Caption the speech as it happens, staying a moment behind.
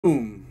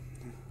Boom.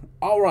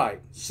 All right,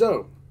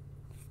 so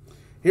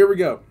here we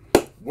go.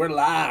 We're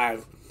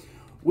live.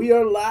 We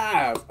are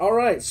live. All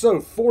right, so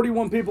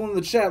 41 people in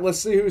the chat. Let's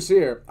see who's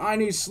here. I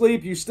need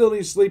sleep. You still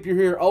need sleep. You're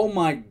here. Oh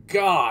my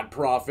God,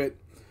 Prophet.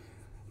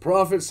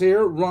 Prophet's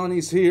here.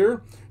 Ronnie's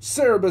here.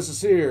 Cerebus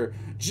is here.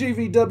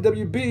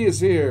 GVWWB is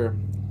here.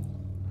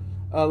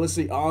 Let's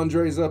see.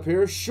 Andre's up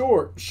here.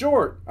 Short.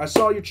 I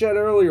saw your chat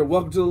earlier.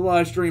 Welcome to the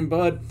live stream,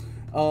 bud.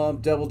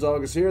 Devil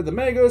Dog is here. The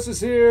Magos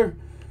is here.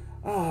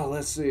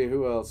 Let's see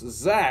who else.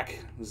 Zach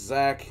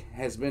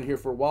has been here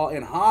for a while,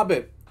 and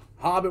Hobbit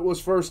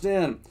was first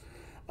in.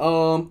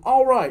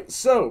 All right.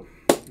 So,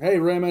 hey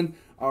Raymond.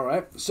 All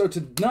right. So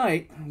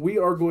tonight we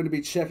are going to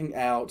be checking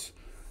out,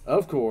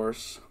 of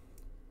course,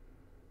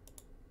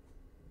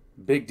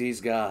 Big D's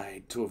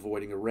Guide to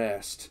Avoiding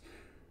Arrest.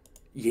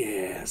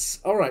 Yes.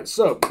 All right.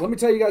 So let me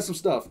tell you guys some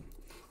stuff.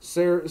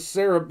 Cerebus.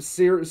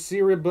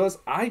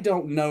 I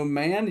don't know,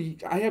 man.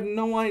 I have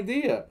no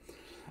idea.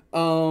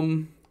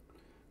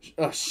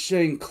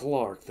 Shane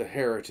Clark, the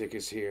heretic,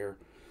 is here.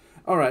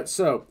 All right,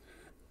 so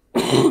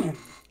I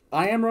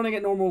am running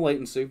at normal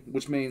latency,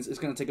 which means it's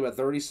going to take about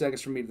 30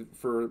 seconds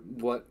for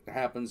what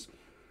happens,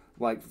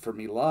 like for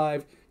me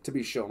live, to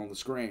be shown on the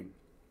screen.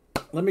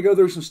 Let me go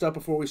through some stuff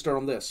before we start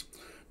on this.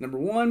 Number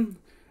one,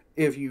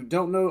 if you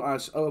don't know, I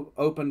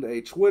opened a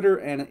Twitter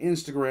and an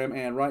Instagram,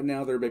 and right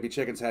now there are baby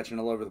chickens hatching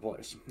all over the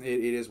place. It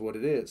is what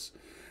it is.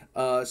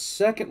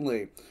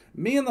 Secondly,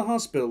 me and the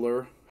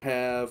hospitaler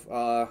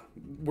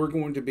we're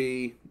going to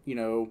be,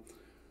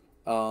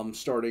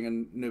 starting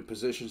in new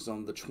positions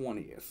on the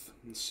 20th.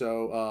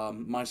 So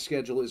my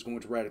schedule is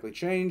going to radically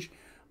change.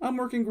 I'm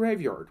working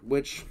graveyard,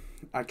 which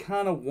I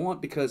kind of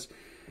want because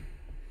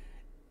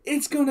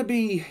it's going to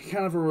be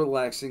kind of a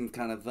relaxing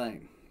kind of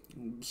thing.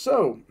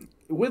 So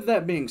with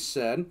that being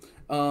said,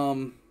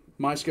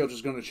 my schedule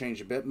is going to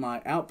change a bit.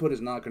 My output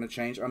is not going to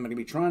change. I'm going to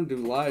be trying to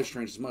do live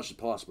streams as much as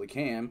possibly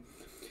can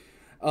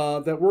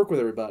that work with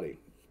everybody.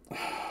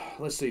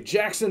 Let's see.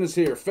 Jackson is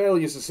here.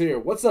 Failures is here.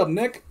 What's up,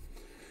 Nick?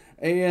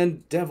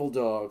 And Devil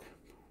Dog.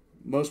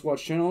 Most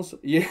watched channels?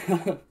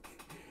 Yeah.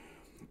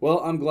 Well,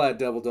 I'm glad,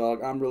 Devil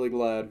Dog. I'm really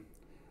glad.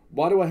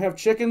 Why do I have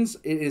chickens?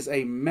 It is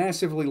a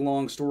massively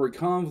long story,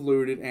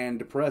 convoluted and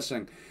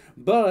depressing.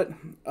 But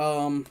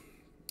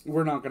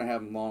we're not going to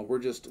have them long. We're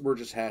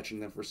just hatching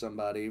them for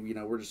somebody.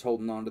 We're just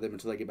holding on to them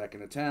until they get back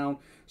into town.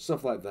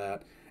 Stuff like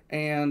that.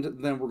 And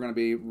then we're going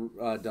to be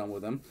done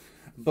with them.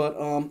 But,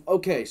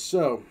 okay,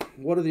 so,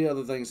 what are the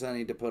other things I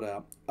need to put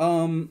out?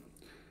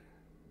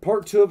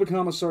 Part 2 of A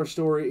Commissar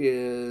Story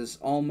is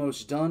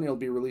almost done. It'll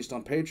be released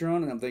on Patreon,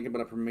 and I'm thinking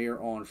about a premiere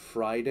on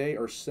Friday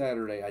or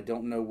Saturday. I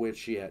don't know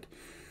which yet.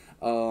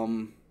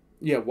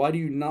 Yeah, why do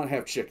you not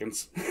have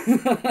chickens?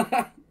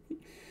 The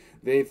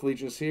 8th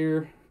Legion is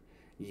here.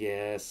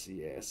 Yes.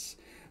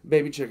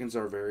 Baby chickens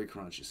are very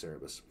crunchy,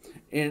 Cerebus.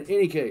 In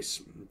any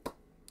case,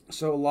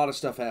 so a lot of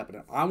stuff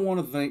happening. I want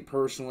to thank,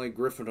 personally,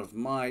 Griffin of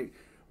Might,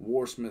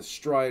 Warsmith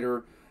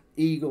Strider,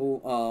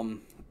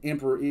 Eagle,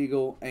 Emperor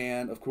Eagle,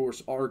 and of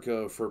course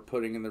Arco for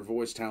putting in their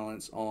voice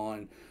talents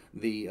on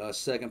the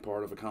second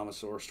part of A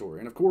Commissar Story,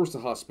 and of course the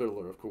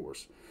Hospitaler, of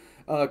course.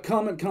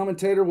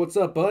 Commentator, what's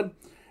up, bud?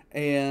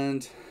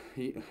 And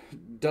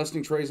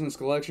dusting trays in his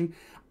collection.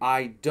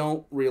 I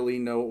don't really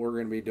know what we're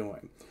going to be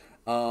doing.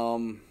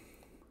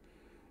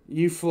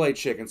 You flay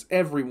chickens.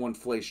 Everyone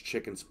flays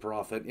chickens,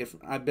 Prophet. If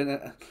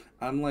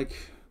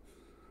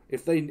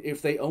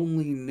they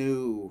only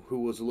knew who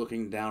was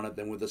looking down at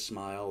them with a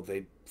smile,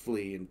 they'd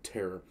flee in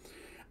terror.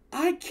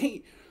 I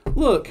can't...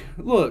 Look.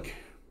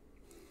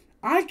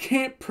 I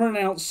can't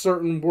pronounce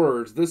certain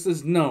words. This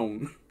is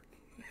known.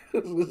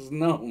 This is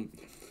known.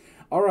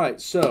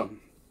 Alright, so...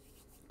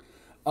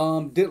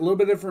 did a little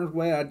bit different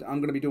way. I'm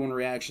going to be doing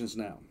reactions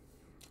now.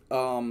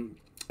 I'm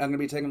going to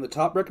be taking the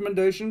top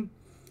recommendation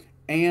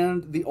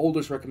and the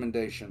oldest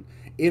recommendation.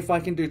 If I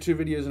can do 2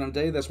 videos in a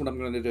day, that's what I'm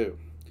going to do.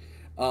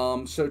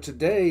 So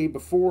today,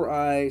 before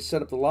I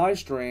set up the live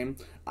stream,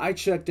 I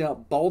checked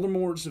out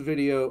Baltimore's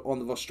video on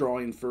the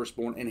Australian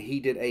Firstborn, and he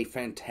did a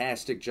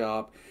fantastic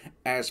job,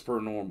 as per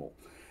normal.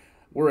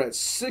 We're at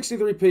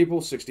 63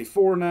 people,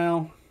 64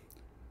 now.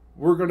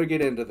 We're going to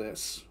get into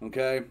this,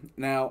 okay?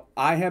 Now,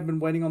 I have been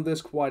waiting on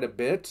this quite a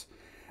bit.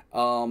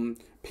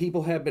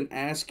 People have been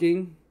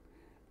asking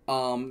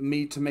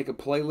me to make a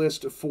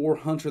playlist for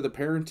Hunter the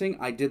Parenting.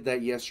 I did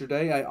that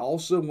yesterday. I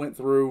also went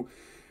through...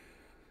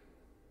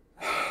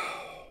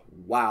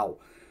 Wow,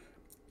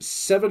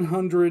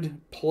 700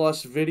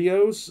 plus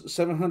videos,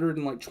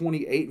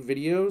 728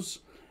 videos,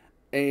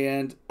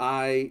 and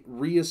I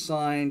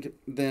reassigned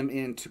them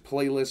into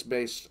playlists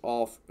based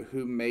off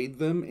who made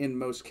them in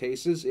most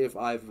cases if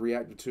I've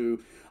reacted to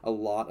a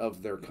lot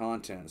of their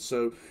content.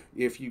 So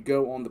if you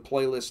go on the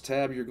playlist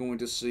tab, you're going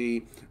to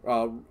see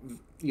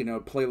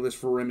playlist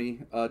for Remy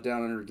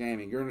down under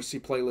gaming. You're going to see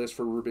playlist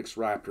for Rubik's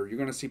Raptor. You're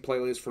going to see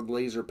playlist for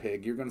Laser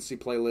Pig. You're going to see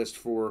playlist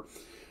for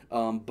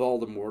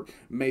Baltimore,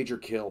 Major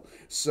Kill.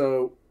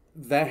 So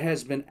that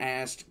has been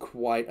asked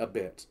quite a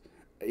bit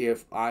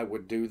if I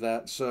would do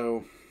that.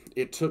 So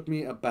it took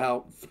me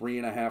about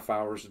 3.5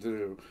 hours to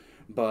do.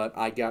 but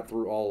I got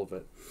through all of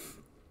it.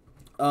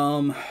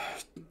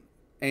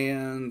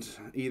 And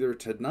either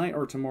tonight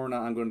or tomorrow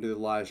night, I'm going to do the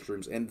live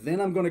streams. And then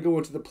I'm going to go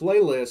into the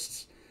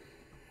playlists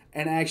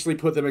and actually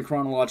put them in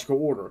chronological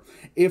order.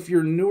 If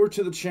you're newer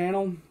to the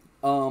channel,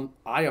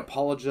 I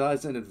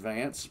apologize in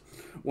advance.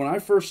 When I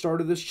first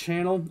started this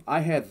channel, I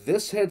had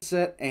this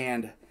headset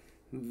and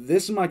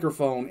this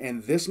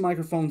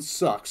microphone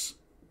sucks.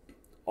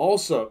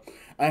 Also,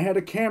 I had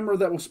a camera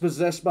that was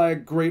possessed by a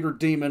greater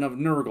demon of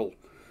Nurgle.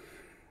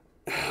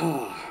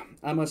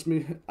 I must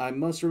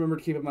remember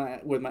to keep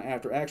it with my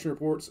after action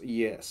reports.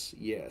 Yes.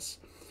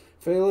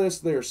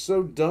 Phaelus, they're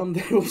so dumb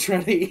they will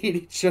try to eat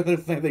each other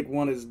if they think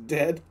one is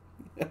dead.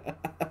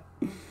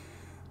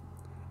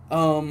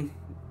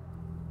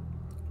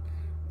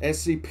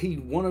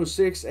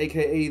 SCP-106,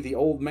 aka the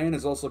Old Man,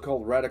 is also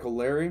called Radical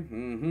Larry.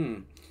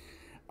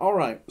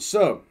 Alright,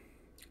 so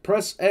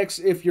press X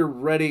if you're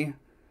ready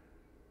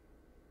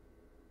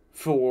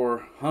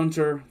for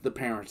Hunter the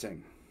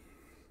Parenting.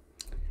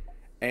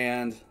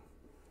 And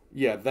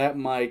yeah, that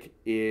mic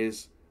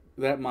was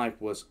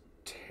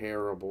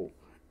terrible.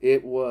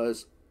 It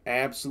was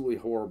absolutely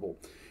horrible.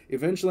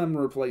 Eventually I'm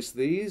going to replace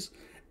these,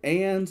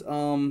 and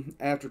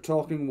after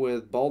talking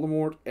with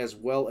Voldemort as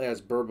well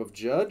as Burb of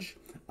Judge,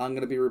 I'm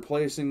going to be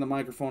replacing the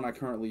microphone I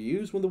currently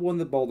use with the one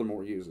that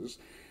Voldemort uses.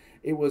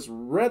 It was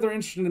rather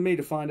interesting to me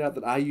to find out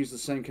that I use the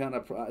same kind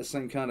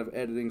of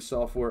editing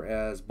software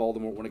as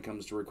Voldemort when it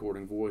comes to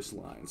recording voice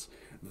lines.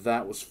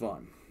 That was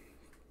fun.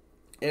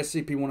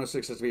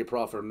 SCP-106 has to be a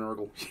Prophet or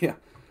Nurgle. Yeah.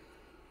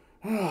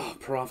 Oh,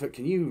 Prophet,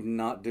 can you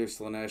not do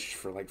Slanesh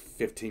for like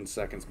 15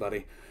 seconds,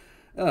 buddy?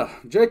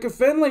 Jacob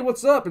Finley,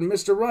 what's up? And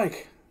Mr.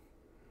 Reich.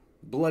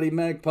 Bloody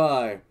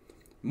Magpie.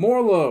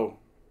 Morlo.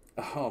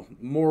 Oh,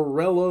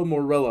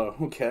 Morello.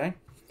 Okay.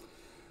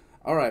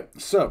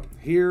 Alright, so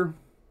here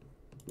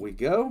we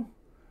go.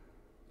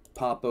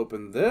 Pop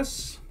open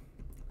this.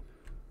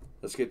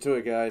 Let's get to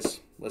it, guys.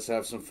 Let's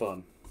have some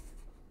fun.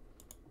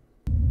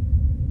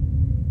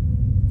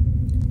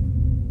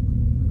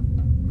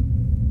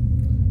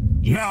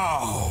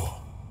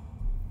 Now,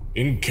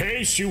 in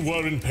case you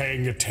weren't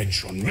paying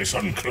attention,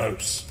 listen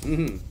close.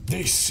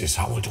 This is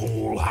how it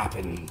all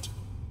happened.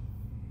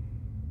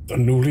 The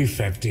newly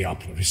fed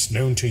Diablerist,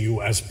 known to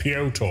you as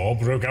Piotr,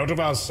 broke out of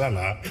our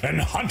cellar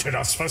and hunted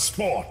us for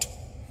sport.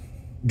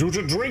 Due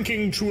to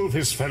drinking 2 of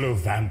his fellow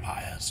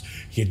vampires,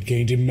 he had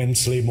gained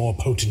immensely more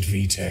potent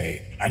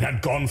vitae, and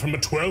had gone from a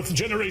 12th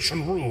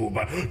generation rube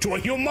to a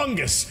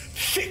humongous,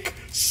 thick,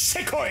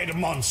 sickoid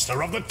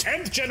monster of the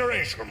 10th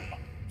generation.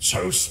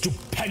 So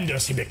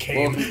stupendous he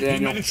became, he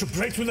managed to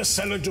break through the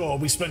cellar door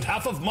we spent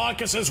half of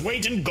Marcus's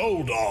weight in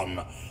gold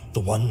on.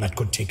 The one that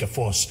could take a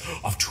force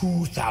of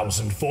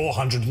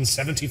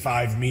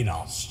 2,475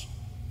 minas.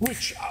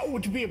 Which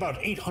would be about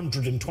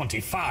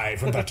 825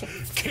 from that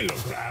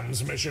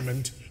kilograms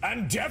measurement.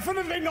 And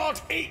definitely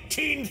not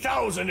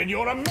 18,000 in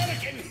your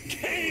American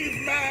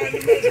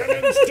caveman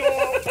measurement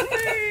store.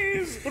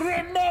 Please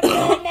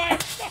remember my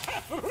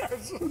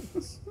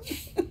presence.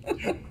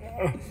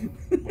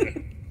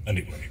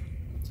 Anyway,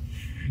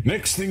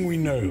 next thing we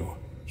know,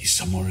 he's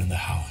somewhere in the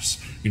house,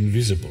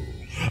 invisible,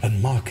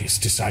 and Marcus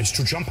decides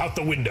to jump out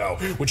the window,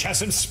 which has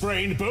him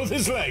sprained both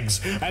his legs,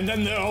 and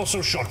then they're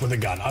also shot with a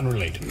gun,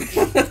 unrelated.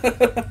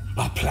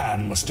 Our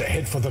plan was to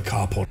head for the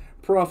carport.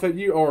 Prophet,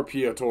 you are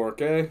Piotr,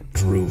 okay?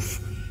 Roof.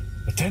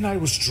 But then I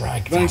was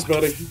dragged out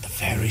buddy. the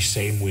very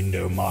same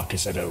window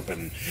Marcus had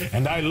opened,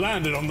 and I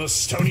landed on the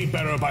stony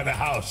barrow by the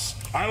house.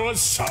 I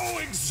was so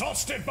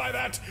exhausted by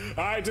that,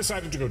 I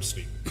decided to go to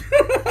sleep.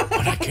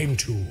 When I came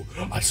to,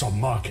 I saw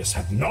Marcus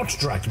had not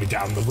dragged me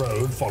down the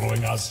road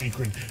following our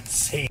secret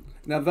safe.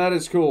 Now that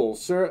is cool.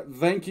 Sir,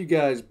 thank you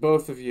guys,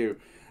 both of you.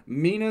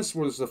 Minas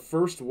was the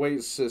first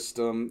weight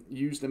system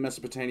used in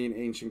Mesopotamian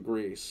ancient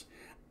Greece.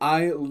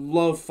 I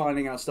love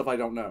finding out stuff I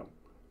don't know.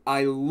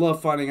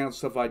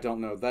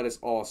 That is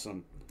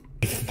awesome.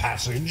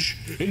 Passage.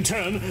 In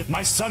turn,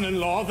 my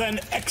son-in-law then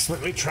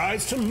expertly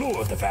tries to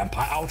lure the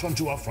vampire out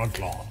onto our front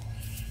lawn.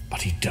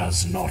 But he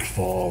does not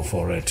fall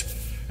for it,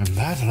 and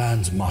that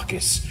lands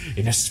Marcus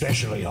in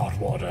especially hot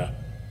water.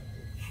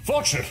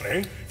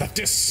 Fortunately, that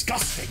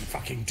disgusting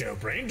fucking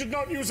dough-brain did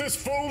not use his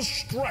full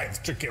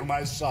strength to kill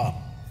my son.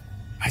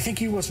 I think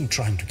he wasn't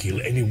trying to kill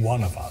any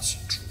one of us,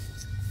 in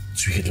truth,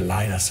 so he could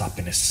line us up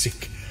in a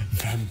sick,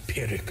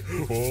 vampiric,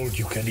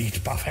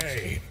 all-you-can-eat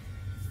buffet.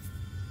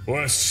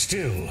 Worse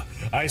still,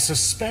 I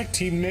suspect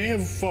he may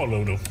have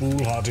followed a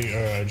foolhardy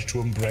urge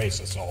to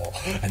embrace us all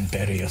and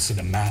bury us in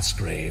a mass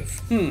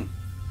grave.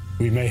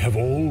 We may have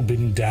all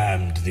been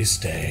damned this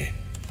day,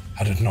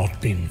 had it not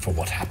been for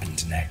what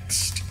happened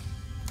next.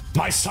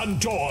 My son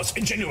Dor's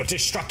ingenuity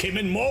struck him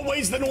in more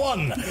ways than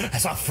one,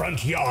 as our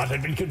front yard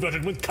had been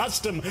converted with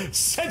custom,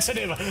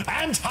 sensitive,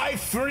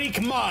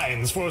 anti-freak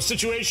minds for a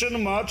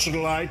situation much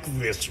like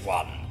this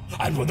one.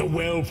 And with a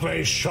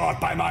well-placed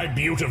shot by my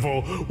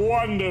beautiful,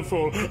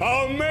 wonderful,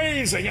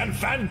 amazing, and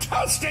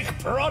fantastic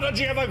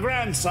prodigy of a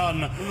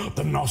grandson,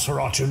 the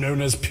Nosferatu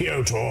known as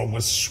Piotr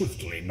was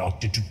swiftly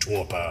knocked into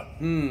torpor.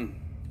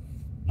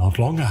 Not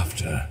long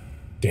after,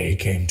 day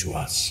came to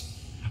us,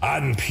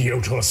 and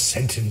Piotr's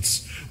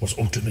sentence was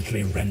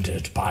ultimately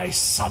rendered by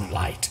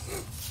sunlight.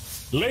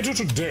 Later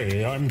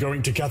today, I'm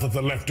going to gather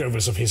the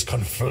leftovers of his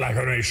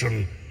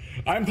conflagration.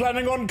 I'm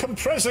planning on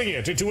compressing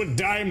it into a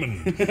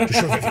diamond to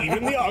show that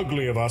even the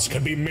ugly of us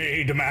can be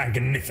made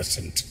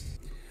magnificent.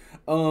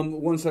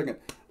 1 second.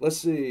 Let's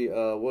see.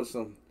 What's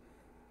the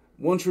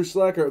One True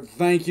Slacker?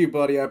 Thank you,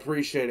 buddy. I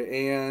appreciate it.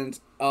 And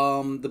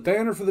the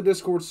banner for the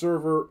Discord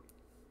server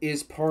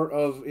is part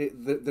of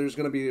it. There's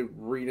going to be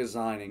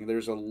redesigning.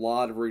 There's a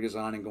lot of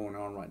redesigning going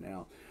on right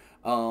now.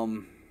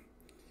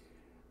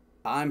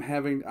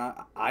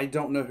 I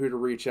don't know who to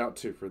reach out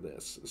to for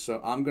this,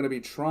 so I'm going to be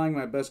trying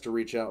my best to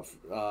reach out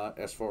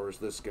as far as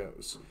this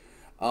goes.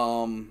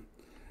 The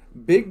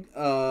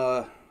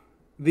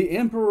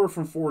Emperor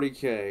from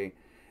 40K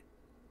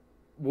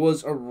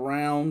was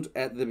around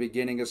at the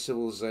beginning of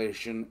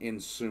civilization in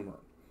Sumer.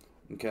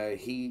 Okay,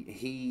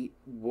 he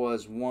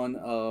was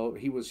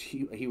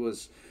he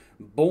was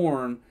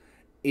born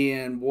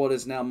in what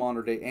is now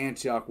modern day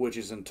Antioch, which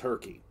is in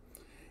Turkey,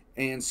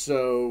 and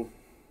so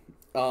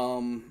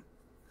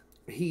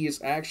he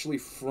is actually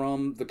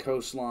from the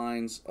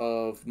coastlines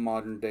of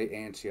modern day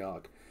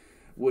Antioch,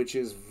 which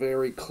is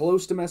very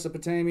close to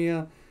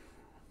Mesopotamia.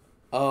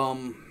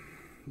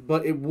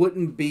 But it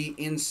wouldn't be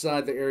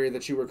inside the area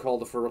that you would call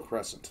the Fertile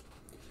Crescent.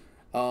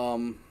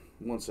 1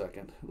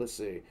 second. Let's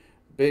see.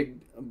 Big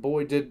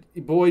boy did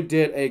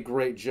a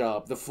great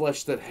job. The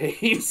Flesh That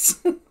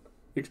Hates.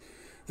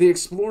 The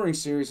Exploring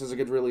series has a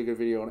really good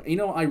video on it. You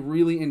know, I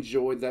really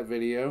enjoyed that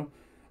video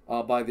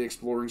by the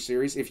Exploring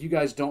series. If you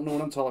guys don't know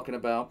what I'm talking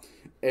about,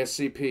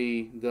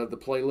 SCP, the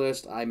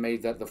playlist, I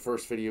made that the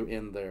first video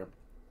in there.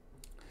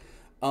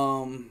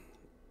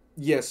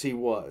 Yes, he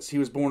was. He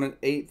was born in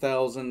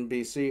 8000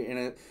 BC,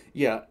 and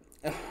yeah,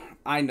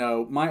 I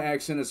know, my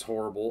accent is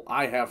horrible.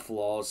 I have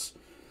flaws.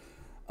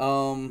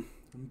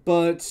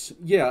 But,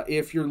 yeah,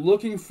 if you're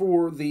looking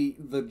for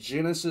the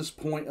genesis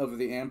point of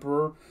the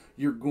Emperor,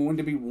 you're going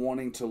to be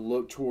wanting to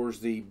look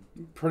towards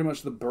pretty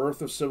much the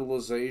birth of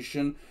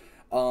civilization,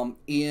 I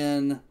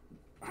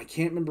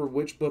can't remember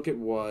which book it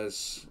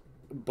was,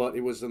 but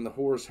it was in the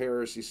Horus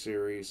Heresy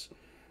series.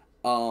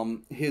 He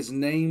was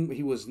named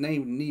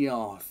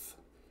Neoth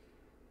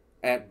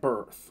at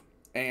birth,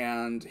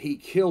 and he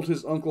killed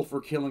his uncle for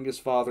killing his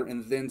father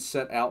and then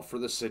set out for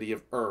the city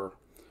of Ur.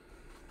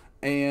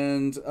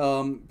 And,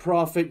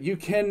 Prophet, you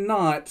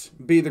cannot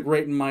be the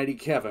great and mighty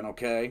Kevin,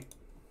 okay?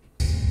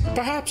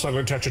 Perhaps I'll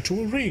attach it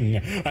to a ring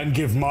and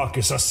give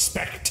Marcus a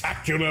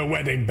spectacular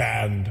wedding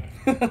band.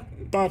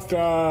 But,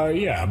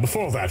 yeah,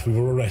 before that we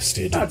were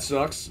arrested. That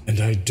sucks. And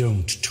I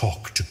don't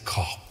talk to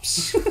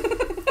cops.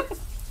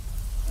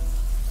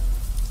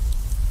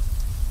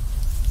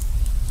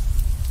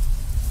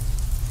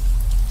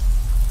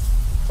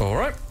 All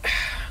right.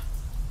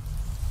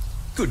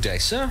 Good day,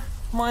 sir.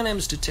 My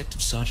name's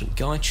Detective Sergeant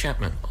Guy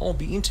Chapman. I'll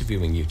be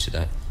interviewing you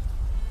today.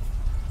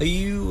 Are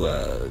you,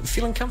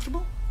 feeling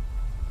comfortable?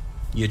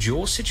 Your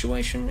jaw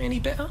situation any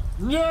better?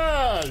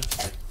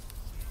 Yes!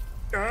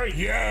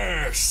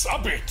 Yes, a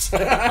bit.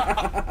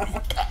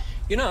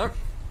 You know,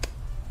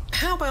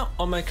 how about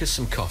I make us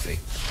some coffee?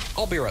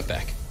 I'll be right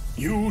back.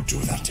 You do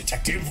that,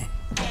 Detective.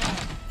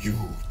 You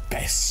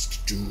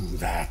best do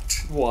that.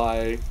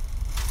 Why?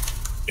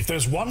 If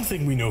there's one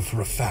thing we know for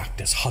a fact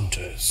as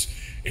hunters,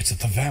 it's that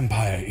the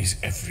vampire is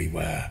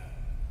everywhere.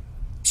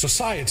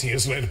 Society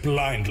is led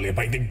blindly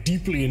by the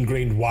deeply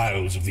ingrained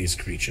wiles of these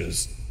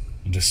creatures,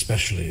 and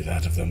especially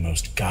that of their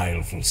most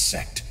guileful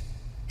sect,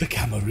 the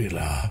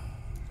Camarilla.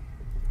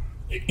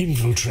 They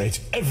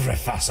infiltrate every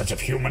facet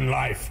of human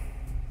life.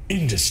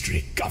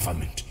 Industry,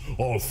 government,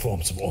 all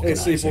forms of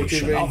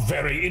organization, our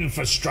very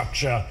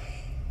infrastructure,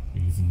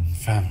 even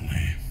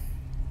family.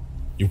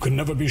 You can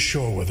never be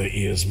sure where their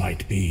ears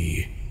might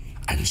be,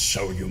 and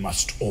so you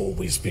must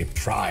always be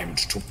primed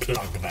to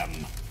plug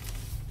them.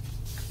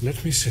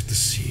 Let me set the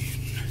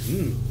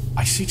scene.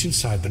 I sit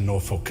inside the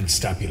Norfolk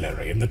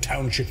Constabulary in the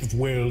township of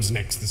Wales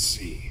next to the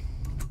sea.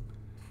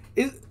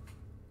 Is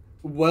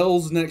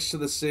Wells next to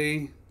the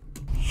sea?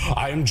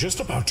 I am just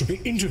about to be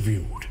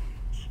interviewed.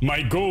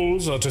 My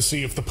goals are to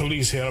see if the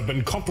police here have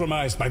been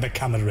compromised by the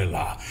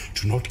Camarilla,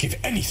 to not give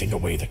anything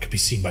away that could be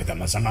seen by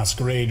them as a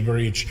masquerade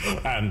breach,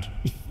 and,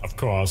 of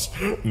course,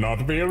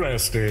 not be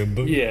arrested.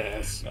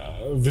 Yes.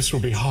 This will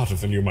be harder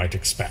than you might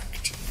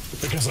expect,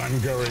 because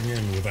I'm going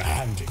in with a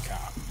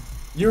handicap.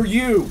 You're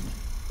you!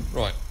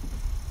 Right.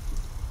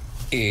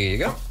 Here you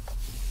go.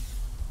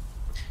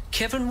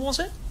 Kevin, was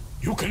it?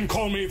 You can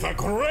call me the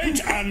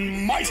great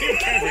and mighty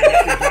Kevin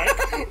if you'd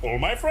like. All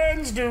my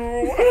friends do.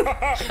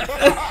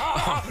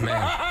 Oh,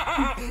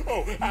 man.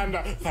 Oh, and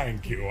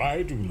thank you.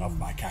 I do love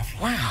my caffeine.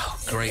 Wow,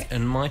 great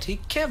and mighty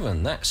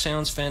Kevin. That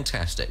sounds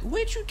fantastic.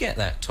 Where'd you get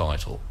that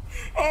title?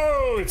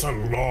 Oh, it's a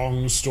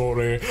long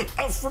story.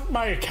 From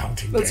my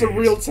accounting That's days. a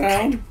real town?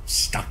 Kind of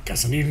stuck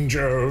as an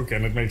in-joke,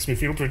 and it makes me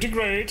feel pretty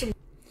great.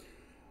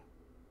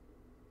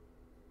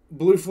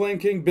 Blue Flame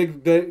King,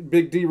 Big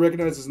D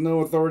recognizes no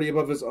authority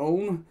above his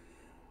own.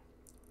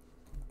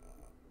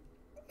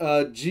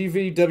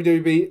 GV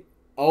WWB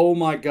Oh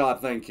my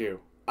god, thank you.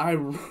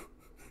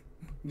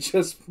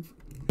 Just...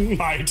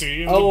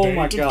 Mighty in Oh the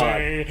my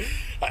day-to-day.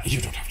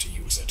 You don't have to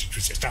use it. It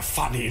was just a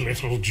funny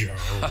little joke.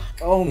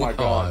 Oh my I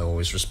god.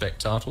 always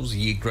respect titles,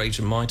 ye great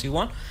and mighty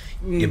one.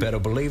 You better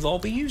believe I'll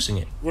be using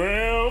it.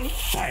 Well,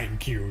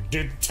 thank you,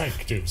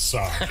 Detective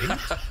Sergeant.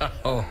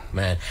 Oh,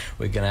 man,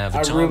 we're going to have a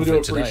I time really for do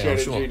it today,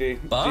 appreciate I'm it,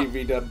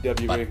 sure.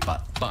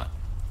 GVWB. But,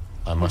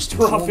 I must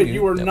inform Prophet, you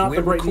you are that not we're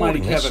the great mighty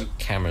recording this. Kevin.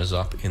 Cameras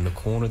up in the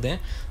corner there.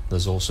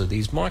 There's also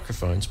these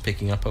microphones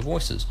picking up our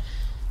voices.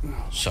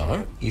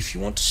 So, if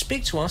you want to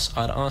speak to us,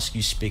 I'd ask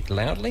you speak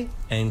loudly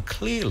and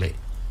clearly,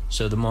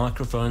 so the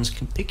microphones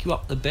can pick you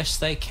up the best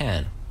they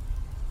can.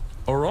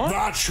 All right?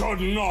 That should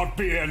not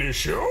be an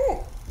issue.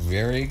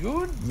 Very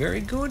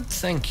good,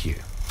 thank you.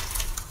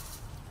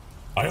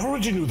 I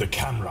already knew the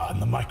camera and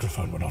the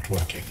microphone were not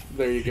working.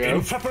 There you go.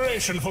 In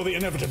preparation for the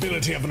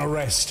inevitability of an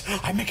arrest,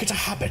 I make it a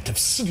habit of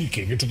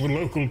sneaking into the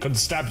local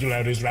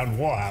constabularies around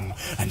Warham,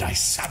 and I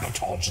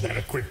sabotage their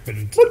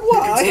equipment. But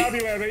why? The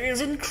constabulary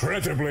is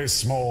incredibly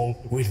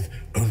small, with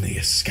only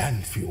a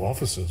scant few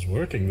officers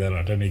working there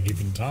at any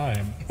given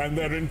time, and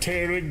their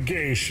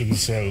interrogation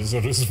cells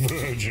are as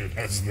virgin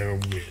as their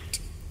wit.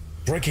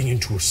 Breaking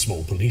into a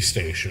small police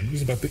station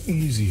is about the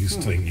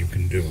easiest thing you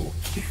can do.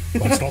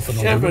 Whilst often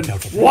on the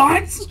lookout for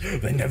problems,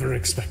 they never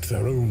expect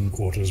their own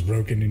quarters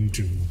broken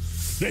into.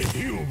 The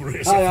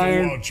hubris of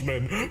the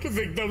watchmen to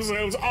think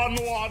themselves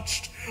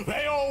unwatched.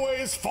 They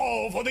always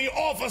fall for the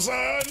Officer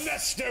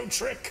Ernesto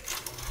trick.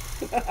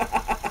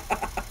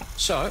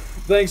 So,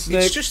 Thanks,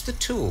 Nick. it's just the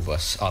two of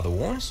us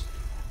otherwise.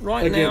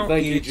 Right Again, now,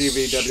 thank you, it's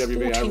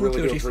GVWB. I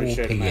really do 14:34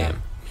 appreciate it, man.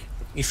 PM.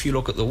 If you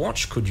look at the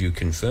watch, could you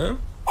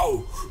confirm?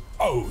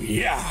 Oh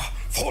yeah,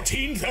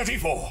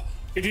 14:34.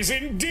 It is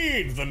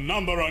indeed the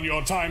number on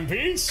your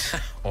timepiece.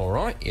 All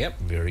right, yep,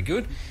 very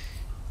good.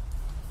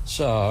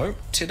 So,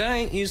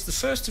 today is the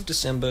 1st of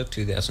December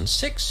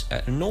 2006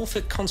 at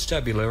Norfolk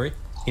Constabulary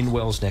in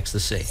Wells next to the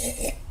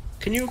sea.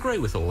 Can you agree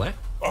with all that?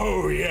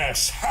 Oh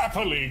yes,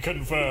 happily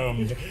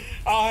confirmed.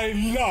 I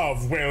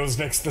love Wales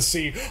next to the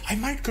sea. I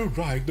might go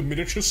ride the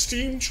miniature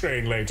steam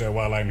train later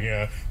while I'm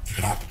here, if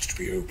it happens to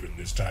be open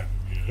this time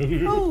of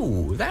year.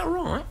 Oh, that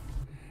right?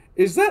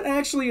 Is that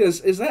actually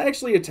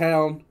a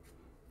town?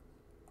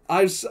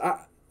 Is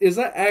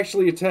that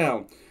actually a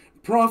town?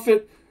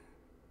 Prophet,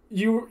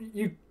 you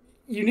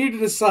need to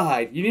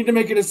decide. You need to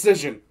make a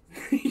decision.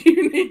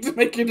 You need to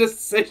make a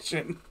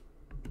decision.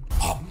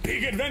 A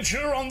big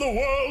adventure on the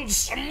world's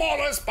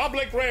smallest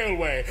public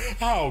railway.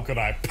 How could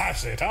I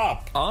pass it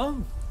up?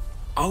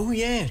 Oh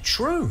yeah,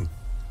 true.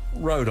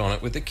 Rode on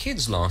it with the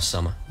kids last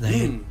summer.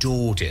 They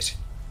adored it.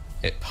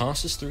 It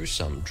passes through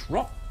some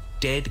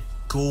drop-dead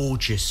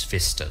gorgeous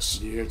vistas.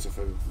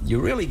 Beautiful. You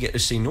really get to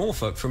see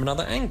Norfolk from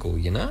another angle,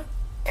 you know?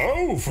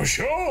 Oh, for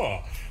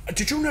sure.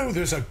 Did you know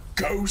there's a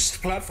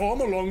ghost platform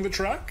along the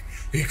track?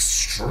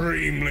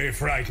 Extremely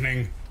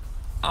frightening.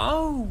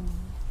 Oh,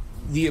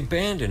 the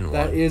abandoned one.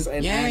 That is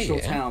an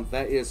actual town.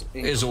 That is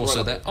incredible. There's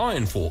also that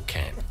Iron Fork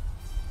camp.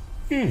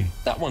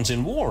 That one's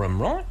in Warham,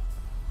 right?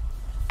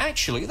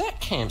 Actually, that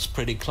camp's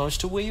pretty close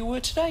to where you were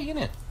today, isn't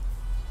it?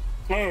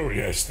 Oh,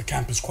 yes, the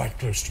camp is quite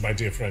close to my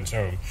dear friend's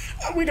home.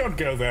 We don't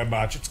go there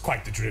much. It's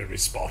quite the dreary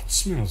spot.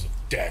 Smells of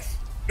death.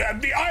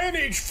 The Iron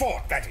Age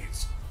fort, that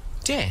is.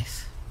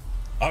 Death?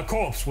 A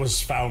corpse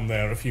was found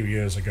there a few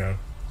years ago.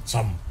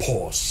 Some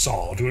poor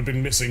sod who had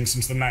been missing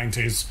since the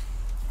 90s.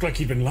 Looked like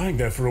he'd been lying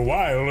there for a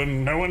while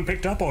and no one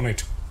picked up on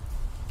it.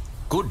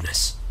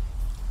 Goodness.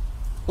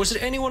 Was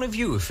it any one of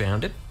you who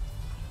found it?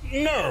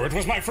 No, it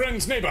was my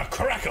friend's neighbor,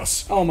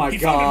 Caracas. Oh my He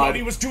found it God. while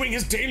he was doing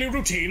his daily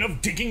routine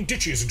of digging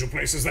ditches into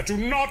places that do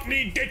not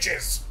need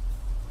ditches.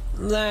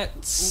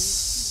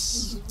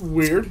 That's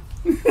Weird.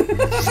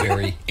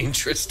 very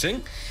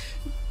interesting.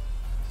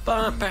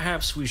 But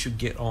perhaps we should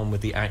get on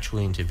with the actual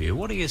interview.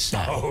 What do you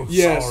say? Oh,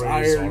 Yes,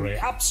 sorry.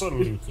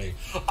 Absolutely.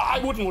 I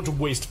wouldn't want to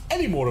waste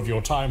any more of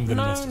your time than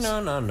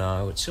necessary.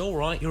 No. It's all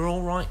right. You're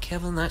all right,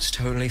 Kevin. That's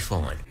totally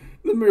fine.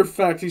 The mere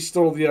fact he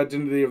stole the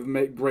identity of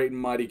the great and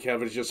mighty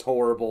Kevin is just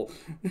horrible.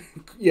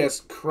 Yes,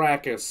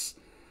 Crackus.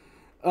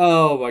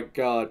 Oh my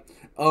god.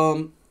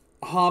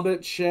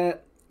 Hobbit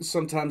chat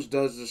sometimes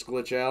does just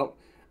glitch out.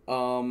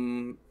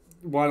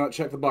 Why not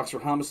check the box for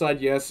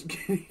homicide? Yes.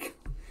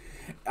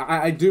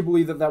 I do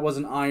believe that was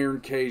an Iron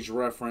Cage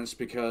reference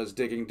because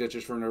digging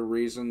ditches for no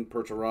reason,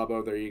 per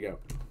Tarabo, there you go.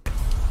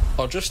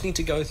 I'll just need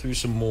to go through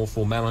some more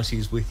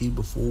formalities with you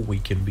before we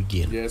can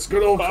begin. Yes,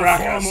 good old A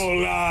Crackus.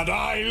 formal lad,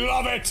 I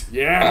love it.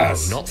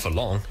 Yes. Oh, not for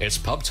long. It's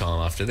pub time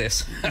after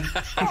this.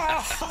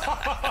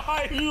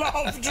 I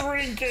love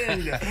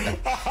drinking.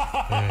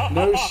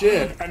 No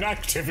shit. An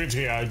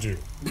activity I do.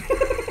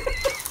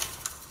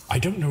 I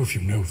don't know if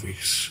you know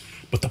this,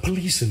 but the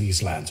police in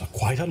these lands are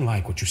quite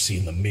unlike what you see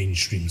in the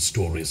mainstream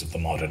stories of the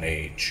modern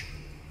age.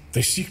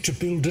 They seek to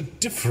build a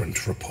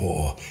different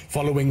rapport,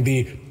 following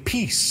the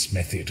peace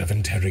method of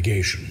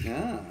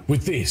interrogation.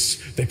 With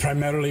this, they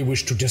primarily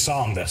wish to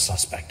disarm their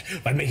suspect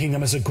by making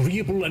them as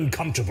agreeable and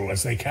comfortable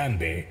as they can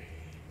be.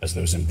 as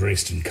those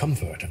embraced in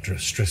comfort after a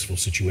stressful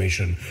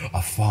situation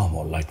are far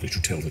more likely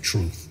to tell the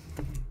truth.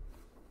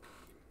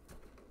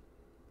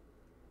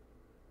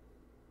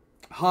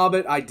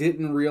 Hobbit, I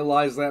didn't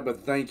realize that,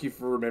 but thank you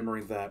for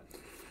remembering that.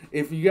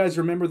 If you guys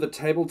remember the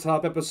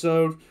tabletop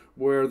episode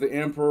where the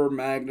Emperor,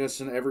 Magnus,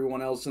 and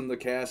everyone else in the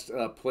cast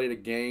played a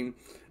game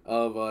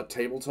of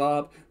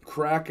tabletop,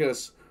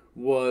 Krakus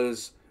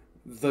was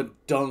the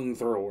dung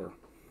thrower.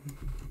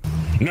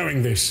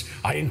 Knowing this,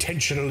 I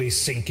intentionally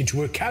sink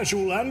into a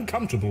casual and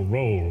comfortable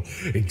role,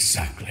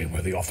 exactly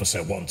where the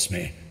officer wants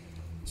me,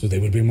 so they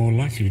would be more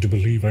likely to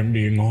believe I'm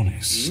being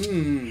honest.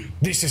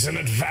 This is an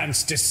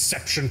advanced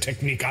deception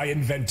technique I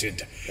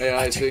invented.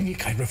 Yeah, a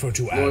technique I refer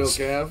to Loyal as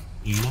Cav.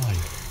 lie.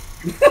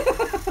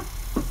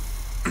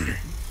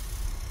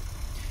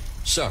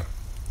 So,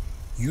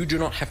 you do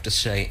not have to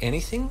say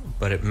anything,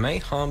 but it may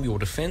harm your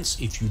defense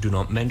if you do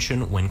not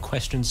mention when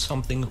questioned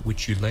something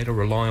which you later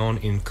rely on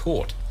in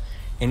court.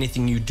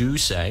 Anything you do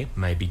say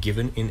may be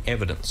given in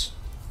evidence.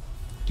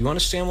 Do you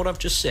understand what I've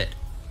just said?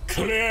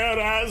 Clear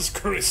as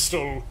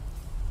crystal.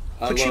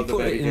 Could you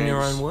put it in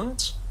your own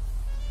words?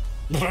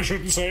 But I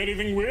shouldn't say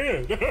anything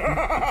weird.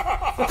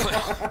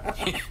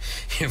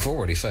 You've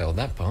already failed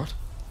that part.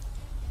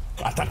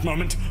 At that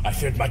moment, I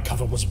feared my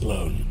cover was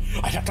blown.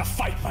 I'd have to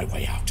fight my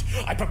way out.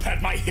 I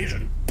prepared my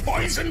hidden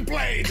poison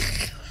blade.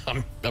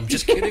 I'm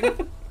just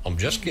kidding. I'm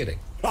just kidding.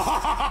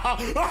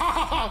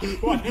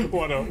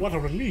 What a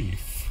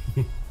relief.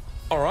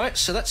 Alright,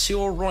 so that's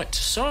your right to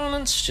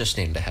silence. Just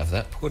need to have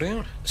that put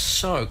out.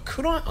 So,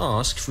 could I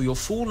ask for your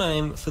full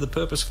name for the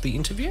purpose of the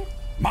interview?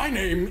 My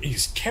name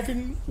is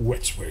Kevin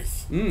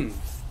Wetsworth.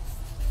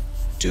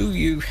 Do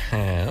you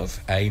have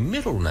a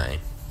middle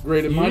name?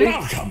 Great and mighty.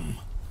 Malcolm.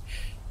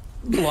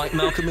 Like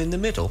Malcolm in the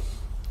Middle?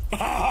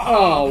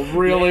 Oh,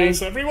 really?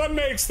 Yes, everyone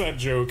makes that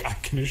joke, I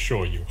can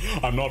assure you.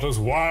 I'm not as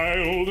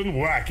wild and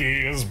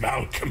wacky as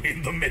Malcolm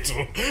in the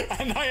Middle,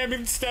 and I am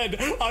instead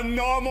a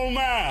normal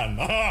man.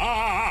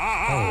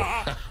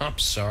 Oh, I'm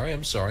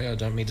sorry, I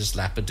don't mean to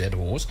slap a dead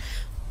horse.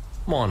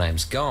 My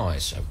name's Guy,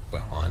 so,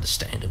 well, I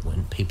understand it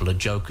when people are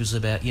jokers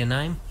about your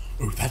name.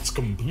 Oh, that's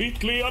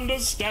completely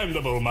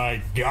understandable,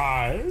 my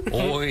guy.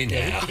 Oi,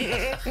 now.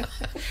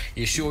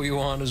 You sure you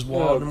aren't as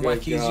wild and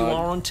wacky as you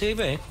are on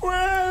TV?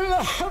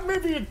 Well,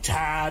 maybe a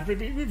tad,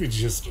 maybe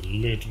just a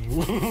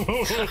little.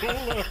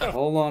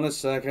 Hold on a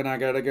second, I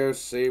gotta go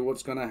see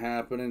what's gonna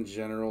happen in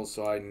general,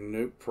 so I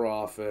nuke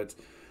Prophet.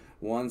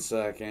 1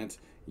 second.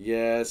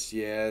 Yes,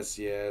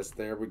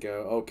 there we go.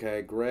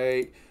 Okay,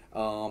 great.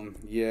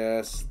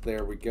 Yes,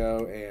 there we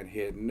go, and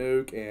hit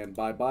nuke, and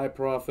bye-bye,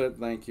 Prophet.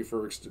 Thank you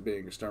for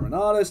being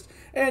exterminatist,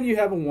 and you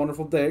have a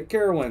wonderful day at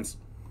Carowinds.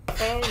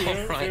 Oh,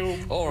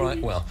 yeah, All right,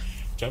 well.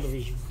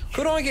 Television.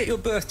 Could I get your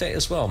birthday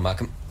as well,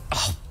 Malcolm?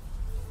 Oh,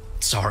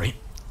 sorry.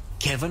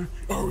 Kevin?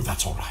 Oh,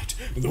 that's all right.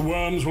 The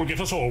worms will get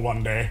us all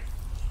one day.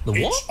 The what?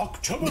 It's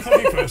October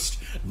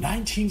 31st,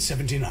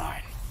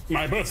 1979.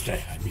 My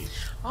birthday, I mean.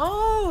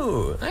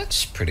 Oh,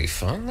 that's pretty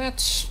fun.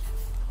 That's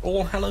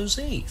All Hallows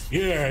Eve.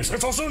 Yes,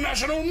 it's also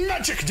National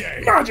Magic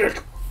Day.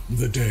 Magic!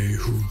 The day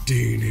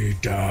Houdini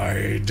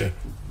died.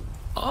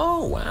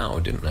 Oh, wow,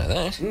 didn't know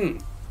that.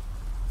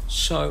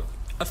 So,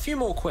 a few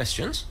more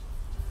questions.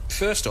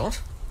 First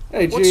off,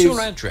 Hey, what's your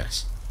Jeeves.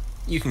 address?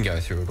 You can go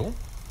through it all.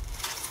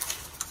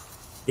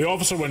 The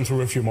officer went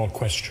through a few more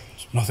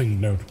questions, nothing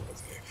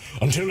noteworthy,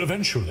 until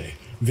eventually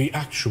the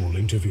actual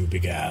interview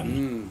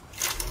began.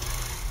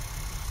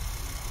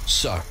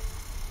 So,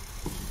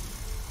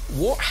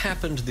 what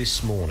happened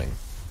this morning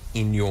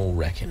in your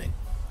reckoning?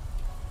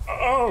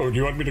 Oh, do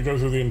you want me to go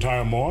through the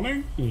entire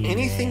morning?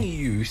 Anything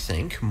you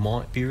think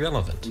might be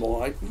relevant.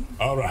 What?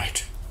 All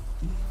right.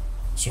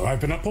 So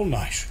I've been up all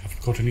night.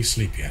 Haven't got any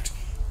sleep yet.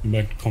 You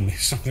might call me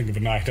something of a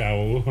night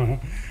owl.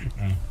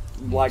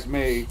 Like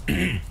me.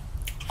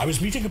 I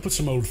was meeting up with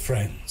some old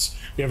friends.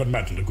 We haven't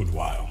met in a good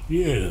while.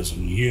 Years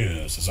and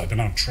years as I've been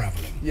out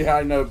traveling. Yeah,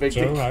 I know, big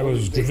So I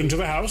was driven to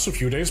the house a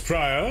few days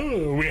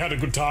prior. We had a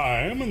good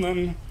time, and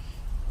then...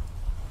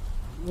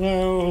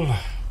 Well...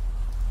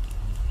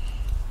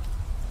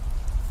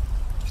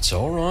 It's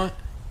all right.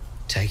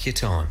 Take your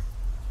time.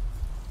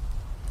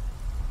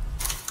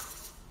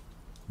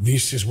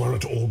 This is where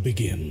it all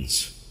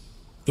begins.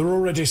 There are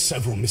already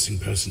several missing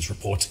persons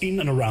reports in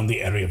and around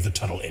the area of the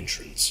tunnel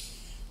entrance,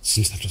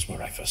 since that was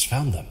where I first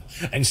found them.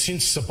 And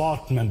since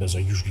Sabbat members are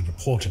usually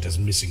reported as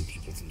missing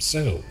people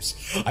themselves,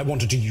 I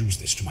wanted to use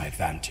this to my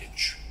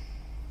advantage.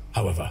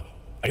 However,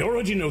 I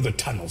already know the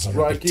tunnels are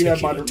a you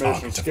have my particular permission,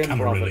 target of skin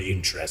Camarilla prophet.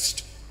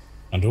 interest,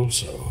 and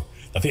also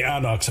that the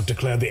Anarchs have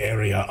declared the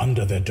area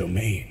under their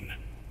domain.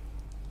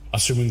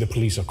 Assuming the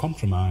police are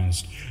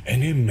compromised,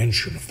 any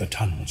mention of the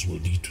tunnels will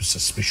lead to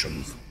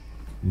suspicion.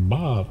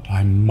 But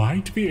I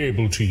might be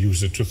able to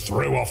use it to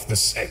throw off the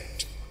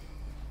scent.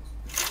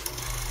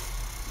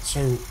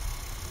 So,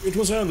 it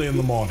was early in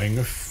the morning,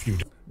 a few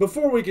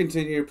Before we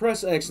continue,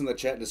 press X in the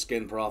chat to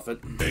skin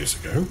Prophet.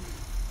 days ago.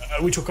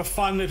 We took a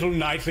fun little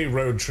nightly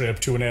road trip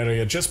to an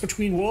area just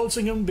between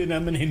Walsingham,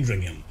 Binham, and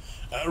Hindringham,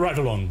 right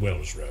along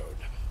Wells Road.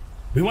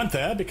 We went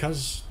there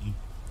because,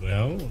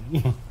 well,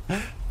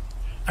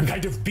 I'm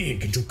kind of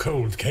big into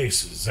cold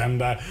cases,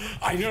 and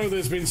I know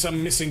there's been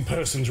some missing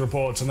persons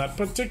reports in that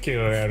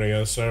particular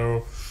area,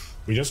 so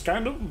we just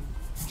kind of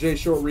Jay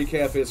Short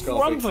recap his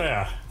coffee. went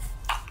there.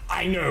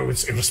 I know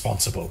it's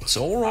irresponsible. It's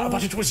all right.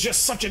 But it was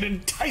just such an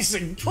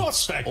enticing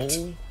prospect.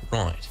 All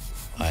right.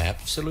 I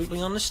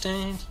absolutely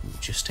understand.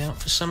 You're just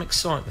out for some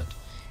excitement.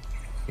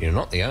 You're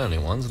not the only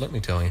ones, let me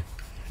tell you.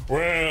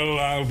 Well,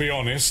 I'll be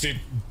honest, it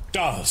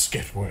does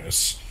get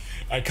worse.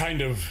 I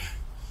kind of...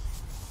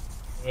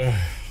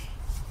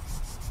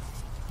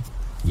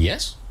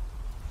 Yes?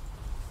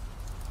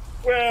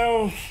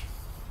 Well...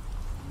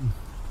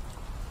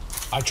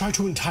 I try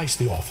to entice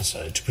the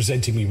officer into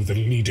presenting me with a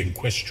leading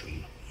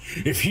question.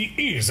 If he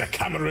is a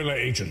Camarilla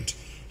agent,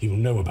 he will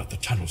know about the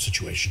tunnel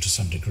situation to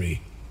some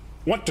degree.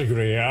 What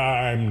degree,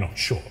 I'm not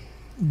sure.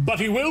 But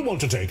he will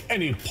want to take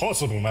any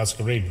possible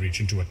masquerade breach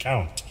into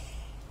account.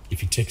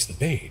 If he takes the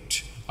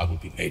bait, I will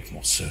be made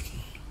more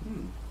certain.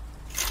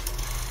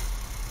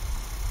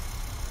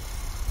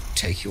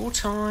 Take your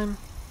time.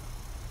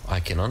 I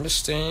can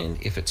understand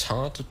if it's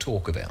hard to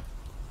talk about.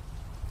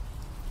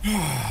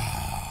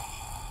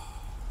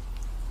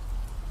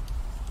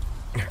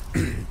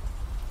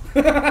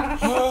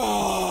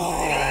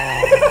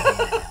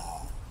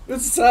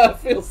 This is how I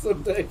feel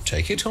some days.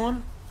 Take your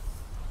time.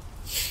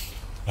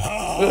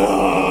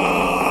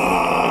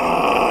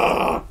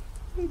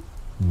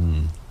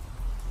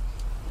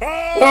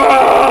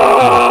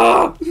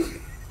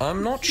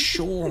 I'm not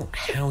sure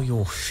how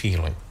you're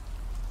feeling.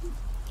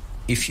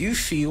 If you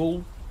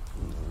feel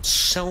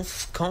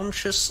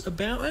self-conscious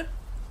about it,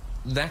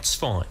 that's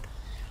fine.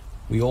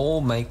 We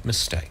all make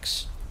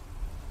mistakes.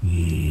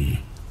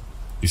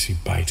 Is he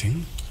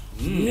biting?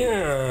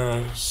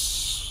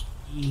 Yes.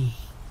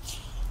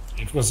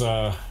 It was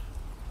well,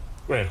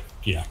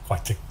 yeah,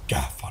 quite the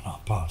gaff on our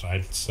part,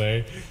 I'd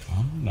say.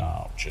 Come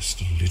now,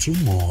 just a little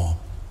more.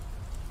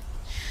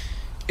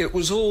 It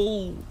was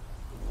all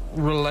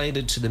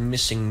related to the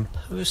missing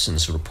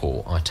persons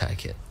report, I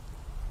take it.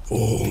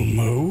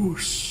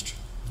 Almost.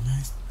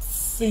 I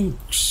think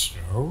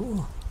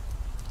so.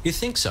 You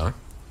think so?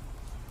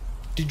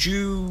 Did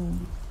you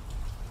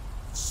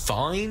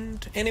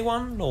find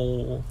anyone,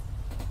 or...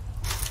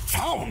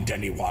 Found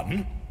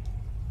anyone?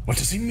 What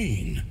does he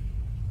mean?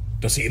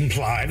 Does he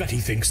imply that he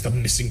thinks the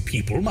missing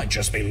people might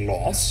just be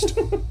lost?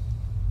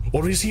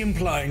 Or is he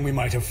implying we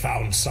might have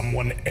found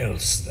someone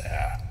else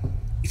there?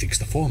 He thinks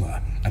the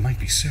former. I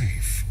might be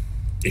safe.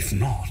 If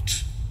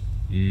not...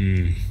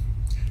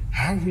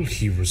 How will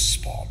he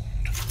respond?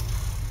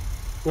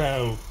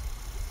 Well,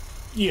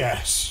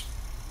 yes,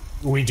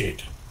 we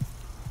did.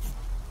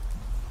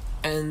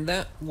 And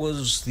that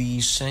was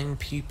the same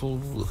people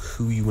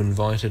who you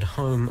invited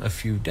home a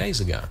few days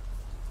ago.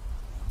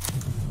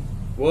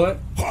 What?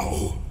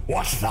 Oh,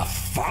 what the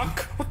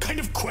fuck? What kind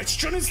of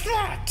question is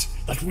that?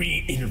 That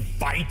we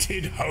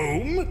invited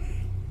home?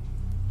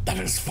 That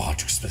is far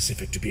too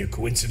specific to be a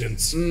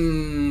coincidence.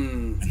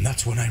 And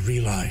that's when I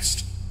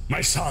realized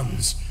my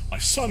sons, my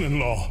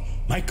son-in-law,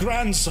 my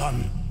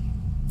grandson,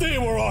 they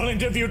were all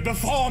interviewed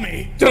before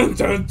me. Dun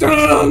dun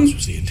dun! This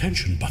was the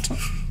intention, but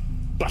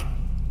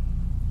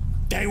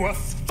they were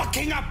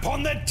fucking up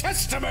on their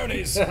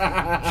testimonies. I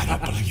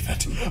cannot believe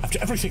it. After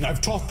everything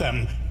I've taught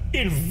them,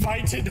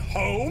 invited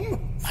home?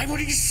 Why would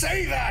he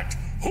say that?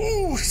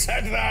 Who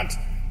said that?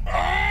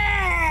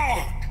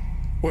 Ah!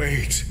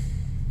 Wait.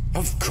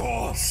 Of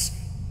course.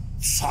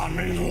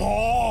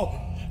 Son-in-law.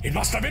 It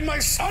must have been my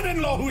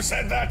son-in-law who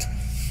said that.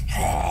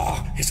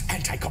 His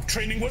anti-cop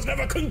training was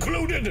never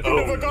concluded. He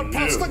never got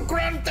past the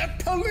Grand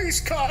Theft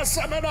Police Car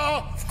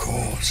seminar. Of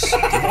course. He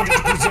wanted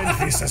to present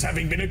this as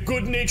having been a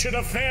good-natured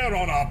affair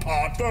on our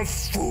part. The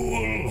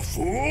fool.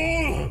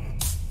 Fool?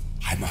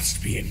 I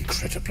must be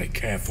incredibly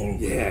careful.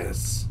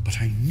 Yes. But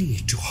I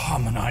need to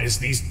harmonize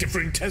these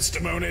different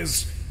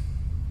testimonies.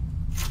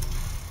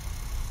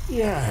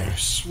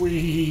 Yes,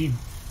 we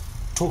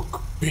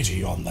took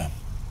pity on them.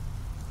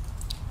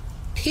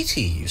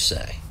 Pity, you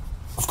say?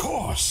 Of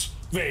course.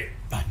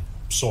 I'm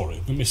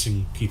sorry, the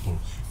missing people.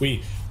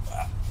 We,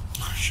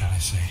 shall I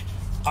say,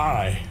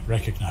 I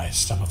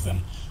recognized some of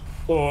them,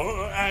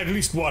 or at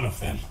least one of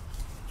them,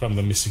 from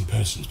the missing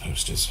persons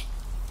posters.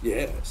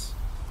 Yes.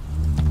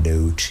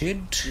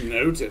 Noted.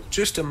 Noted.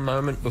 Just a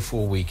moment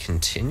before we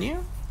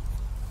continue.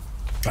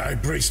 I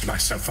braced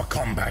myself for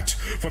combat,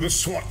 for the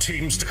SWAT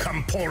teams to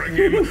come pouring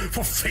in,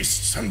 for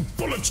fists and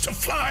bullets to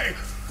fly.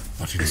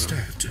 But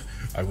instead,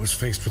 I was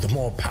faced with a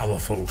more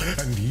powerful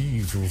and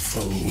evil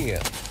foe. Here.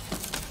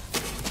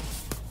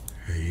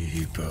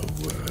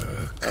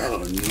 Paperwork.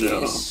 Oh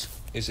no. This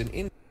is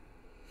an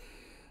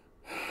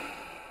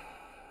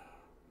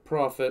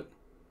Prophet,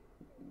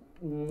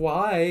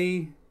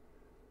 why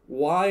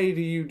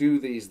do you do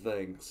these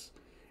things?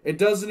 It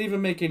doesn't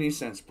even make any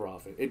sense,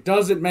 Prophet. It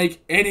doesn't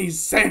make any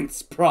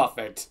sense,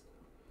 Prophet.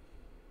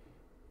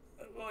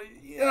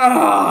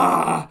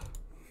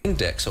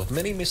 index of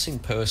many missing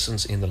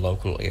persons in the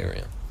local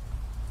area.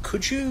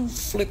 Could you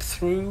flick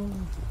through,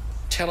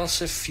 tell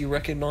us if you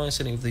recognize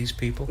any of these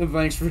people?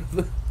 Thanks for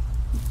the...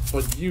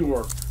 But you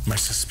are... My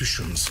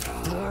suspicions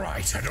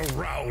bright and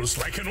aroused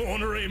like an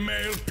ornery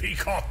male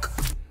peacock.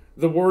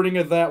 The wording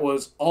of that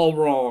was all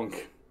wrong.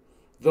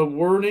 The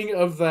wording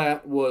of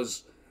that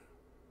was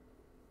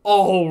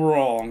all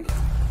wrong.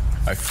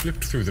 I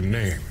flipped through the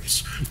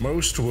names.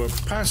 Most were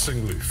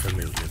passingly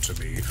familiar to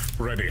me.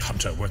 Ready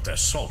hunter with their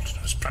salt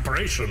as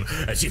preparation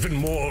as even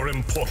more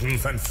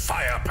important than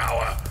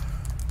firepower.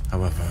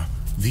 However,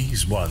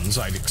 these ones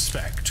I'd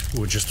expect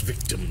were just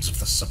victims of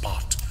the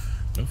Sabbat.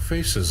 No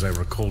faces I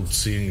recalled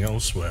seeing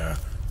elsewhere.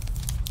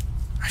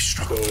 I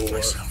struggled with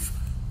myself.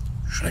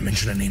 Should I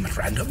mention a name at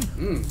random?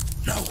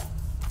 No.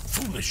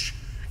 Foolish.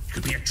 It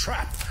could be a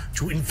trap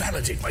to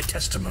invalidate my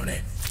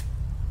testimony.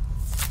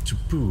 To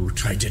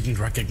boot, I didn't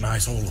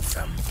recognize all of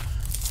them.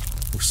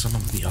 Were some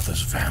of the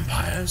others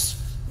vampires?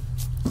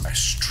 I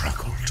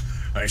struggled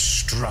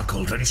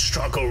and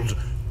struggled.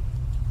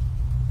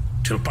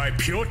 Till by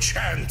pure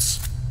chance,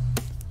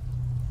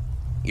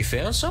 You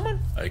found someone?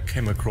 I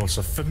came across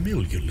a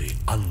familiarly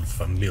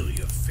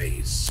unfamiliar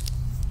face.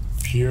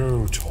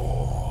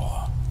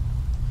 Piotr.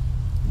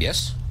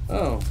 Yes.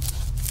 Oh.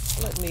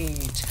 Let me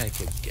take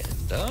a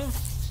gander.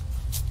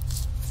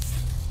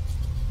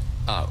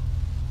 Oh.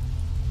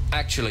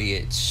 Actually,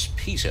 it's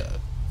Peter.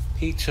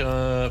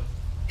 Peter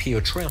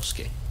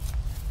Piotrowski.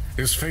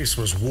 His face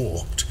was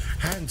warped,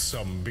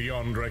 handsome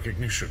beyond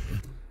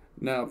recognition.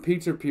 Now,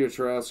 Peter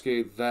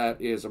Piotrowski,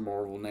 that is a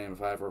Marvel name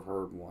if I ever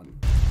heard one.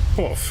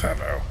 Poor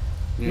fellow.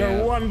 Yeah.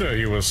 No wonder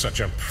he was such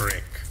a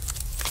prick.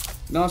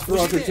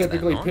 Nosferatu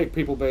typically pick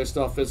people based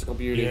off physical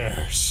beauty.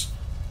 Yes.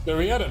 Though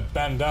he had a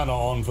bandana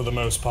on for the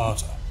most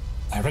part.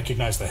 I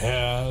recognized the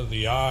hair,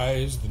 the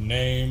eyes, the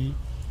name.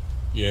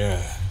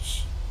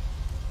 Yes.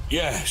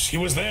 Yes, he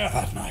was there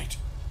that night.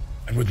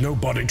 And with no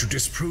body to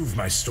disprove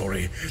my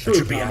story, that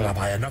should be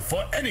alibi enough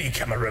for any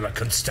Camarilla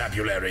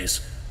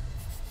constabularies.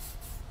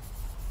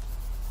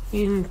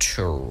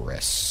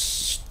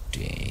 Interesting.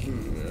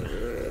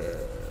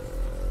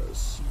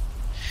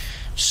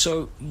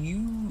 So,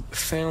 you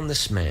found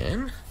this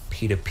man,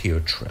 Peter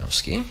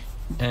Piotrowski,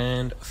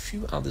 and a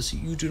few others that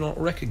you do not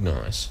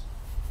recognize.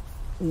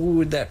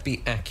 Would that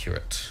be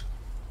accurate?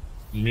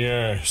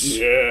 Yes.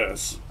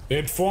 Yes. They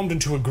had formed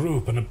into a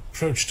group and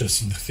approached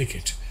us in the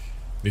thicket.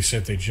 They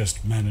said they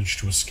just managed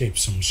to escape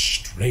some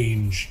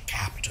strange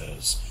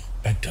captors,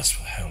 begged us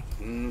for help.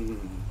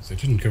 They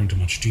didn't go into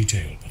much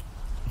detail, but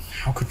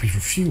how could we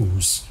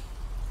refuse?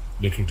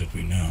 Little did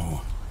we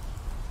know.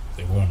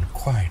 They weren't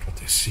quite what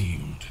they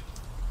seemed.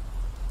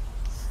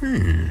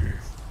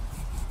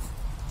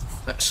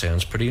 That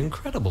sounds pretty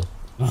incredible.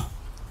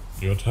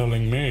 You're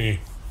telling me.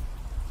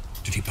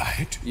 Did he buy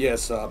it?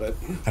 Yes, Hobbit.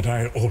 Had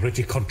I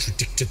already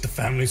contradicted the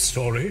family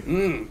story?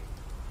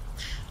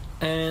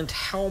 And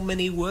how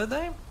many were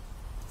they?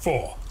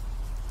 4.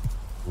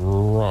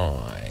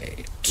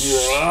 Right.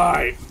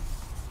 Right.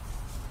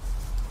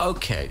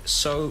 Okay,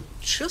 so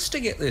just to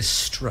get this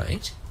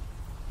straight,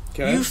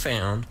 Okay. you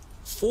found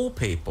 4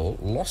 people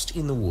lost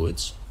in the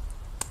woods.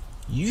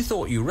 You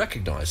thought you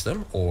recognized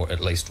them, or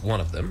at least one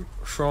of them,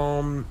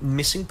 from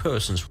missing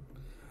persons.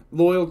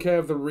 Loyal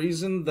Cav, the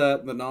reason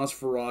that the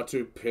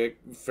Nosferatu pick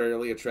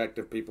fairly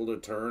attractive people to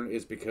turn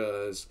is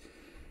because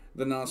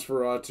the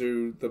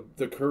Nosferatu,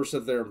 the curse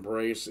of their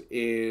embrace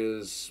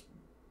is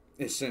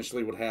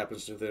essentially what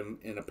happens to them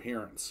in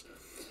appearance.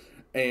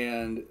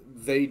 And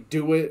they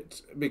do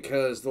it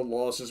because the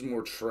loss is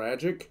more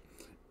tragic.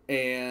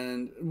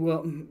 And,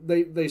 well,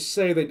 they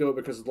say they do it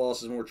because the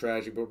loss is more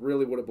tragic, but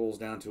really what it boils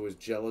down to is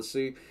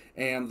jealousy,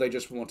 and they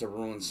just want to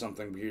ruin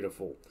something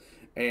beautiful.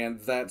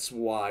 And that's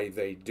why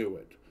they do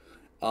it.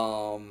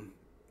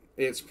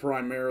 It's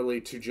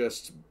primarily to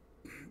just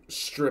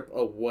strip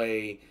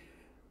away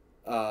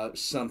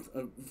some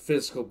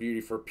physical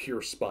beauty for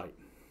pure spite.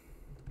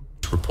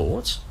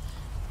 Reports,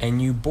 and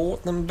you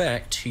brought them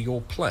back to your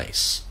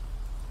place.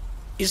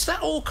 Is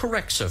that all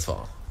correct so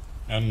far?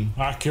 An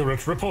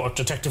accurate report,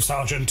 Detective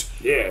Sergeant.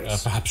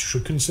 Yes. Perhaps you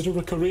should consider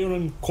a career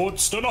in court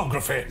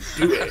stenography.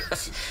 Do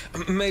it.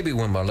 Maybe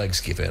when my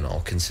legs give in, I'll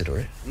consider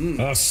it.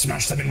 I'll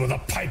smash them in with a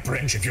pipe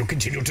wrench if you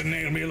continue to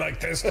nail me like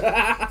this.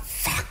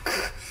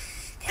 Fuck.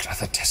 What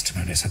other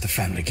testimonies had the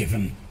family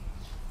given?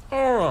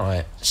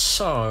 Alright,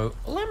 so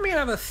let me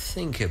have a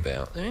think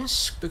about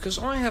this, because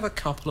I have a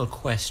couple of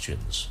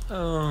questions.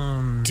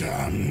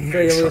 Damnation.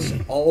 Bayless,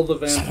 all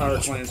the Some vampire of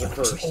those clans are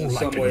reports cursed all in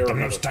some likely way with or the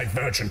most another.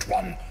 divergent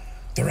one.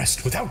 The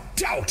rest, without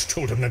doubt,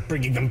 told him that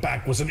bringing them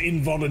back was an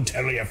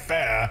involuntary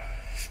affair.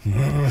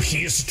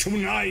 He is too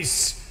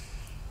nice.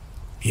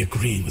 Me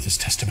agreeing with his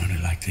testimony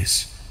like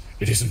this,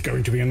 it isn't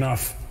going to be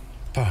enough.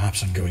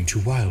 Perhaps I'm going too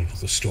wild with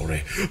the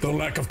story. The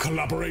lack of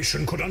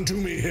collaboration could undo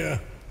me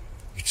here.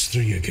 It's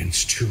 3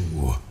 against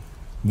 2.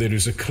 There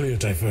is a clear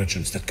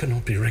divergence that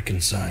cannot be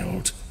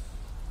reconciled.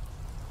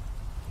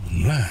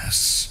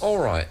 Unless...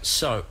 Alright,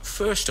 so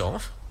first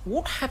off,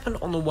 what happened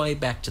on the way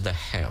back to the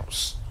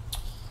house?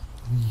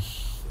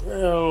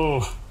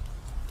 Well,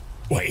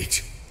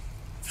 Wait.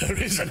 There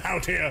is an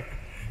out here.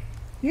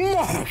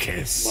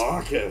 Marcus!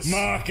 Marcus.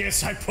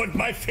 Marcus, I put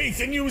my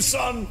faith in you,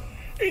 son!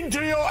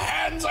 Into your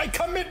hands I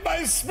commit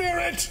my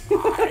spirit!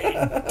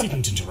 I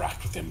didn't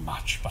interact with them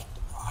much, but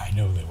I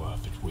know they were a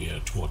bit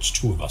weird towards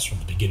two of us from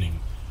the beginning.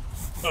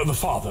 The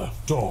father,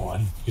 Dor,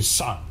 and his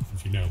son,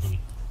 if you know them.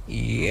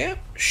 Yep,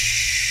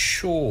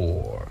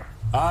 sure.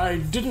 I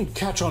didn't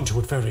catch on to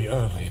it very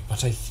early,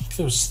 but I think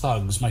those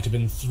thugs might have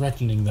been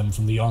threatening them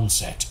from the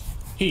onset.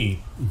 He,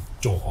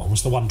 Dor,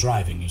 was the one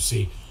driving, you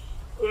see.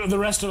 The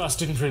rest of us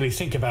didn't really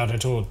think about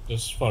it, or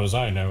as far as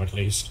I know, at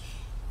least.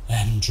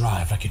 And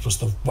drive like it was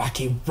the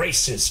wacky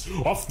races,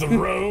 off the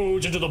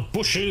road, into the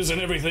bushes and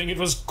everything. It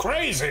was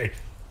crazy.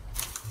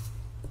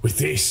 With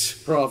this,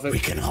 Prophet. we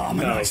can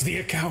harmonize the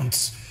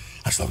accounts.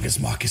 As long as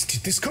Marcus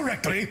did this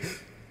correctly.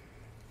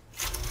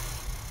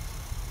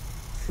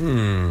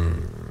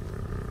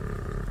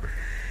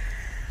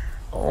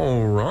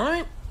 All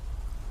right.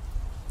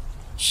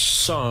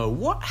 So,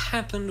 what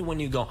happened when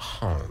you got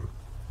home?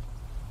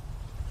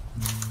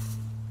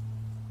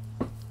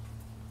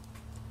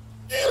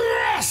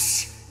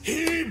 Yes!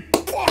 He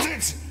bought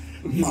it!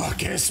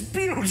 Marcus,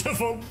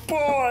 beautiful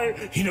boy!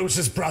 He knows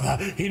his brother,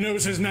 he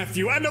knows his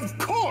nephew, and of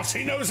course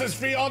he knows his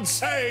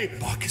fiancée!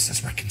 Marcus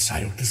has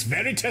reconciled this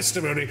very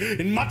testimony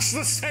in much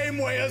the same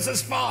way as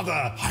his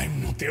father.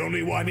 I'm not the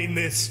only one in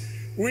this.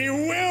 We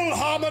will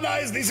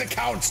harmonize these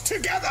accounts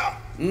together!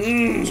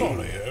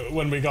 Sorry,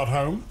 when we got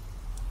home?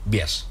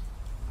 Yes.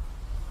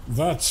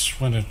 That's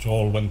when it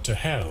all went to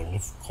hell,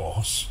 of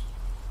course.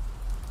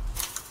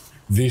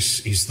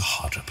 This is the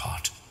harder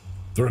part.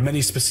 There are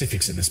many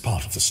specifics in this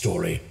part of the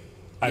story.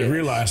 I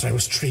realized I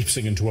was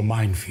traipsing into a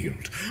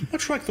minefield,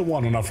 much like the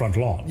one on our front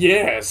lawn.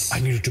 Yes. I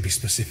needed to be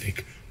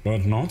specific,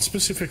 but not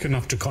specific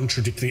enough to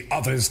contradict the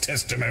others'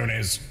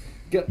 testimonies.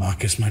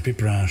 Marcus might be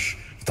brash,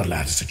 but the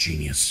lad is a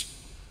genius.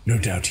 No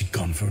doubt he'd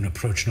gone for an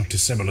approach not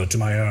dissimilar to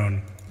my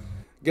own.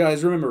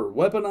 Guys, remember,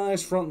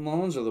 weaponized front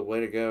lawns are the way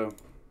to go.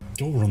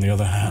 Dor, on the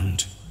other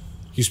hand,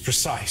 he's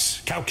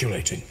precise,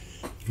 calculating,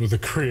 with the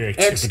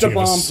creativity Extra of a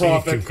bomb sea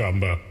prophet.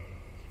 cucumber.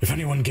 If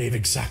anyone gave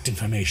exact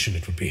information,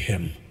 it would be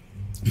him.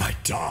 My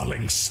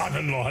darling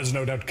son-in-law has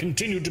no doubt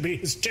continued to be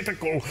his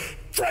typical,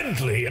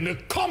 friendly and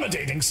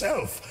accommodating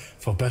self,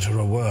 for better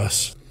or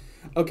worse.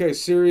 Okay,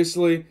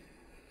 seriously,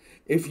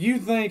 if you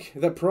think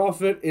that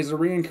Prophet is a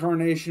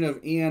reincarnation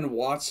of Ian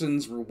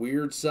Watson's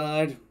weird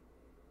side,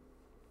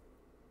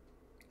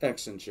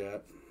 X in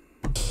chat.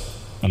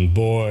 And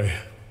boy,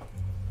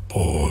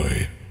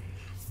 I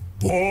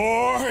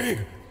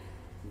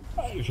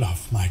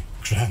love my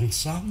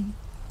grandson.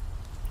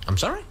 I'm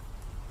sorry?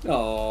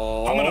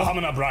 Oh.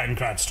 Humana Brian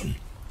Cranston.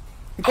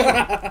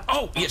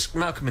 Oh, yes,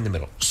 Malcolm in the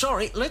middle.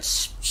 Sorry,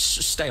 let's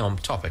stay on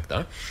topic,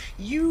 though.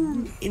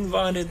 You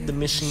invited the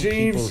missing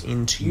Jeeves, people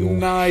into your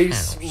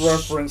nice house.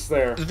 reference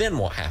there. Then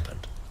what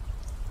happened?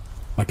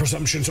 My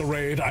presumptions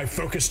arrayed, I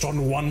focused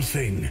on one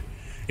thing.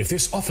 If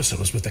this officer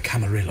was with the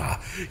Camarilla,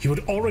 he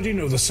would already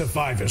know the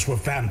survivors were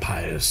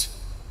vampires.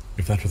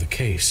 If that were the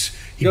case,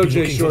 he'd Go, be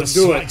Jay looking Short, for the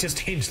do it. slightest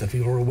hint that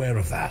we were aware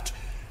of that,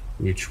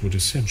 which would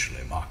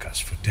essentially mark us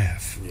for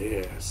death.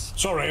 Yes.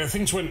 Sorry,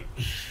 things went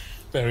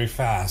very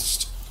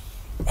fast.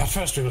 At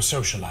first we were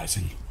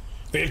socializing.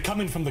 They had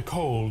come in from the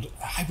cold.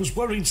 I was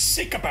worried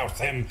sick about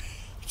them.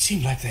 It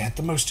seemed like they had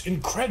the most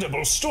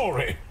incredible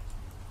story.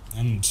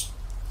 And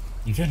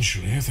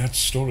eventually that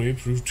story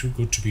proved too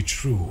good to be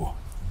true.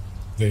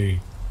 They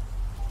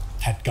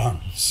had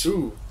guns.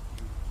 Ooh.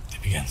 They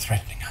began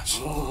threatening us.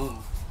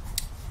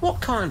 What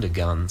kind of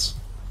guns?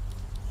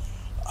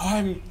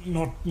 I'm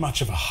not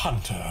much of a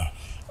hunter.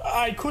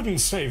 I couldn't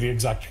say the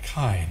exact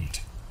kind.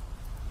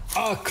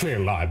 A clear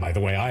lie, by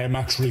the way. I am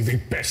actually the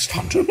best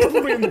hunter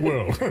probably in the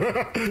world.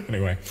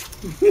 Anyway.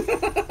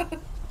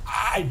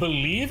 I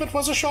believe it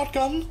was a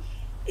shotgun.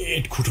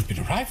 It could have been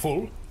a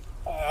rifle.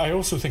 I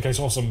also think I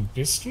saw some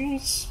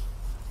pistols.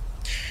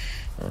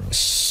 I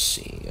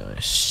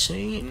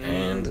see.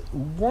 And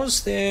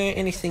was there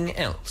anything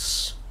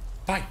else?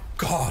 By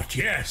God,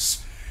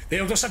 yes. They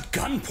held us at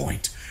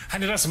gunpoint,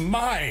 handed us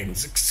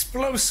mines,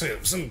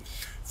 explosives, and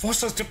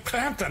forced us to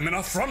plant them in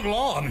our front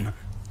lawn.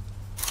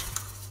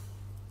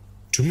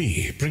 To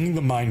me, bringing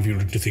the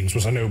minefield into things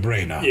was a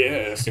no-brainer.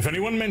 Yes. If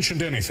anyone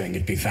mentioned anything,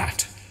 it'd be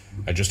that.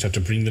 I just had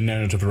to bring the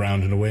narrative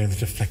around in a way that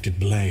deflected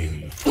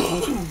blame.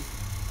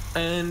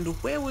 And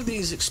where were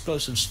these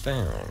explosives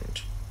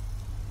found?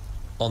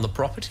 On the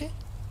property?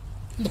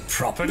 The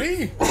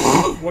property?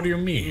 What do you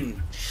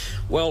mean?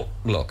 Well,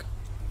 look,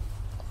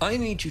 I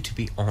need you to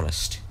be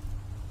honest,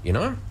 you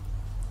know?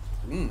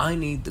 I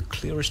need the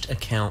clearest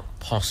account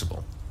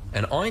possible.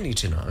 And I need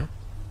to know,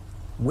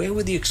 where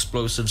were the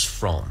explosives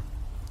from?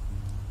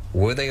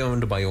 Were they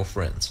owned by your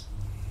friends?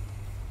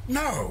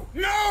 No!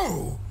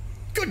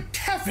 Good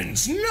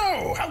heavens,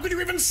 no! How could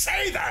you even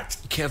say that?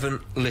 Kevin,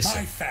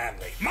 listen. My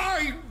family,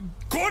 my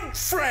good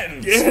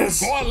friends, Yes.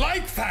 who are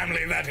like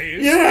family, that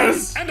is.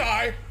 Yes. And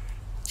I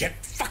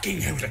get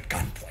fucking held at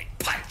gunpoint,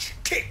 punched,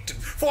 kicked, and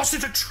forced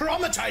into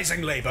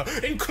traumatizing labor,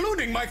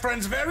 including my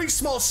friend's very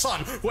small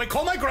son, who I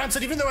call my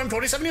grandson even though I'm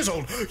 27 years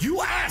old.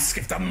 You ask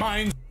if the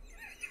mind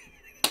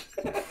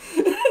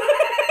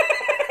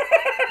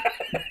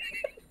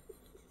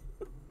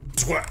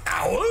were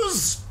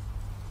ours?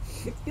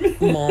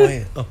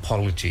 My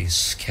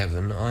apologies,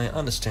 Kevin. I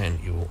understand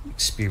your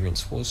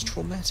experience was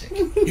traumatic.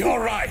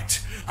 You're right.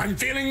 I'm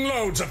feeling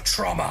loads of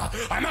trauma.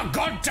 I'm a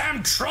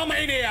goddamn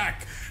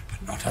traumaniac,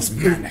 but not as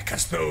manic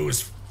as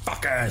those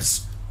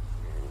fuckers.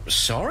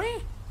 Sorry?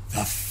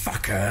 The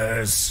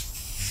fuckers.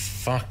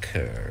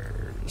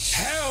 Fuckers.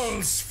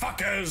 Hell's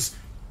fuckers.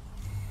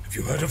 Have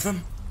you heard of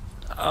them?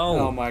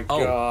 Oh my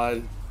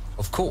god.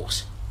 Of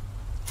course.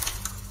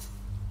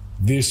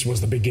 This was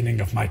the beginning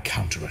of my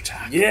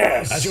counterattack.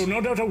 Yes! As you're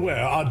no doubt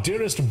aware, our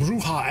dearest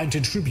Bruja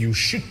Antitribu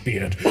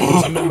Shitbeard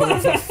is a member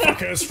of the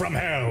Fuckers from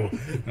Hell,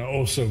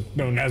 also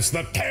known as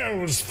the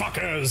Tails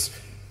Fuckers.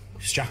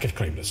 His jacket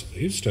claimed us, at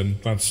least, and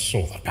that's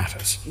all that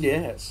matters.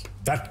 Yes.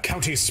 That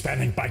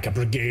county-spanning biker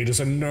brigade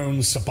is a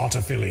known Sabbat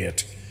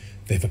affiliate.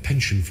 They have a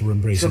penchant for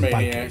embracing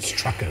bikers,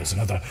 truckers,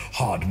 and other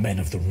hard men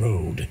of the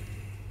road.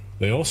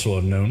 They also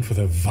are known for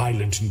their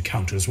violent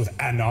encounters with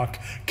Anarch,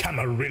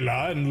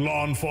 Camarilla, and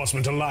law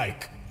enforcement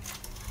alike.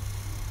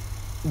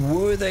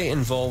 Were they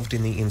involved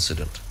in the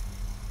incident?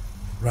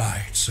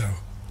 Right, so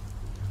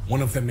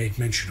one of them made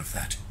mention of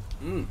that.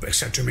 They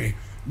said to me,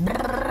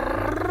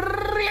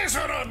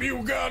 "Listen up,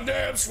 you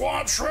goddamn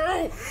swamp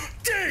shrew!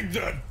 Dig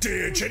the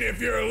ditch, and if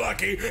you're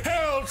lucky,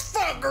 hell's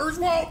fuckers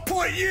won't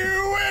put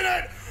you in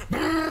it!"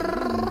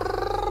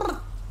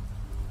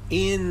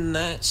 In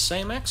that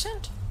same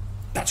accent?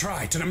 That's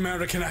right, an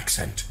American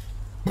accent.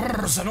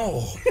 Brrrs and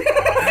all.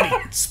 And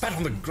he spat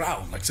on the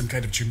ground like some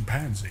kind of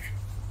chimpanzee.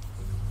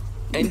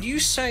 And you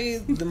say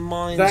the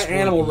mines That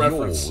animal weren't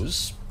reference.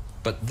 yours,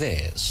 but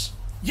theirs.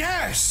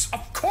 Yes,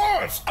 of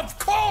course, of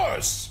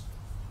course!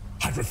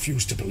 I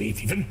refuse to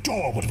believe even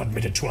Dor would have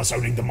admitted to us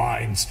owning the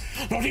mines.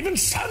 Not even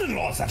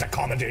son-in-law is that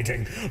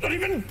accommodating. Not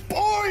even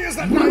Boy is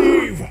that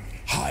naive.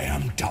 I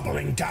am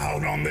doubling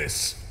down on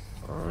this.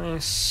 I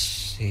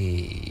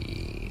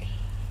see.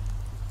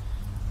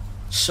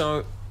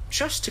 So,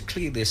 just to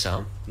clear this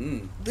up,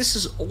 this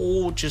is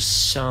all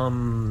just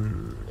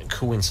some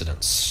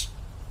coincidence.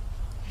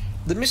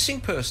 The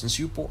missing persons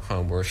you brought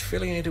home were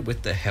affiliated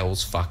with the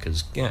Hell's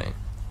Fuckers gang,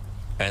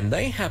 and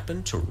they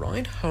happened to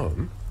ride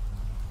home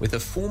with a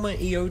former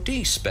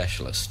EOD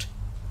specialist,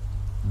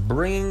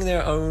 bringing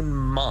their own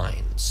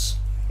mines.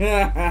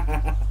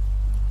 Damn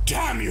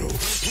you!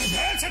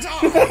 Prepare to die!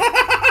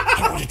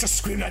 I wanted to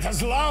scream that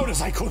as loud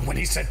as I could when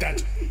he said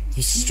that.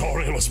 The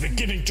story was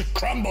beginning to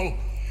crumble.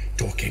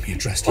 Dor came here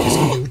dressed in his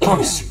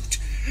EOD suit.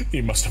 He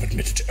must have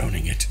admitted to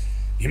owning it.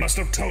 He must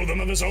have told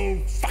them of his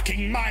old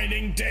fucking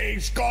mining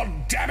days,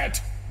 god damn it!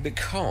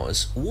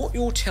 Because what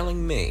you're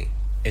telling me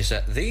is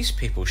that these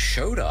people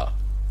showed up,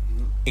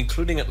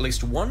 including at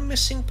least one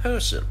missing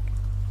person,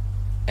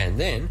 and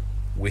then,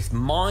 with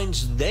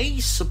mines they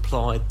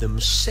supplied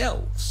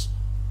themselves,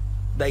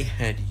 they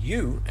had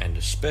you, and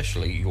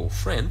especially your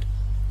friend,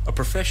 a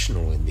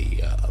professional in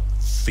the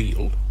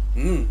field,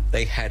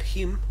 they had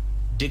him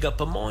dig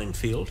up a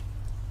minefield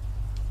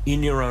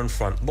in your own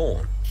front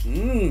lawn.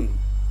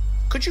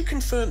 Could you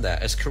confirm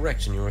that as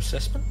correct in your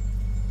assessment?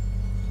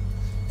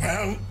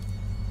 Well,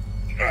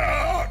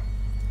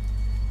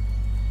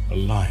 A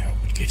liar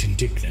would get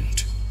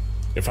indignant.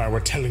 If I were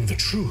telling the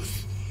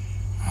truth,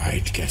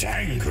 I'd get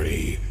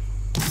angry.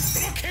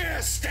 look here,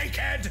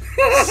 steakhead!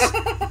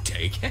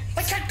 Take it.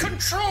 I can't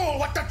control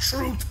what the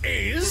truth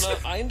is! No,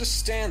 I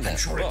understand that, I'm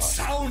sure but it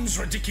sounds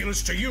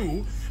ridiculous to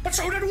you, but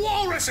so did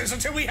walruses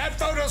until we had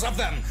photos of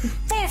them.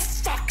 For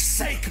fuck's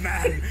sake,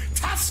 man!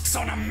 Tusks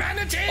on a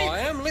manatee? I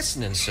am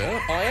listening,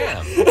 sir. I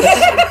am.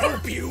 I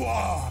hope you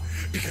are,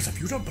 because if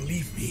you don't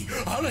believe me,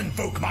 I'll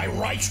invoke my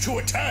right to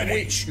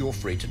attorney. Which you're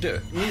free to do.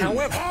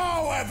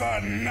 However,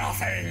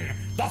 nothing.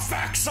 The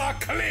facts are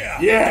clear.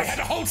 Yes. They had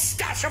a whole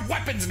stash of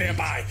weapons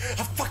nearby.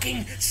 A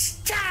fucking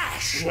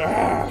stash.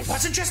 It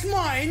wasn't just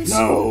mines.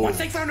 No. Once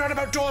they found out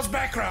about Dor's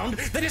background,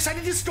 they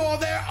decided to store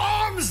their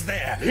arms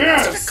there.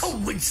 Yes. Was it a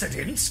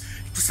coincidence?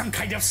 It was some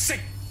kind of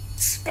sick,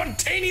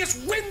 spontaneous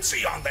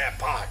whimsy on their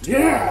part.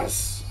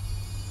 Yes.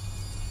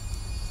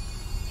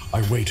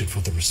 I waited for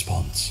the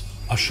response.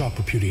 A sharp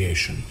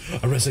repudiation,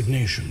 a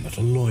resignation that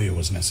a lawyer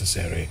was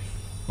necessary,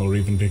 or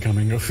even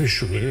becoming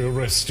officially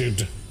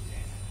arrested.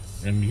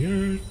 And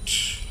yet...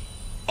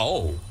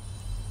 Oh,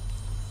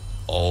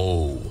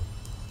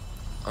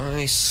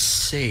 I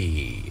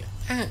see.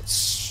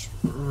 That's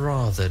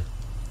rather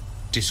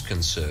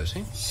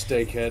disconcerting.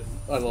 Steakhead.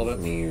 I love Let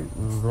it. me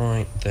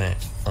write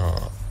that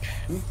up.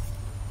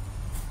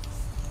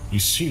 You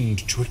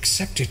seemed to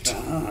accept it.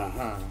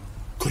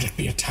 Could it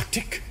be a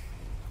tactic?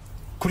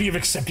 Could he have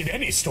accepted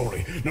any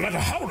story, no matter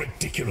how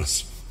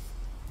ridiculous?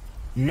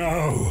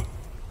 No.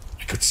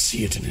 I could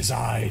see it in his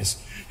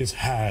eyes. His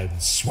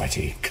hands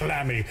sweaty,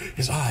 clammy,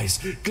 his eyes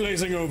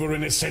glazing over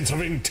in his sense of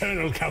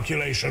internal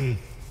calculation.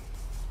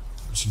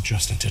 He wasn't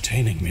just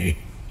entertaining me.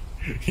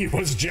 He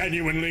was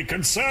genuinely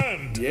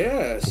concerned.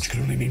 Yes. Which could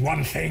only mean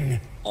one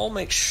thing. I'll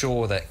make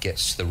sure that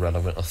gets to the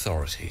relevant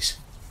authorities.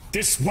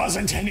 This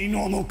wasn't any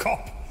normal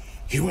cop.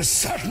 He was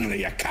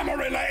certainly a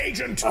Camarilla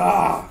agent.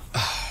 I'm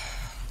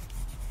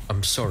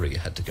sorry you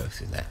had to go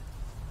through that.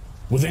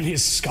 Within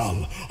his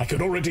skull, I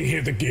could already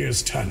hear the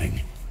gears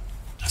turning.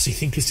 Does he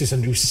think this is a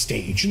new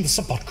stage in the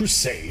Sabbat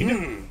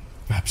Crusade?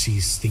 Perhaps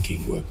he's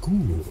thinking we're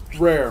good.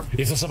 Rare.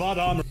 If the Sabbat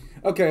armor...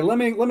 Okay, let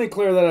me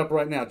clear that up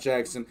right now,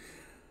 Jackson.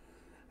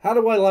 How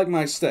do I like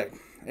my steak?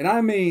 And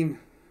I mean,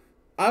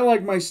 I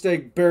like my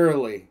steak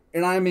barely.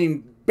 And I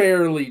mean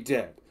barely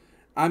dead.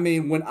 I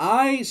mean, when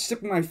I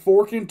stick my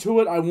fork into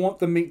it, I want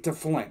the meat to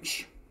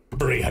flinch.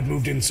 He had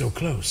moved in so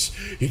close,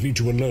 he'd need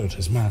to alert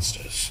his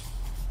masters.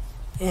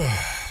 All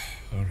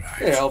right.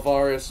 Hey,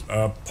 Alvarez.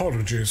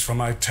 Apologies for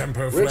my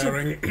temper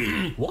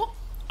flaring. What?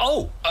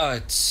 Oh,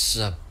 it's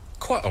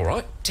quite all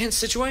right. Tense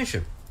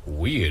situation.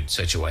 Weird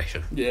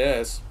situation.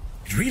 Yes.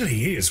 It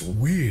really is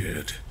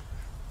weird.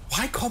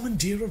 Why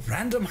commandeer a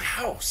random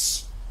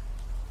house?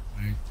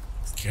 I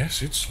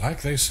guess it's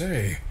like they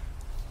say.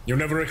 You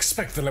never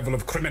expect the level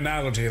of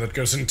criminality that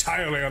goes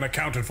entirely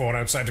unaccounted for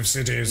outside of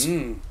cities.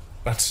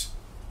 But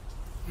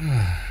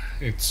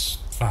it's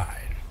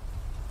fine.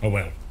 Oh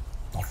well,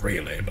 not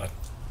really, but...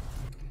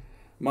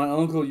 My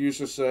uncle used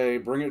to say,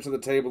 bring it to the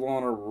table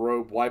on a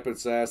rope, wipe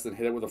its ass, then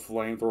hit it with a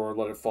flamethrower,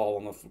 let it fall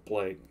on the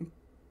plate.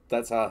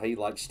 That's how he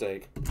likes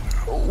steak.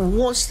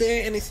 Was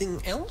there anything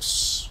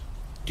else?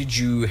 Did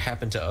you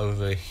happen to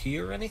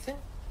overhear anything?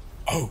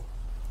 Oh,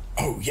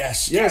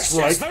 yes, Yes,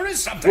 right. yes, there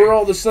is something. We're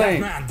all the same.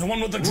 That man, the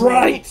one with the drill.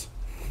 Right!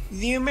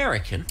 The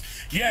American?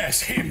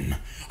 Yes, him.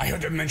 I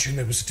heard him mention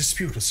there was a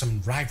dispute with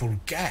some rival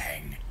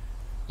gang.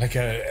 Like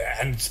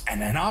an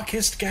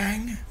anarchist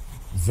gang?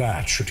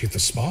 That should hit the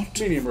spot.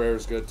 Medium rare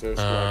is good too.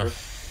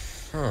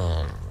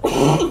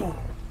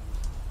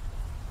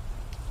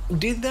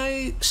 Did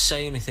they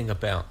say anything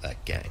about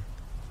that gang?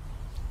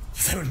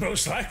 They would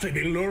most likely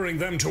be luring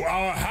them to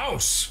our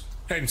house.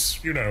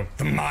 Hence, you know,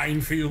 the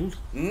minefield.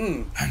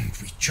 And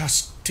we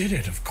just did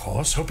it, of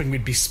course, hoping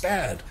we'd be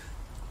spared.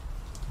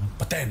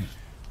 But then,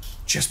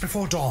 just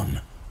before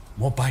dawn,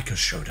 more bikers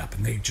showed up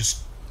and they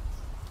just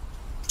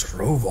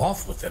drove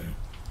off with them.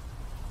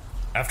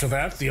 After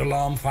that, the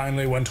alarm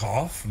finally went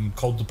off and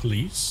called the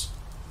police.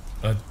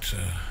 But,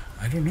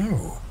 I don't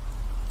know.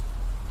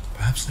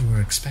 Perhaps they were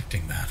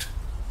expecting that.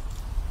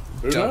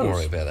 Don't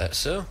worry about that,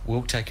 sir.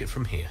 We'll take it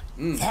from here.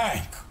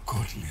 Thank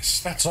goodness.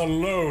 That's a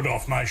load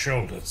off my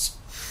shoulders.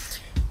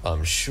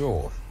 I'm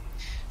sure.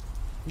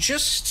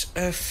 Just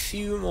a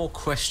few more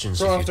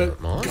questions, Prophet, if you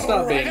don't mind.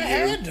 Stop Go being right you.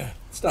 ahead.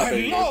 Stop I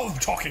being you. love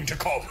talking to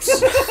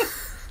cops.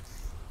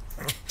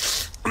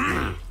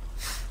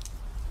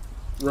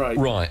 Right.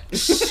 Right,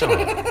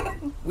 so...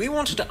 we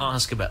wanted to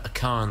ask about the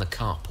car in the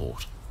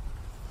carport.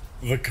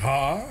 The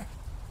car?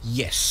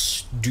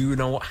 Yes. Do you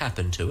know what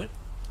happened to it?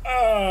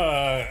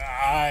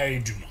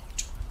 I do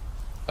not.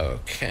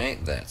 Okay,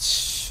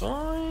 that's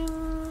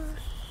fine.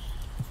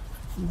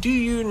 Do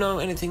you know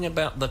anything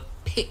about the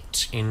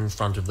pit in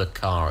front of the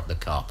car at the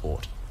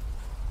carport?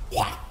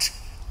 What?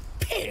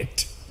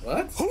 Pit?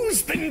 What?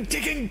 Who's been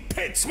digging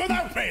pits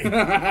without me?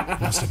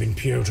 Must have been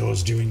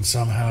Piotr's doing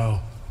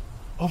somehow.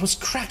 Or was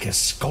Cracker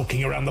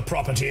skulking around the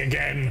property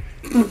again?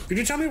 Could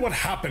you tell me what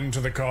happened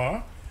to the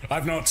car?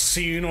 I've not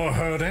seen or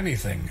heard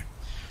anything.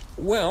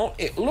 Well,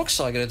 it looks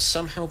like it had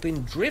somehow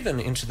been driven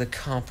into the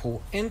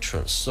carport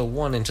entrance, the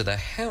one into the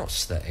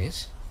house, that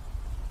is.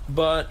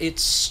 But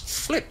it's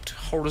flipped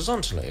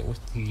horizontally with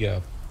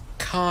the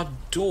car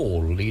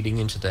door leading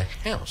into the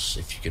house,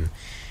 if you can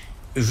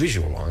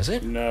visualize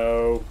it.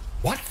 No.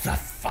 What the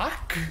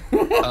fuck?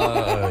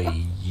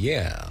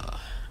 Yeah.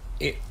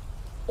 It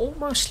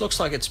almost looks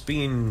like it's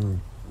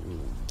been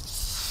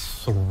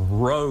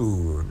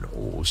thrown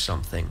or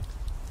something.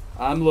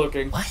 I'm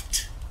looking.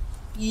 What?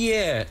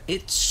 Yeah,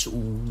 it's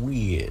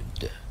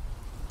weird.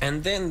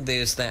 And then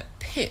there's that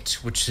pit,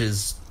 which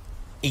is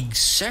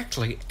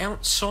exactly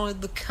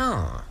outside the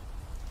car.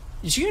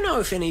 Do you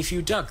know if any of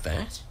you dug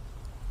that?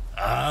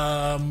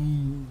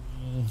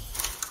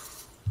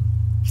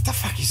 What the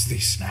fuck is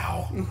this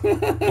now?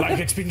 Like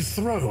it's been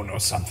thrown or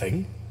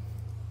something?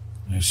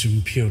 I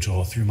assume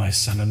Piotr threw my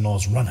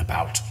son-in-law's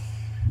runabout.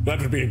 That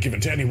would be a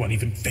given to anyone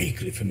even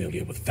vaguely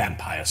familiar with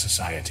vampire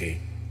society.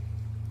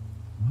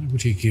 Why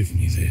would he give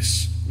me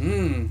this?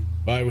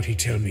 Why would he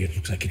tell me it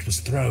looks like it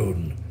was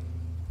thrown?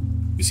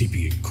 Is he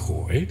being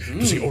coy?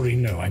 Does he already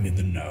know I'm in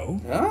the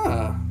know?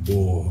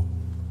 Or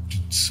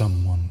did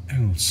someone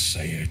else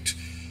say it?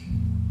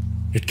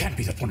 It can't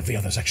be that one of the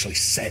others actually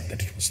said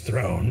that it was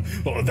thrown,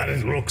 or that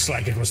it looks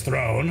like it was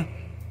thrown.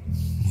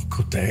 Or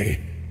could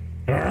they?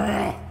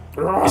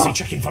 Is he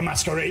checking for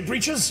masquerade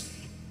breaches?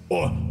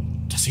 Or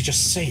does he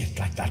just say it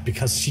like that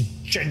because he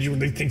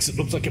genuinely thinks it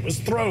looks like it was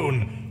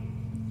thrown?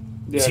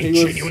 Yeah, Is he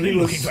genuinely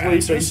looking for sleeping.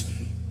 answers?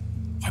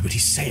 Why would he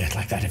say it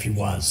like that if he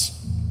was?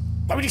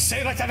 Why would he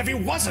say it like that if he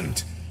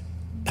wasn't?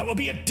 That would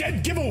be a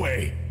dead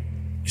giveaway.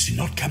 Is he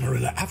not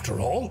Camarilla after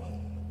all?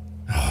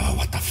 Oh,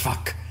 what the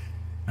fuck?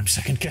 I'm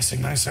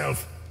second-guessing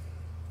myself.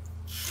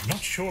 I'm not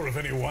sure if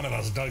any one of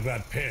us dug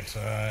that pit.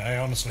 I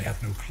honestly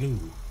have no clue.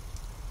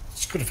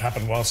 This could have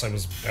happened whilst I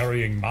was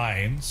burying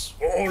mines.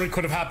 Or it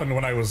could have happened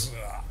when I was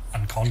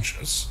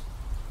unconscious.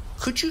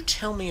 Could you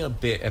tell me a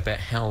bit about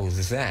how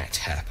that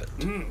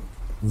happened?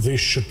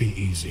 This should be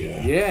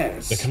easier.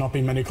 Yes. There cannot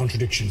be many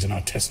contradictions in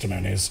our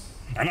testimonies.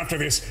 And after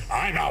this,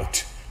 I'm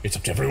out. It's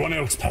up to everyone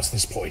else past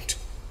this point.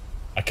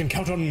 I can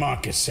count on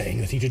Marcus saying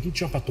that he didn't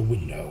jump out the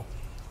window.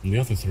 And the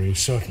other three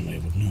certainly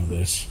would know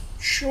this.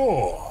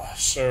 Sure,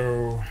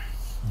 so...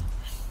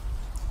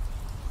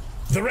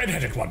 The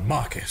red-headed one,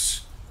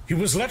 Marcus. He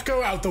was let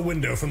go out the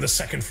window from the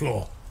second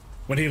floor.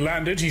 When he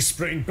landed, he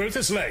sprained both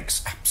his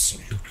legs.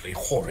 Absolutely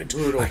horrid.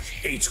 Brutal. I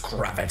hate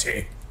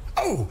gravity.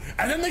 Oh,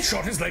 and then they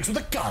shot his legs with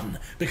a gun,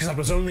 because that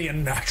was only a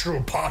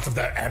natural part of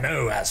their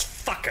MO as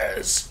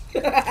fuckers.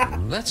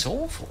 That's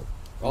awful.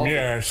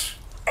 Yes.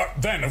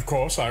 Then, of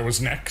course, I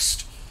was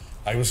next.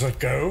 I was let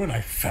go, and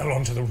I fell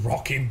onto the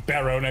rocky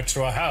barrow next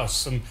to a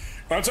house, and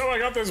that's how I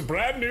got this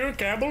brand new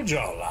Campbell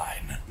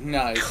jawline.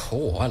 Nice.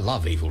 Oh, I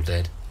love Evil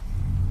Dead.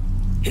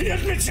 He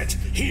admits it!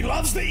 He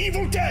loves the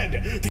Evil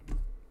Dead!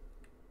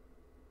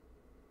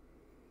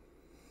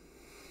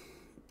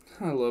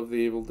 I love the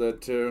Evil Dead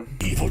too.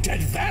 Evil Dead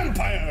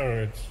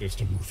vampire! It's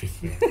just a movie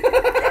film.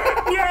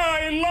 Yeah,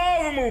 I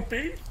love a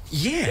movie!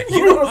 Yeah,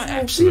 you know, I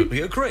absolutely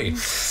agree.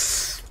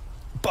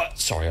 But,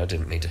 sorry, I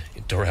didn't mean to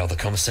derail the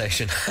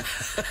conversation.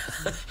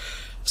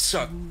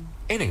 So,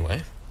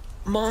 anyway,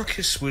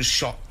 Marcus was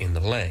shot in the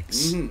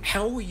legs.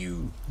 How were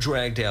you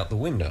dragged out the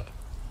window?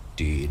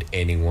 Did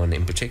anyone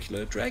in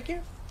particular drag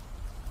you?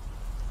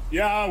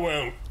 Yeah,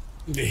 well,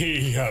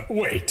 he,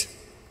 wait.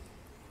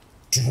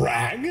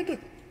 Dragged?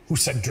 Who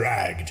said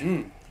dragged?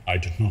 I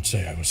did not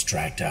say I was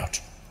dragged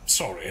out.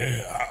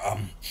 Sorry,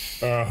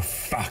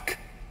 fuck.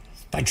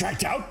 By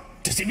dragged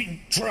out? Does he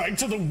mean dragged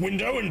to the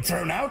window and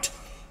thrown out?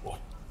 Or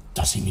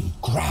does he mean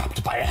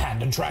grabbed by a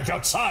hand and dragged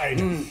outside?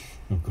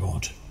 Oh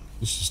God,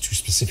 this is too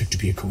specific to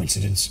be a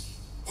coincidence.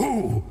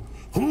 Who?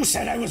 Who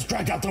said I was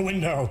dragged out the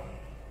window?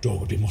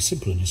 Door would be more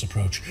simple in his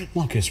approach.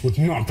 Marcus would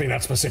not be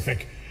that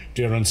specific.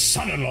 Dear and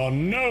son-in-law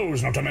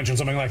knows not to mention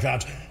something like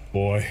that.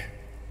 Boy,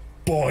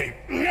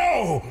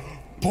 no!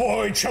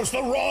 Boy chose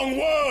the wrong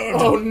word!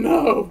 Oh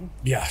no!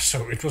 Yeah,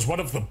 so it was one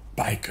of the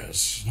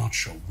bikers, not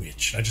sure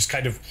which. I just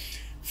kind of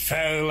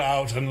fell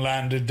out and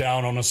landed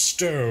down on a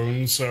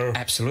stone, so...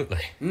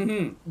 Absolutely.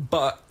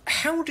 But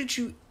how did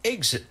you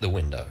exit the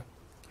window?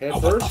 Head Oh,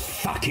 what the first?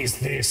 fuck is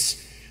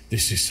this?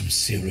 This is some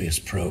serious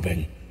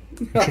probing.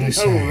 What should I I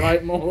say? know,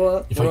 right,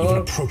 Mola? If I even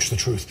approach the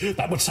truth,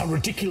 that would sound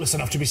ridiculous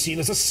enough to be seen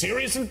as a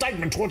serious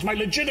indictment towards my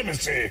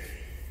legitimacy.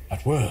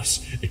 At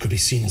worst, it could be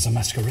seen as a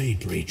masquerade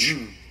breach.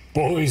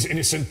 Boy's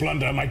innocent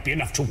blunder might be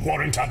enough to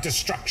warrant our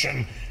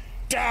destruction.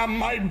 Damn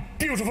my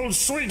beautiful,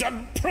 sweet,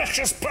 and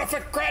precious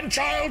perfect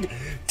grandchild!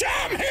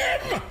 Damn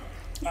him!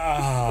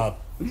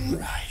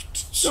 Right.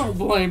 So Don't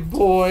blame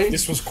boy.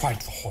 this was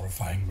quite the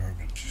horrifying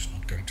moment, she's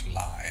not going to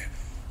lie.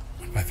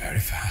 Went by very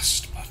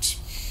fast, but...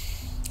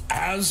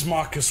 As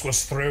Marcus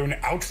was thrown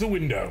out the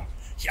window,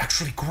 he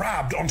actually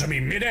grabbed onto me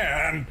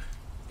midair and...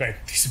 Well,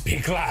 he's a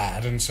big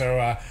lad, and so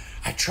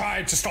I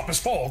tried to stop his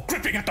fall,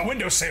 gripping at the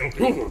windowsill.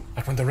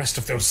 But when the rest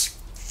of those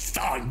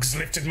thugs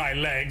lifted my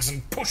legs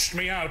and pushed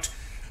me out,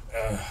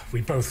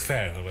 we both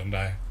fell, and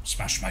I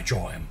smashed my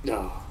jaw in.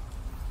 Oh,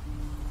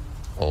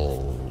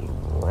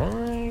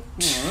 Alright.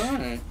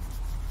 alright.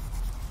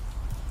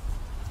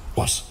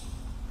 Was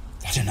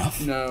that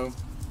enough? No.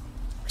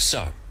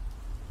 So,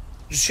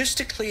 just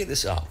to clear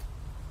this up,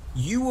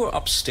 you were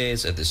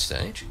upstairs at this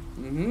stage.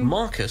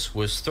 Marcus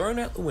was thrown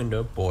out the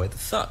window by the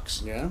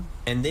thugs. Yeah?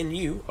 And then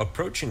you,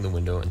 approaching the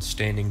window and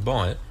standing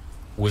by it,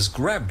 was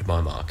grabbed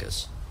by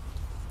Marcus.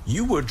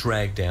 You were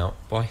dragged out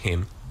by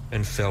him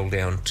and fell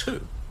down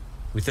too,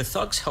 with the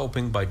thugs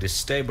helping by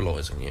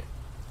destabilizing you.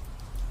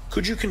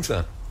 Could you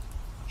confirm?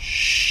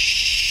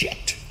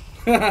 Shit.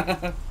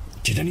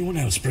 Did anyone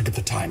else bring up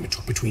the time it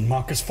took between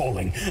Marcus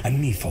falling and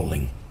me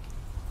falling?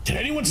 Did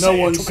anyone say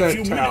one it took a said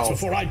few towel. minutes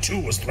before I too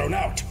was thrown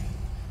out?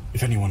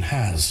 If anyone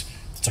has,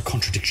 it's a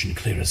contradiction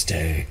clear as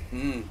day.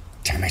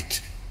 Damn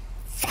it.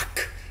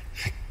 Fuck.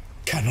 I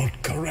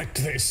cannot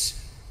correct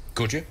this.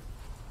 Could you?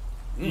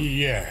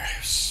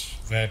 Yes,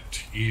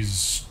 that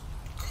is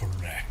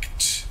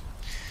correct.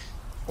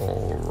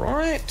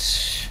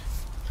 Alright.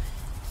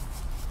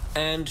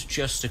 And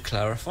just to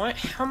clarify,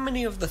 how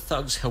many of the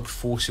thugs helped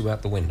force you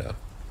out the window?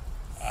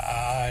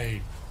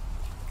 I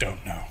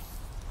don't know.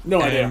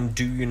 No idea. And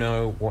do you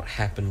know what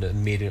happened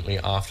immediately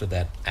after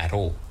that at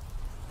all?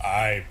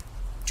 I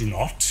do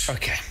not.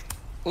 Okay,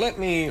 let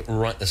me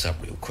write this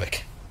up real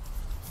quick.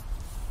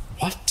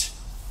 What?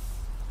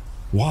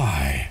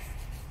 Why?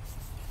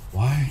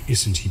 Why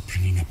isn't he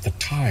bringing up the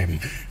time?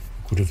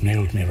 Could have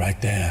nailed me right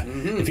there.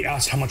 If he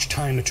asked how much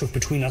time it took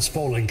between us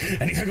falling,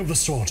 anything of the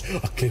sort,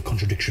 a clear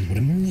contradiction would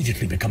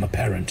immediately become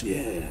apparent.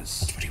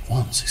 Yes. That's what he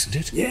wants, isn't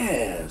it?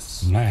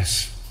 Yes.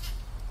 Nice.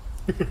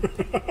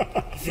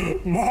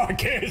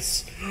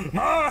 Marcus!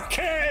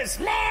 Marcus!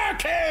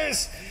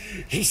 Marcus!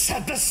 He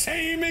said the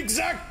same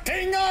exact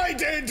thing I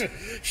did!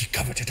 He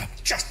covered it up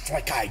just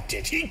like I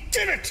did. He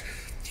did it!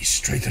 He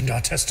strengthened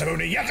our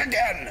testimony yet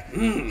again.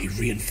 He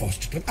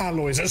reinforced it with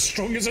alloys as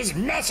strong as his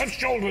massive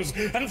shoulders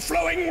and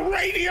flowing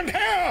radiant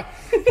hair.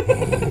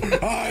 Oh,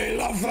 I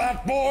love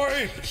that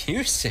boy.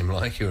 You seem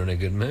like you're in a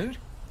good mood.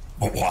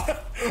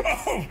 What?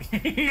 Oh,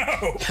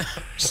 no!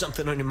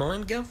 Something on your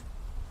mind, Gov?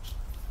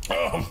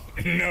 Oh,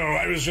 no,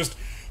 I was just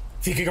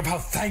thinking of how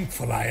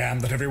thankful I am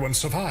that everyone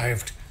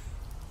survived.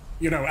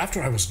 You know,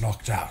 after I was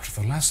knocked out,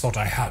 the last thought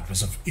I had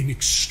was of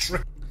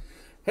inextricable...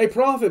 Hey,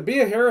 Prophet, be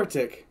a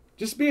heretic.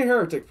 Just be a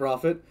heretic,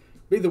 Prophet.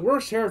 Be the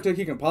worst heretic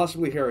you can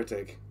possibly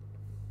heretic.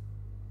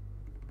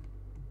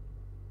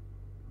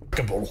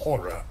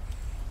 horror,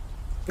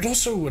 but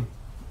also a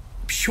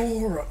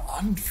pure,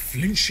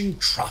 unflinching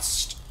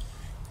trust.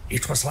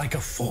 It was like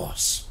a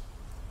force.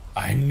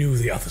 I knew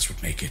the others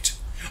would make it.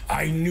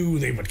 I knew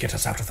they would get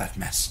us out of that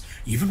mess,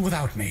 even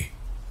without me.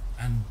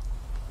 And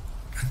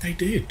they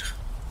did.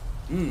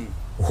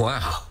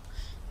 Wow.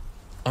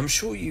 I'm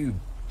sure you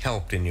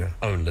helped in your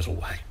own little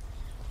way.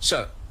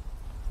 So,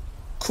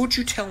 could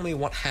you tell me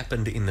what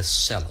happened in the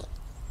cellar?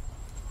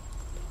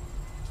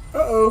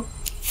 Uh-oh.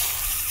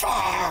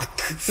 Fuck!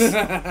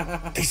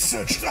 They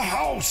searched the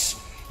house!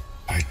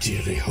 I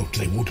dearly hoped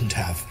they wouldn't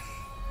have.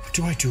 What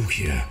do I do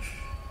here?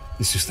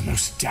 This is the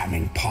most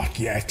damning part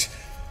yet.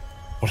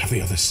 What have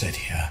the others said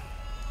here?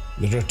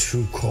 There are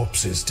 2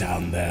 corpses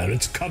down there.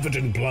 It's covered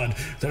in blood.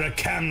 There are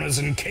cameras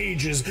and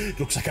cages. It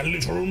looks like a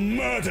literal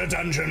murder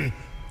dungeon.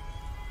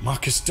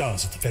 Marcus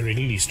does, at the very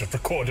least, not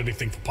record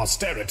anything for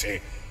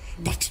posterity.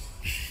 But...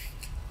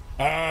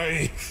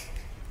 the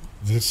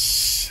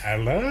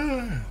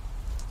cellar?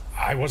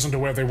 I wasn't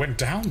aware they went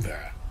down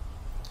there.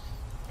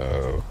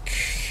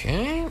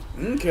 Okay.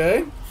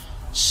 Okay.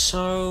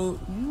 So,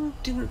 you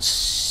didn't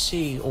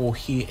see or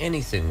hear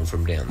anything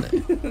from down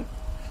there?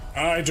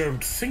 I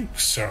don't think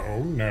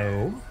so,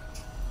 no.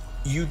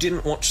 You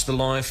didn't watch the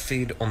live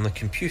feed on the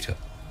computer?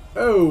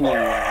 Oh.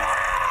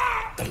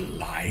 The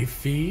live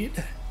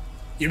feed?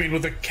 You mean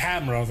with the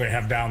camera they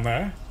have down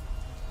there?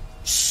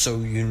 So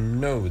you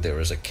know there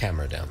is a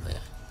camera down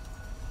there?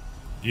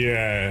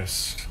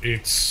 Yes,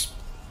 it's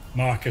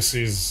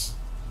Marcus's...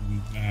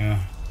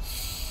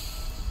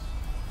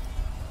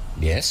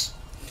 Yes?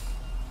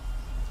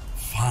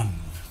 fun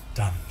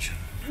dungeon.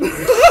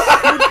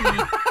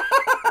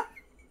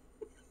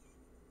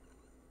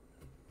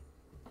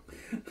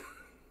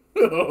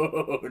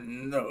 Oh,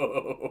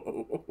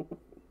 no.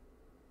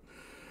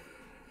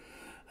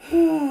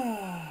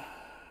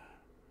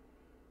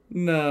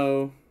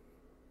 No.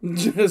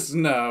 Just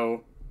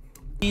no.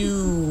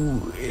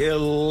 You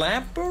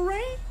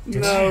elaborate?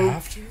 Does I No.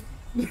 have to?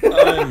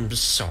 I'm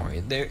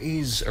sorry, there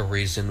is a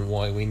reason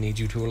why we need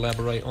you to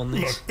elaborate on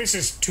this. Look, this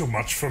is too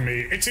much for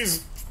me. It's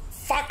his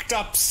fucked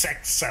up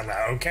sex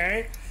cellar,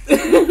 okay?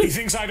 He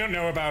thinks I don't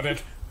know about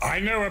it. I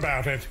know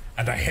about it,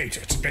 and I hate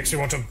it. It makes me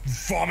want to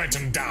vomit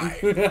and die.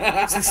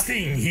 It's this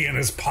thing he and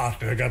his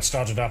partner got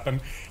started up,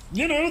 and,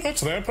 you know, that's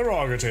their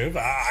prerogative.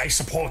 I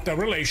support their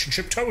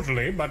relationship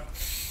totally, but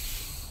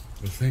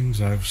the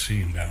things I've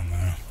seen down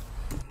there.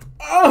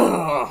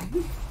 Ugh.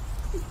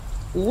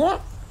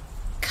 What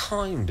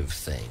kind of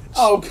things?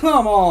 Oh,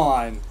 come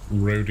on.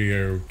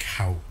 Rodeo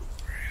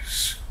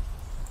cowboys.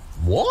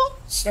 What?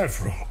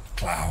 Several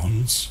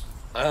clowns.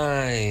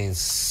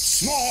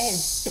 Small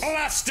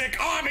Plastic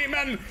army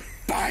men!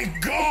 By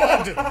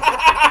God!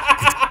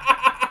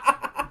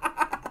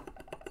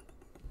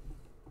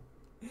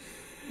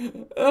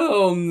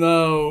 Oh,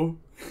 no.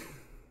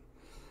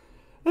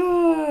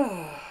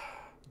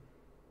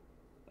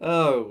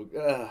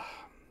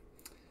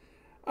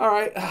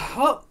 Alright,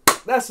 well,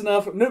 that's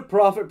enough. Nuke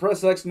Profit,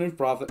 press X, Nuke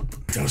Profit.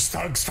 Those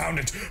thugs found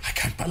it. I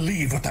can't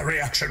believe what their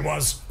reaction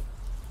was.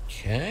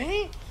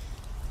 Okay.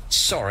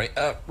 Sorry,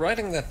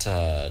 writing that,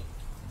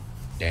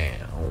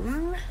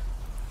 down.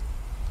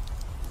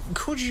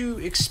 Could you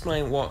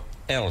explain what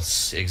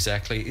else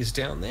exactly is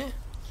down there?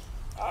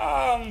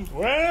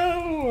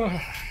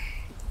 Well...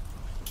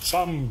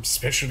 Some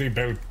specially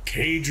built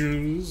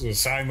cages, a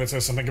sign that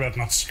says something about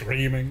not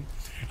screaming.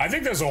 I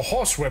think there's a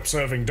horsewhip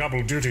serving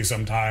double duty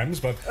sometimes,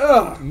 but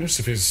most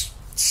of his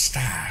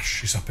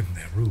stash is up in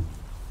their room.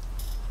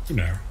 You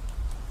know,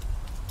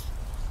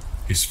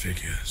 his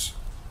figures.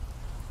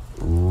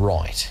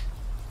 Right.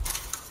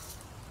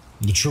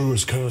 The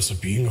truest curse of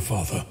being a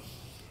father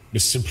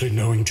is simply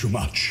knowing too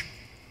much.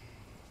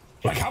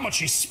 Like how much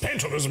he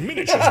spent on those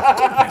miniatures.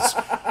 Goodness,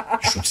 I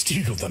should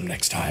steal them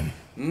next time.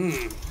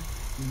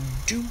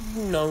 Do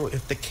you know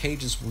if the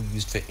cages were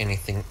used for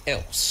anything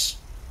else?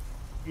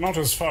 Not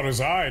as far as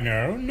I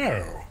know,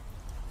 no.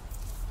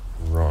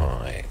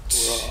 Right.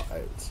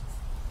 Right.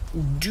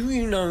 Do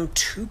you know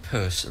 2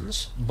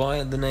 persons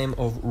by the name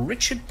of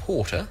Richard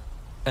Porter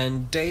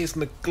and Dave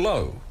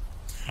McGlow?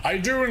 I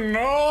do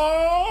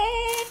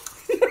not.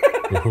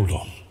 Hold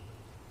on.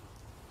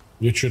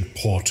 Richard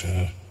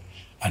Porter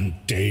and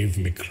Dave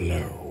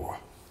McGlow.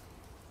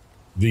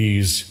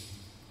 These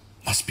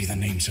must be the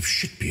names of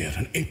Shitbeard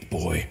and Ape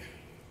Boy.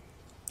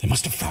 They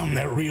must have found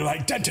their real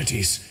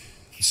identities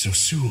so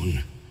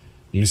soon.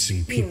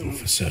 Missing people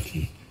for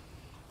certain.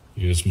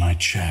 Here's my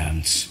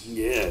chance.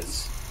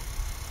 Yes.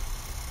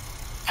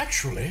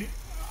 Actually,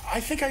 I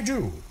think I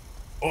do.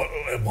 Or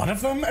one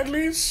of them, at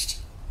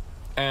least.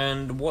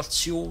 And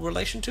what's your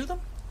relation to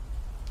them?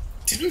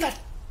 Didn't that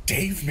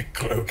Dave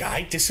McClough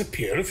guy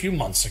disappear a few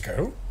months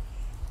ago?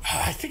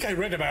 I think I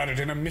read about it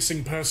in a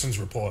missing persons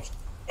report.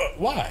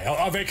 Why?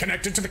 Are they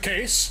connected to the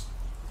case?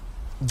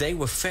 They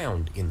were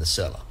found in the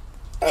cellar.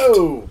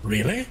 Oh!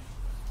 Really?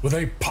 Were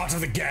they part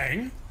of the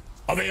gang?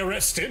 Are they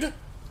arrested?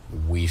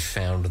 We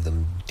found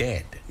them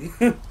dead.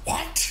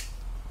 What?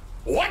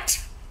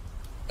 What?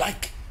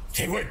 Like,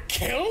 they were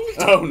killed?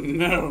 Oh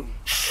no.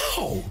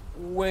 How?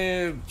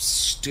 We're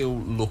still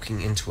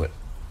looking into it.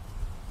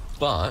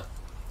 But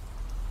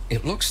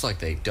it looks like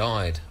they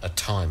died a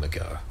time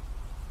ago.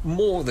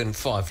 More than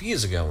 5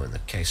 years ago in the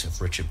case of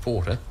Richard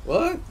Porter.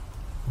 What?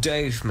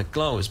 Dave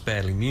McClough was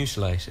badly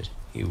mutilated.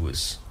 He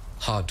was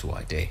hard to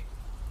ID.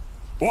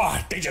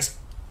 What? They just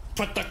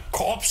put the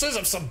corpses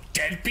of some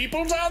dead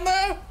people down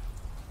there?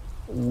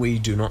 We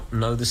do not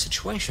know the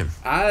situation.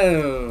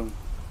 I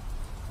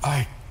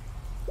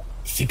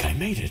think I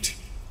made it.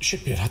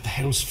 Shipyard had the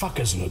Hell's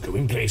Fuckers logo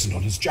emblazoned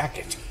on his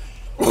jacket.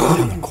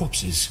 And the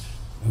corpses.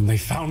 And they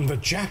found the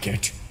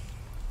jacket.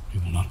 We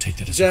will not take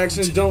that as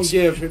Jackson, a don't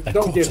give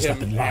corpses have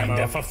him been lying ammo.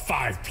 there for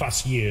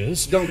 5+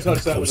 years. Don't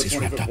touch the that with a clothes he's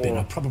wrapped up 20-foot in pole.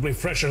 are probably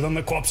fresher than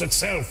the corpse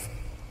itself.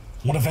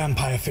 When a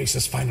vampire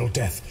faces final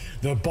death,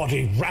 their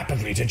body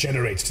rapidly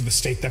degenerates to the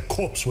state their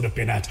corpse would have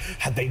been at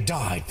had they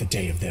died the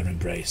day of their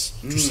embrace.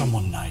 To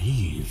someone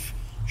naive,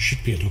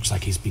 Shipbeard looks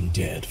like he's been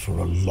dead for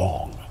a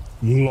long,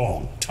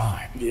 long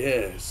time.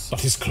 Yes.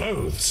 But his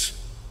clothes,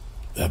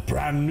 they're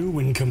brand new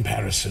in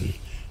comparison.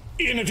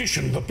 In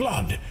addition, the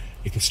blood,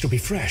 it will still be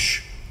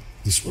fresh.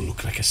 This will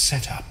look like a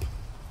setup.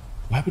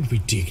 Why would we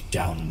dig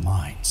down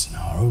mines in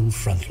our own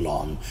front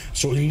lawn,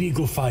 store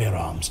illegal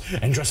firearms,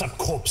 and dress up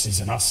corpses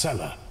in our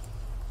cellar?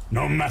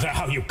 No matter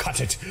how you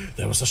cut it,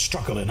 there was a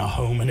struggle in our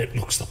home and it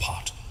looks the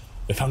part.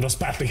 They found us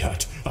badly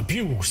hurt,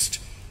 abused.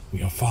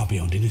 We are far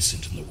beyond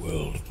innocent in the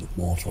world of the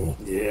mortal.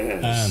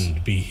 Yes.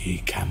 And be he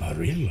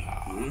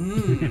Camarilla.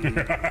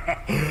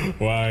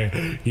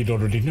 Why, he'd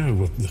already know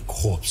what the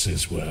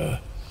corpses were.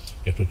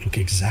 It would look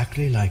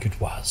exactly like it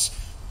was.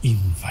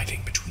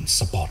 Infighting between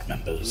support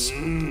members.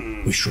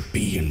 We should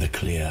be in the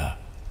clear.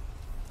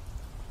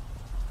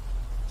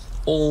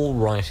 All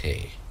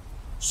righty.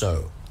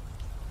 So,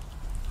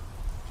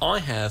 I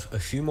have a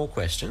few more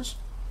questions,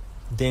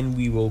 then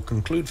we will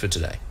conclude for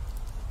today.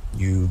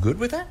 You good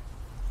with that?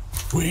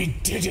 We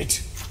did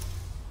it!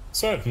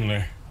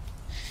 Certainly.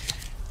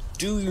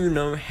 Do you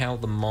know how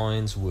the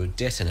mines were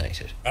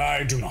detonated?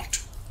 I do not.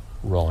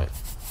 Right.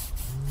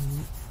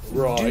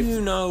 Right. Do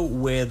you know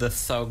where the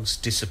thugs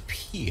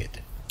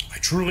disappeared? I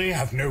truly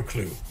have no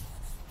clue.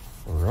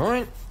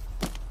 Right.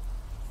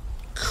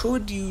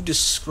 Could you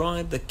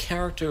describe the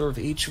character of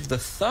each of the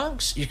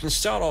thugs? You can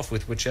start off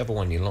with whichever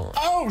one you like.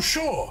 Oh,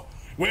 sure.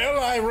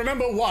 Well, I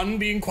remember one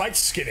being quite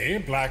skinny,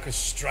 black with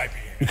stripy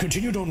hair. We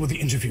continued on with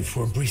the interview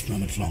for a brief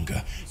moment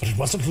longer, but it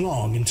wasn't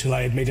long until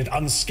I had made it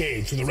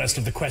unscathed through the rest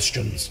of the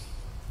questions.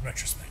 In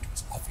retrospect, it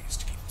was obvious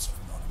to keep himself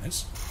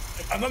anonymous.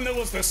 And then there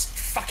was this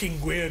fucking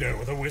weirdo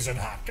with a wizard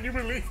hat. Can you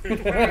believe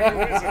it? Wearing a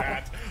wizard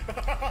hat.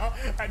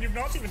 And you've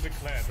not even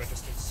declared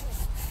registered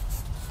source.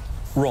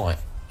 Right.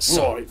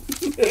 So, Right.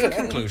 in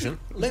conclusion,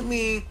 let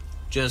me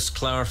just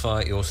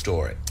clarify your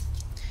story.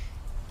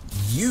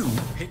 You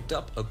picked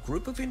up a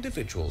group of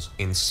individuals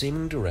in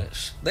seeming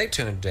duress. They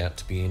turned out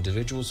to be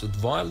individuals with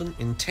violent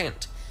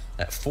intent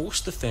that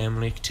forced the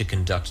family to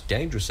conduct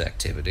dangerous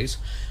activities,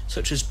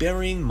 such as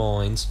burying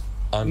mines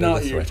under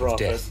Not the you, threat of Prophet.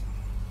 death.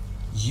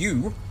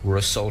 You were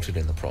assaulted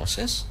in the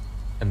process,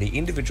 and the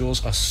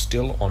individuals are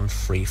still on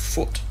free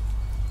foot.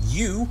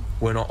 You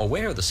were not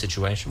aware of the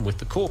situation with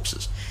the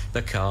corpses,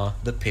 the car,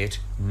 the pit,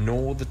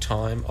 nor the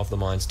time of the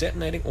mines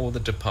detonating or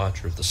the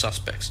departure of the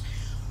suspects.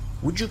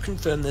 Would you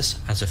confirm this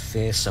as a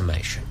fair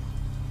summation?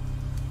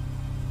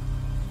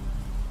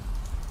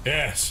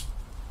 Yes.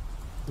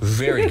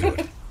 Very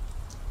good.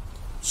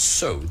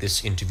 So,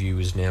 this interview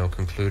is now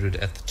concluded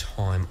at the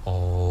time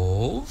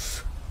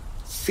of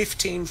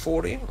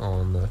 15:40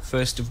 on the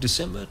 1st of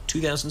December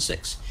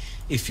 2006.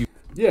 If you...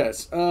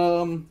 Yes.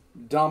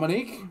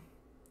 Dominique.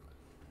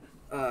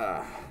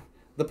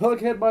 The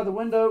pug head by the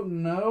window.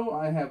 No,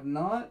 I have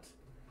not.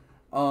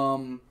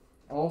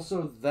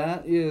 Also,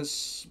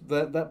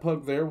 that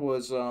pug there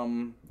was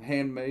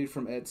handmade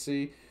from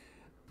Etsy.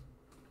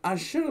 I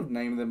should have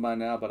named them by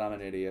now, but I'm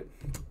an idiot.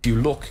 If you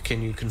look,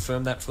 can you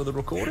confirm that for the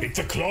recording? If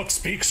the clock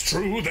speaks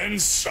true, then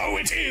so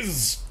it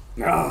is.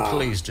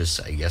 Please just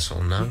say yes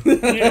or no.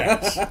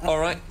 Yes. All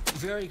right,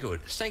 very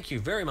good. Thank you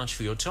very much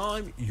for your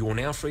time. You're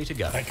now free to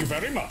go. Thank you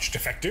very much,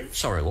 Defective.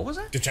 Sorry, what was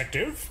that?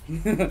 Detective,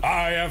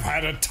 I have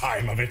had a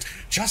time of it,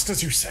 just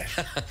as you said.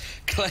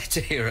 Glad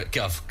to hear it,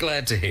 Guff.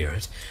 Glad to hear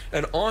it.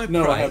 And I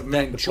No, I pray haven't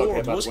named that the plug your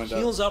head by the was window.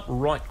 heals up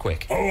right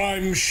quick. Oh,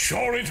 I'm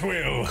sure it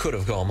will. Could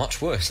have gone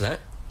much worse, that.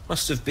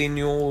 Must have been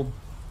your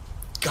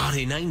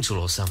guardian angel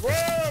or something.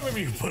 Well, if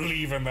you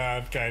believe in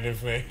that kind of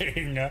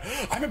thing.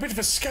 I'm a bit of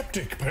a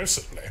skeptic,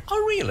 personally.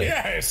 Oh, really?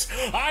 Yes,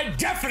 I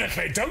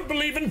definitely don't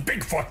believe in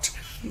Bigfoot.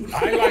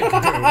 I like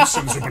ghosts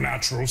and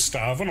supernatural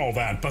stuff and all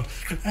that, but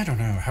I don't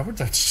know, how would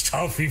that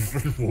stuff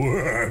even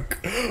work?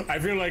 I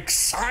feel like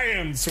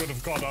science would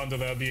have caught on to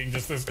there being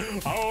just this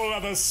whole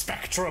other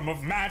spectrum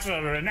of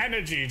matter and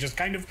energy just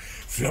kind of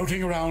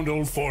floating around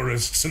old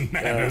forests and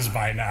manors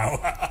by now.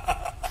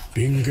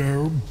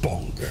 Bingo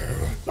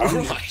bongo.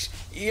 Right,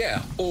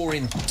 yeah, or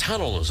in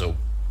tunnels or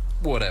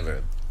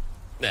whatever.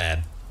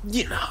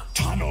 You know.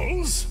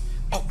 Tunnels?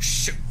 Oh,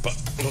 shit, but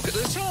look at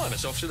the time,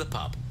 it's off to the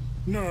pub.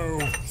 No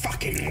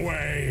fucking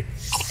way.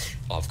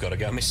 I've got to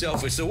go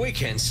myself, it's the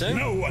weekend soon.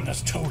 No one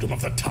has told him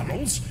of the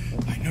tunnels.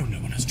 I know no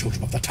one has told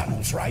him of the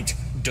tunnels, right?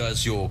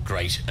 Does your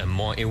great and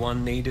mighty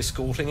one need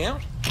escorting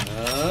out?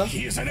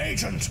 He is an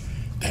agent.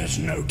 There's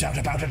no doubt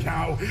about it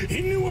now.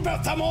 He knew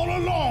about them all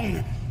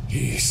along.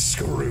 He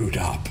screwed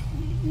up.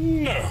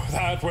 No,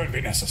 that won't be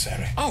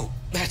necessary. Oh,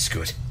 that's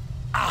good.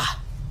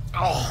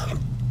 I'm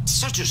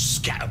such a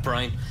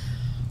scatterbrain.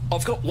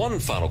 I've got one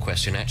final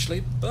question,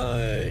 actually,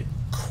 but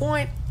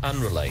quite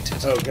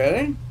unrelated.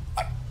 Okay.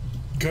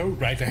 Go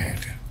right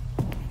ahead.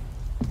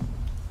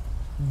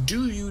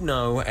 Do you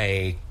know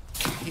a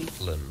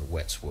Caitlin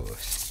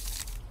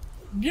Wetsworth?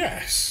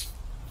 Yes.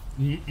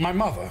 My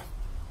mother.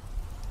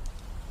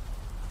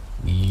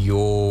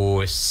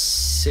 Your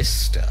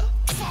sister.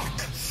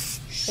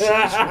 She's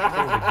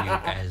reported you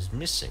as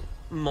missing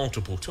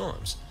multiple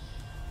times,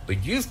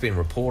 but you've been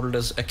reported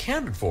as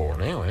accounted for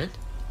on our end.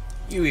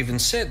 You even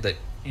said that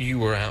you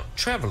were out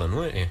travelling,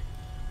 weren't you?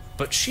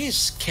 But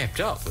she's kept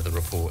up with the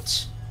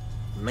reports.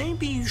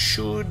 Maybe you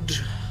should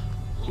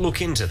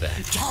look into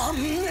that.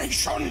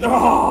 Damnation!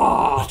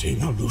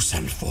 Letting a loose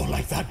end fall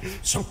like that,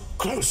 so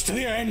close to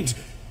the end.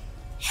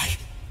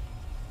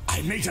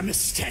 I made a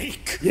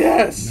mistake.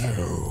 Yes.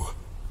 No.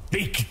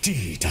 Big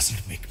D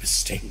doesn't make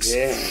mistakes.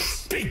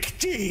 Yes. Big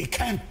D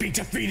can't be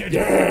defeated.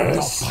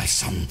 Yes. Not by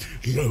some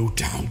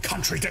low-down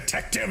country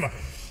detective.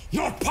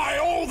 Not by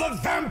all the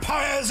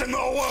vampires in the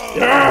world.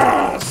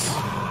 Yes.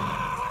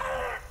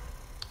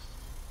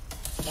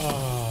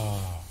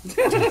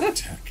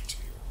 Detective.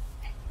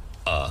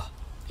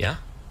 Yeah?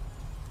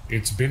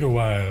 It's been a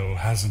while,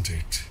 hasn't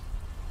it?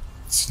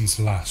 Since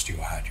last you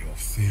had your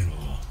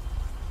fill.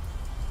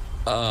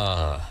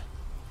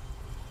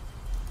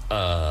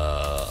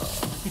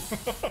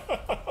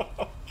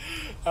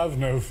 Have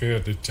no fear,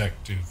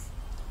 detective.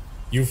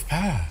 You've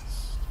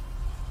passed.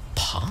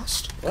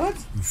 Passed? What?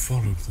 You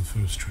followed the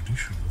first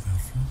tradition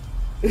without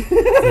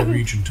further. The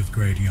Regent of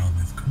Great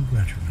Yarmouth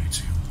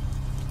congratulates you.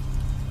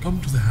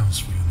 Come to the house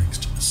for your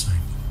next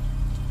assignment.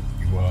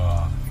 You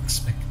are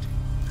expecting.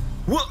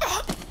 What?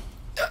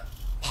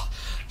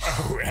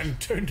 Oh, and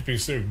don't be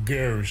so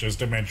gauche as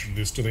to mention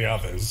this to the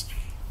others.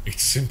 It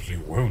simply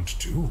won't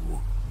do.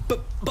 But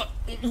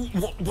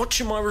what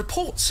should my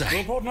report say?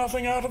 Report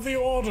nothing out of the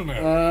ordinary.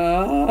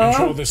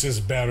 Ensure this is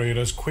buried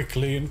as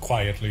quickly and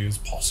quietly as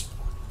possible.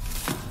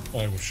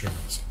 I will show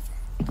myself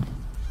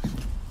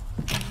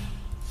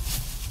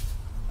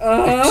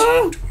out.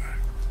 Excellent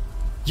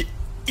work.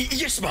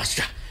 Yes,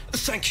 Master.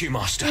 Thank you,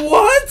 Master.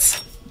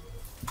 What?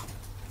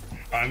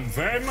 And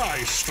then I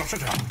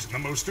strutted out in the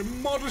most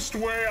immodest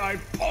way I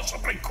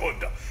possibly could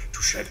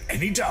to shed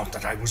any doubt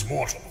that I was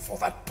mortal for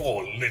that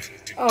poor little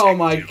detective. Oh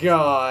my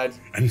god.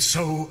 And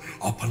so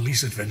our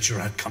police adventure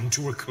had come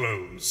to a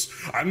close,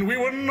 and we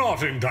were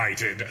not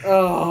indicted.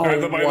 Oh,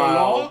 neither by wow. the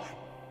law,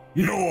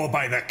 nor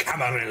by the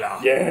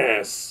Camarilla.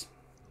 Yes.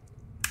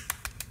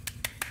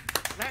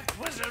 That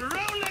was a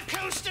roller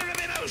coaster of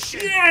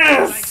emotion.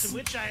 Yes! The likes of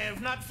which I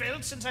have not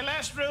felt since I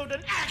last rode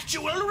an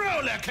actual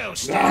roller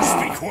coaster.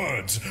 Speak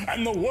words,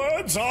 and the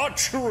words are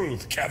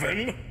truth,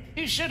 Kevin.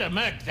 You should have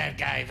murked that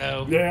guy,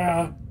 though.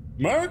 Yeah.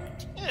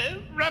 Murked?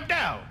 Rubbed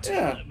out.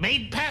 Yeah.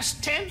 Made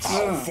past tense.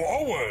 How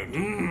forward?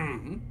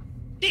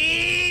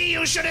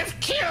 You should have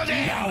killed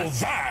him. Now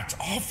that,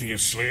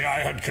 obviously, I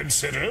had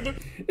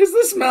considered. Is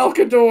this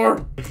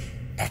Malkador?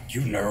 But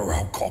you know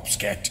how cops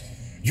get.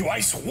 You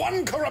ice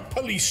one corrupt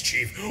police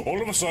chief,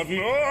 all of a sudden,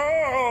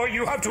 oh,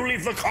 you have to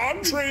leave the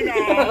country now.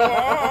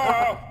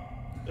 Oh.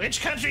 Which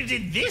country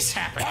did this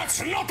happen?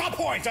 That's not the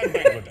point, I'm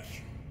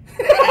Bangladesh.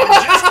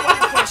 Just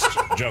one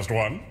question. Just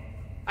one?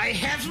 I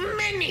have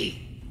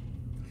many.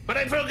 But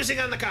I'm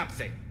focusing on the cop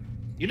thing.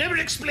 You never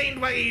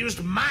explained why you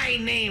used my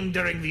name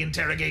during the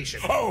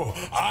interrogation. Oh,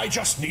 I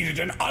just needed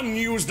an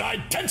unused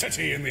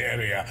identity in the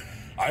area.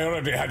 I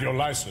already had your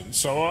license,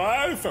 so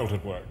I felt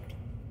it worked.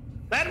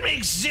 That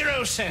makes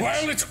zero sense.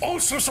 Well, it's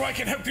also so I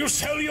can help you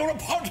sell your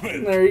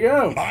apartment. There you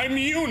go. I'm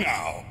you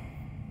now.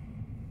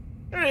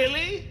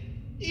 Really?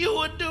 You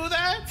would do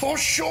that? For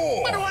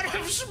sure. But what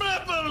of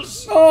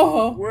Smurples?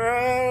 Oh.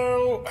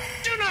 Well,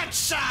 Do not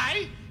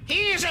sigh.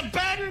 He is a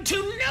burden to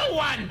no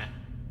one.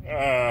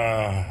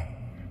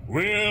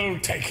 we'll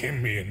take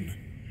him in.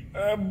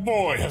 A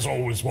boy has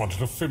always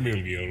wanted a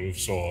familiar of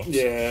sorts.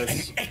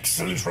 Yes. An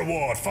excellent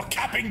reward for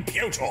capping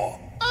Piotr.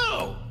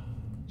 Oh.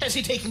 Has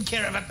he taken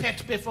care of a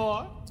pet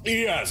before?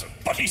 He hasn't,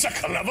 but he's a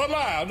clever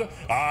lad.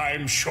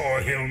 I'm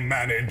sure he'll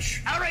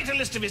manage. I'll write a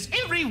list of his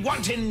every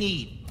want and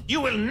need.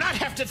 You will not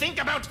have to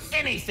think about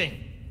anything.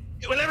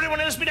 Will everyone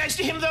else be nice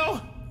to him,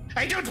 though?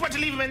 I don't want to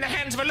leave him in the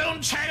hands of a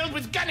lone child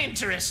with gun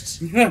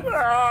interests.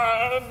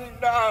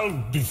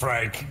 I'll be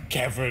frank,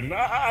 Kevin.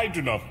 I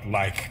do not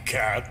like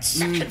cats.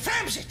 That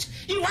confirms it.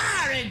 You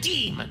are a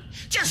demon,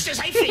 just as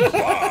I think.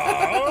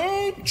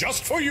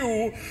 Just for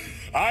you,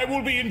 I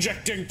will be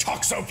injecting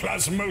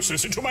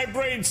toxoplasmosis into my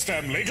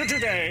brainstem later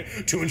today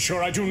to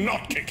ensure I do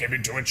not kick him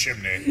into a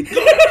chimney.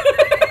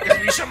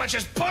 If you so much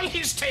as pull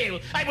his tail,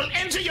 I will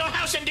enter your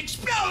house and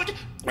explode.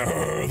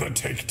 That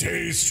take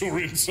days to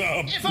rinse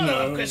up. A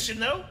follow-up question,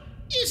 though.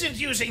 Isn't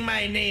using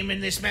my name in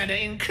this manner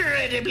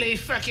incredibly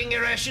fucking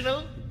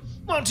irrational?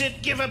 Won't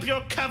it give up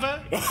your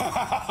cover?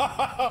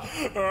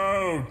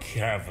 Oh,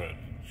 Kevin.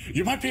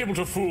 You might be able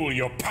to fool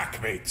your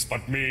packmates,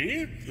 but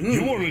me?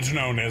 You weren't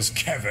known as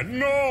Kevin,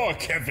 nor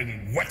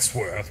Kevin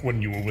Wetsworth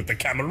when you were with the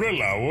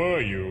Camarilla, were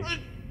you?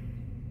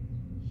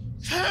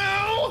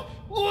 How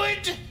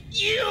would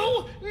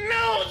you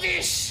know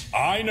this?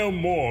 I know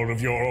more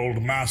of your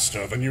old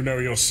master than you know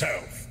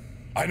yourself.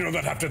 I know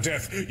that after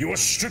death, you were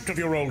stripped of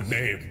your old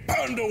name,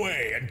 burned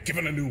away, and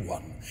given a new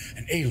one.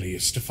 An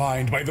alias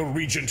defined by the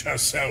Regent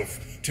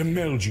herself to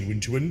meld you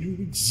into a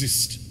new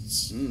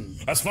existence.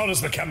 As far as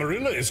the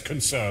Camarilla is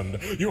concerned,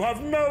 you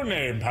have no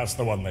name past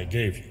the one they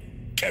gave you.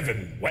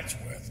 Kevin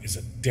Wetsworth is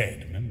a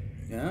dead memory.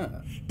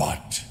 Yeah.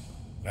 But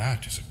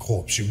that is a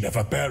corpse you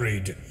never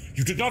buried.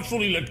 You did not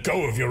fully let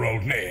go of your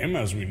old name,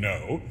 as we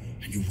know,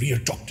 and you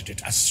readopted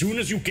it as soon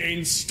as you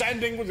gained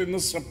standing within the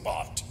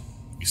Sabbat.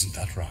 Isn't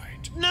that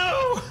right?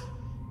 No!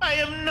 I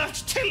am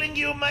not telling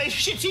you my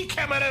shitty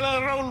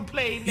Camarilla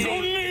roleplay You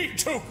name. need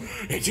to!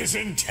 It is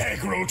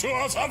integral to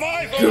our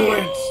survival! Do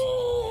it!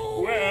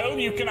 Well,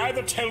 you can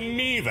either tell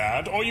me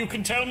that, or you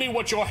can tell me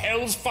what your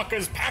Hell's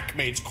Fuckers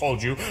packmates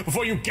called you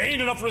before you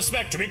gained enough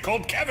respect to be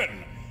called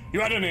Kevin. You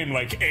had a name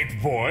like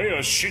Ape Boy or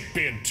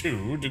Shitbeard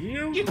 2, didn't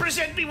you? You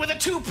present me with a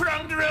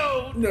two-pronged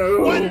road. No.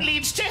 One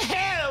leads to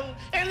hell,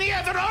 and the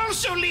other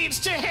also leads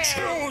to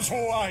hell. Choose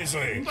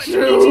wisely! But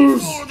witty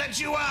fool that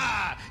you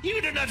are, you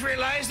do not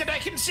realize that I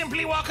can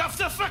simply walk off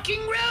the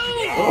fucking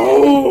road.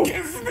 Oh!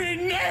 Give me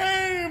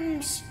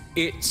names!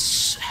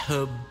 It's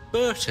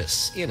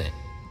Herbertus, innit?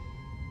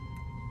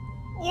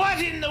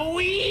 What in the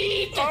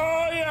weed?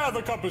 Oh, yeah,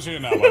 the cup is here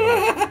now.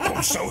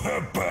 Also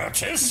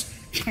Herbertus?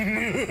 My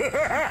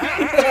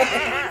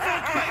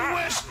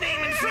worst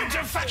name in front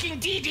of fucking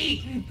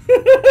Dee.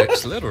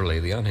 It's literally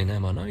the only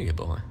name I know you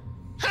by.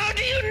 How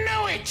do you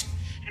know it?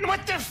 And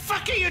what the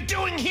fuck are you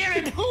doing here,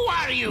 and who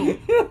are you?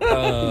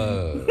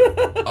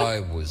 I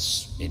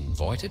was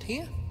invited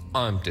here.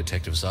 I'm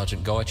Detective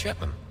Sergeant Guy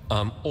Chapman.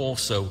 I'm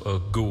also a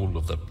ghoul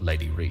of the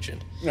Lady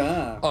Regent.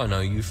 I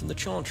know you from the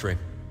Chantry.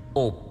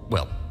 Or,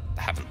 well,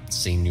 haven't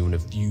seen you in a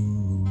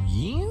few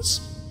years?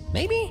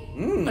 Maybe?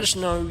 I just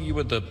know you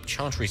were the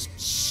Chantry's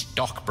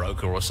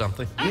stockbroker or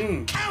something.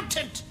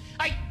 Accountant!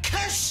 I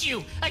curse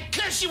you! I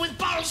curse you with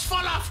balls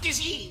fall off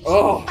disease!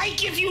 Oh. I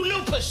give you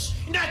lupus,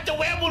 not the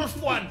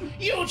werewolf one!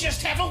 You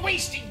just have a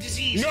wasting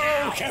disease!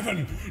 No,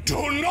 Kevin!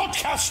 Do not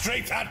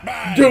castrate that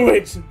man! Do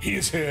it! He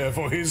is here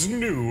for his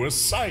new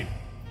assignment.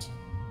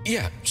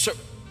 Yeah, so,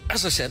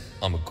 as I said,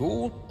 I'm a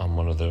ghoul. I'm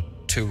one of the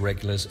 2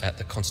 regulars at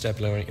the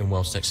constabulary in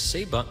Wells, Texas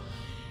Sea, but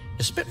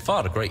it's a bit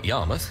far to Great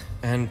Yarmouth,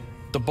 and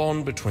the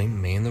bond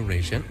between me and the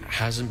Regent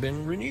hasn't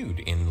been renewed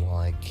in,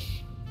 like,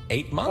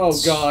 8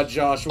 months. Oh God,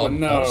 Joshua,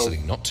 I'm no. honestly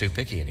not too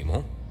picky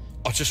anymore.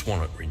 I just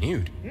want it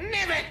renewed.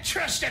 Never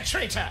trust a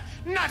traitor!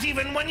 Not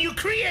even one you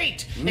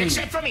create!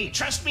 Except for me.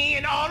 Trust me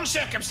in all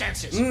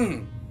circumstances.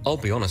 I'll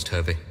be honest,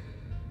 Herbie.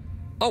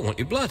 I want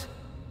your blood.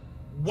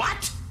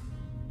 What?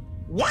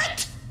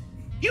 What?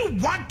 You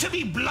want to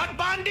be blood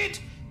bonded?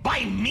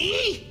 By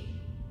me?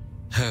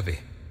 Herbie,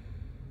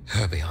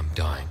 I'm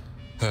dying.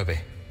 Herbie,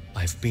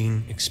 I've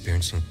been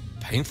experiencing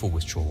painful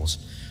withdrawals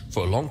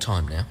for a long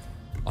time now.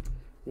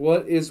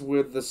 What is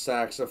with the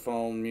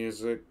saxophone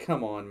music?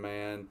 Come on,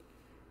 man.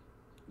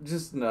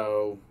 Just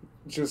no.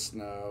 Just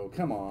no.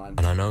 Come on.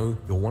 And I know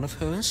you're one of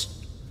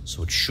hers,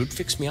 so it should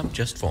fix me up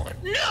just fine.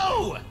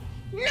 No!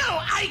 No,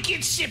 I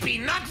get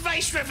sippy, not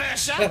vice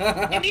versa.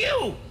 And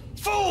you,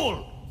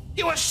 fool!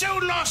 You are so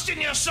lost in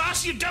your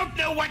sauce you don't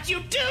know what you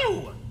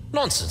do!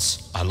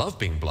 Nonsense. I love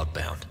being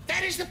bloodbound.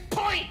 That is the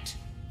point!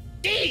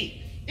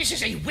 D, this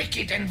is a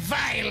wicked and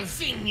vile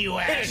thing you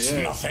ask. It's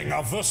nothing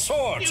of the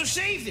sort. You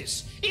say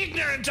this,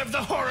 ignorant of the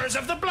horrors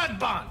of the blood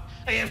bond.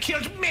 I have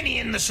killed many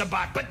in the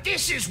Sabbat, but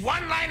this is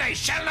one line I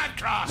shall not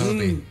cross.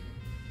 Herbie,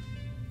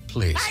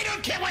 please. I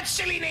don't care what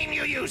silly name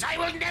you use. I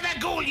will never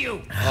ghoul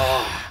you.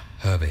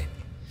 Herbie,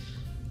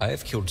 I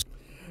have killed...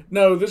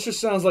 No, this just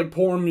sounds like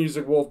porn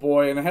music, Wolf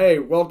Boy. And hey,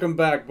 welcome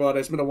back, bud.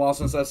 It's been a while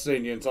since I've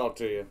seen you and talked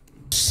to you.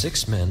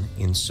 6 men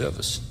in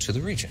service to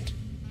the Regent.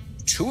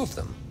 2 of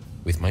them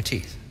with my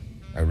teeth.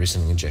 I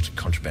recently injected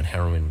contraband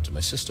heroin into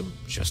my system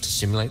just to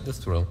simulate the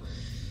thrill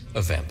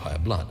of vampire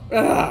blood.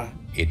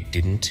 It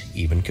didn't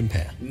even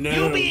compare.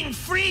 No. You being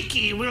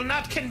freaky will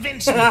not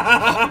convince me.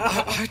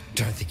 I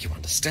don't think you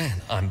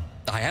understand.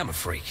 I am a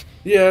freak.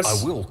 Yes.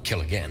 I will kill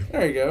again.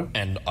 There you go.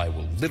 And I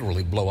will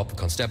literally blow up the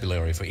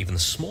constabulary for even the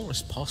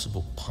smallest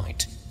possible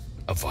pint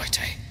of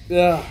vitae.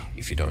 Yeah.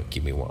 If you don't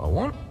give me what I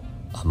want,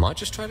 I might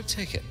just try to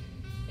take it.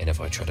 And if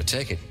I try to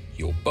take it,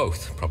 you'll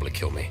both probably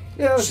kill me.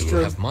 Yeah, that's so true.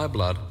 you'll have my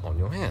blood on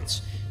your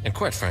hands. And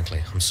quite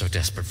frankly, I'm so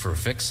desperate for a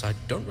fix, I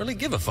don't really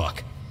give a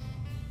fuck.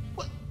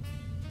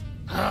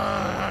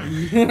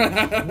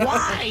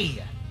 Why?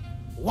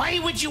 Why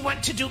would you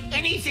want to do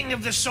anything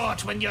of the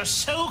sort when you're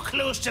so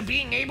close to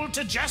being able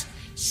to just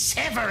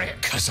sever it?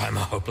 Because I'm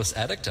a hopeless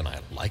addict and I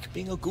like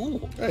being a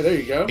ghoul. Hey, there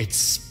you go.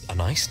 It's a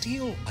nice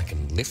deal. I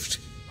can lift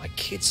my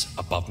kids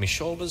above my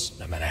shoulders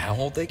no matter how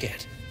old they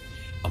get.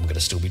 I'm going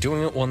to still be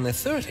doing it when they're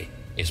 30,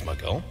 is my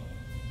goal.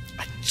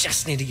 I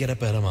just need to get a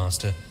better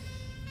master.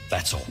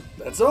 That's all.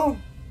 That's all.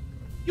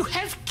 You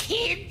have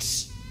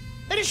kids?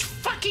 That is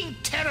fucking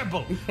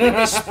terrible. Let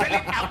me spell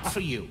it out for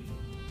you.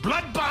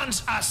 Blood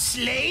bonds are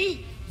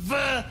slavery.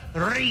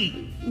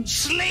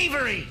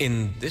 Slavery.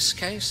 In this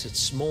case,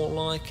 it's more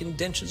like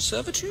indentured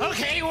servitude.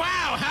 Okay,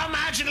 wow, how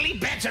marginally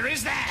better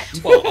is that?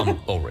 Well, I'm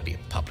already a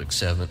public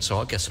servant, so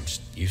I guess I'm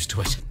just used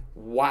to it.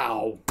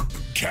 Wow.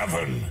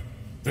 Kevin,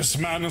 this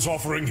man is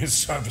offering his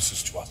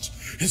services to us.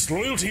 His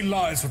loyalty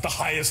lies with the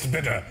highest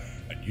bidder,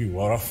 and you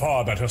are a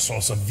far better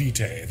source of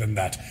vitae than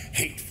that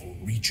hateful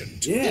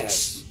regent.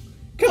 Yes.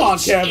 Come on,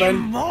 Kevin.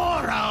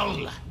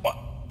 Immoral. What?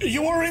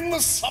 You are in the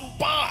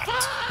Sabbat!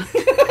 I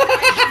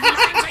have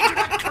lines I do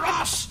not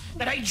cross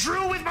that I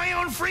drew with my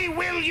own free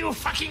will, you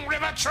fucking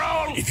river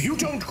troll! If you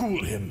don't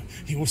ghoul him,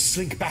 he will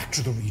slink back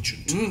to the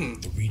regent.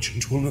 The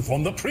regent will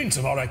inform the prince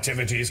of our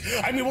activities,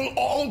 and we will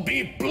all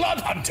be blood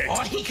hunted!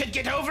 Or he could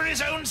get over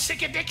his own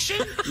sick addiction?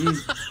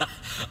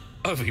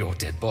 Over your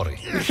dead body.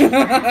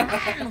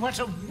 Man, what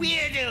a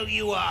weirdo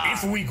you are!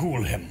 If we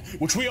ghoul him,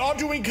 which we are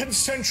doing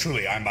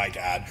consensually, I might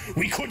add,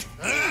 we could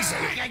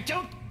easily... I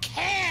don't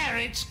care,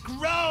 it's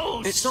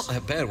gross! It's not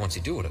that bad once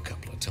you do it a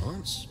couple of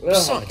times. Oh,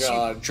 Besides,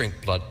 God. you drink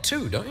blood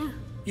too, don't you?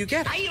 You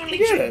get it. I only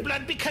Get drink it.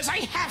 blood because I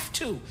have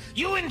to.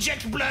 You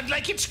inject blood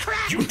like it's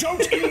crack. You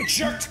don't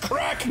inject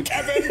crack,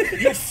 Kevin!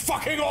 You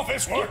fucking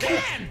office worker!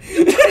 can.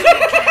 You totally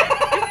can.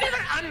 You've never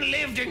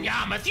unlived in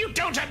Yarmouth. You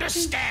don't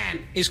understand.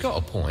 He's got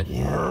a point.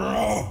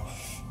 Oh,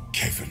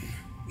 Kevin,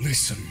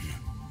 listen.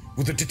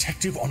 With a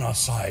detective on our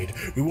side,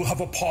 we will have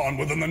a pawn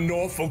within the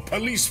Norfolk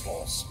police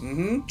force. Do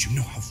you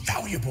know how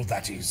valuable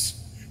that is?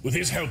 With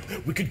his help,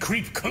 we could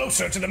creep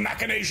closer to the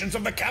machinations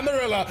of the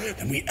Camarilla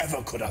than we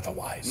ever could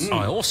otherwise.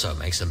 I also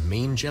make some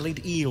mean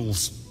jellied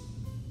eels.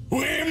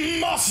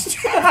 We must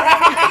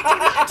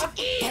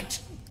But,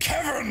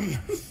 Kevin,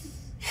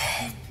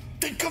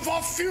 think of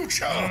our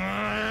future.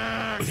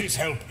 With his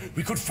help,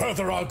 we could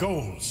further our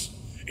goals.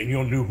 In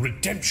your new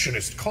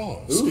redemptionist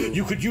cause,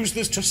 you could use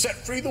this to set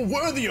free the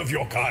worthy of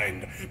your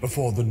kind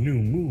before the new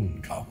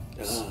moon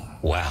comes.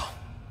 Wow.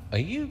 Are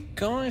you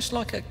guys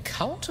like a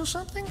cult or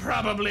something?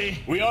 Probably.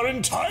 We are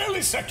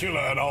entirely secular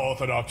in our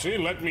orthodoxy,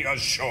 let me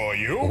assure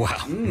you.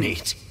 Wow,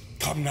 neat.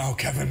 Come now,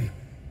 Kevin.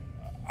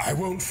 I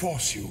won't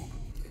force you.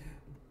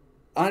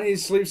 I Need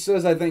Sleep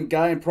says, I think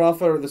Guy and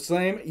Prophet are the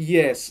same.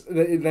 Yes,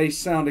 they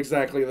sound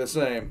exactly the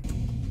same.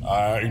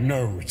 I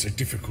know it's a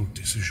difficult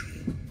decision.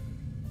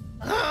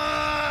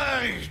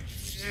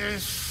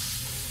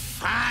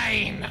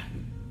 Fine.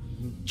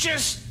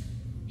 Just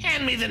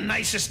hand me the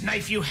nicest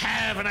knife you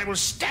have and I will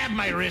stab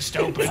my wrist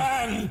open.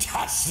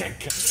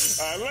 Fantastic!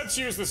 Let's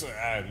use this.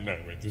 No,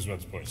 wait, this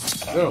one's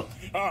poison. Oh.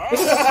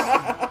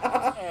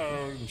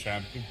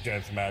 Enchanted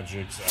death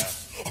magics.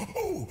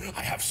 Oh,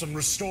 I have some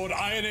restored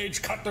Iron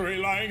Age cutlery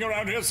lying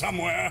around here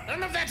somewhere.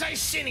 None of that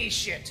Iceni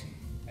shit.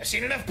 I've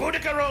seen enough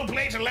Boudica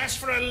roleplay to last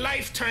for a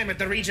lifetime at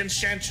the Regent's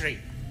Chancery.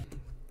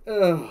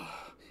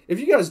 If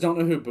you guys don't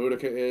know who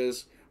Boudica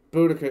is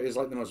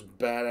like the most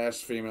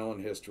badass female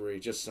in history.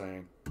 Just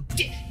saying.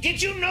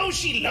 Did you know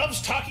she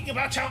loves talking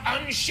about how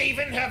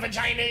unshaven her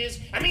vagina is?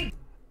 I mean...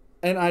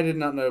 And I did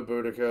not know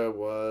Boudica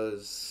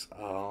was,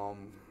 a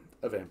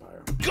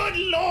vampire. Good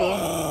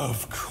lord!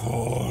 Of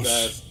course.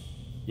 That's-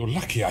 You're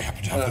lucky I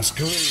happen to have this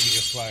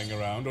gladiator flying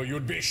around, or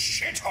you'd be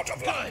shit hot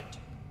of luck. Good.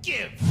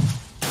 Give.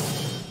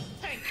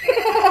 Thank you.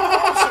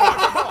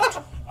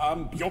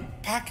 Your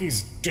pack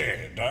is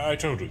dead. I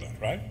told you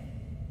that, right?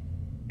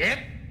 Yep.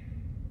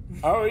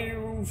 How are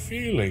you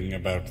feeling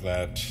about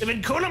that? The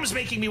vinculum's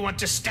making me want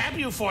to stab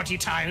you 40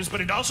 times,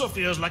 but it also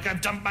feels like I've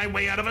dumped my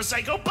way out of a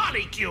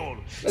psychopolycule.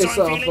 Hey, So I'm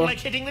Sofa. feeling like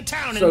hitting the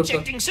town and Sofa.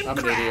 injecting some I'm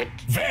an crack. idiot.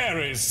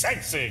 Very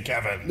sexy,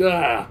 Kevin.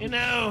 Ah. You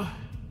know,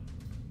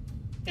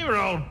 they were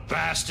all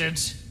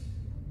bastards.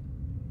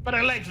 But I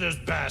liked those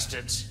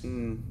bastards.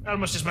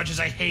 Almost as much as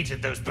I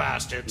hated those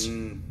bastards.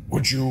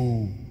 Would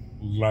you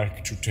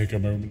like to take a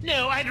moment?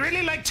 No, I'd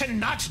really like to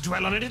not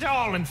dwell on it at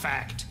all, in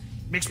fact.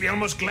 Makes me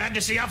almost glad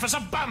to see Officer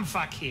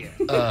Bumfuck here.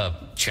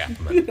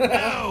 Chapman.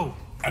 No!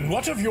 And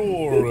what of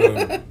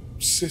your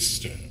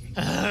sister?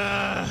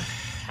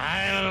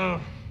 I'll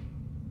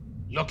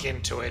look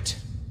into it.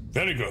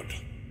 Very good.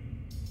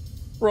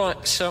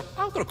 Right, so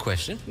I've got a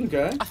question.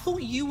 Okay. I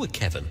thought you were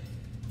Kevin.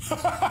 No,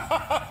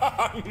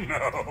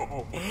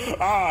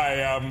 I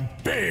am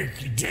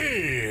Big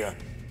D.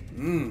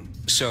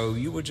 So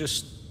you were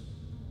just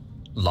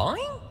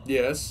lying?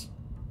 Yes.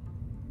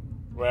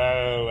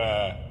 Well,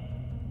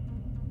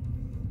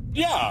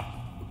 yeah.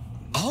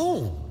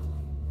 Oh,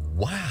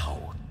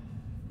 wow.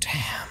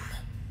 Damn.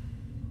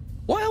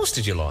 What else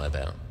did you lie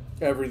about?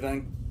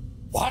 Everything.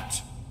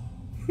 What?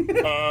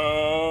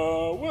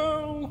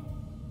 Well,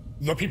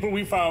 the people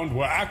we found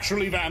were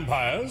actually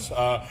vampires.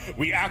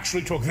 We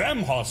actually took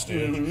them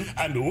hostage,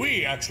 and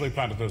we actually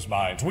planted those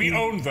mines. We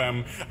owned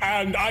them,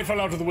 and I fell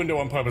out of the window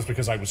on purpose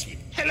because I was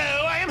sleeping.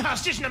 Hello, I am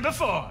hostage number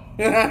 4.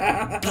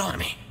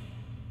 Blimey.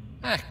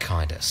 That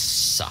kinda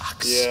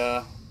sucks.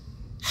 Yeah.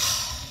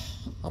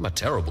 I'm a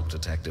terrible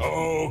detective.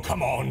 Oh,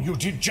 come on, you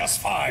did just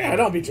fine. Yeah,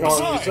 don't be too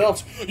hard on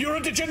yourself. You're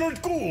a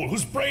degenerate ghoul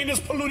whose brain is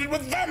polluted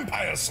with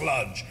vampire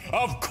sludge.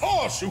 Of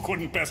course you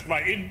couldn't best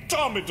my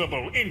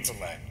indomitable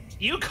intellect.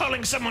 You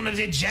calling someone a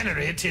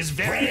degenerate is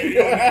Read very...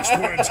 your next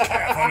words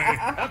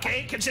carefully.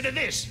 Okay, consider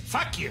this.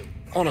 Fuck you.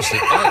 Honestly,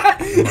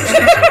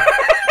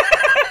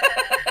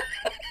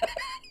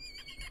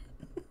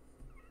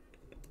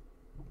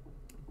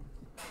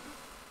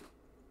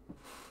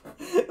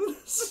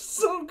 This is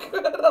so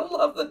good. I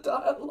love the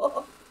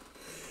dialogue.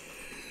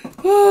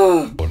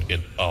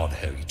 It's odd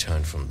how you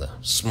turned from the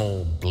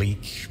small,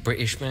 bleak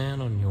British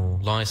man on your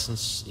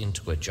license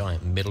into a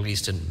giant Middle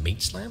Eastern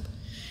meat slab.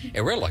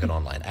 It read like an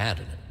online ad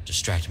and it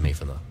distracted me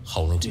from the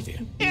whole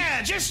interview.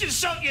 Yeah, just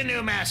insult your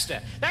new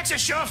master. That's a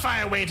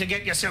surefire way to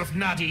get yourself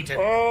not eaten.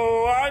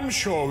 Oh, I'm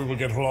sure we will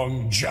get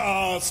along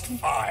just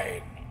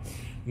fine.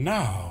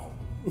 Now,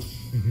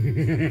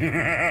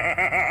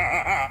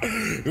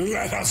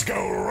 let us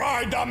go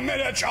ride the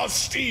miniature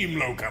steam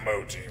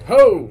locomotive.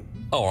 Ho!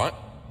 Alright,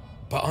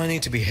 but I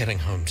need to be heading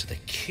home to the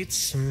kids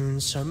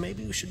soon, so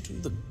maybe we should do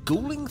the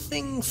ghouling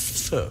thing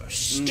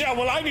first. Yeah,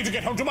 well, I need to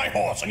get home to my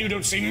horse, and you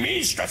don't see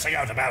me stressing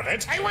out about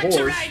it. I want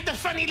to ride the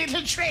funny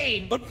little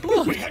train. But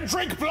blood! We can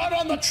drink blood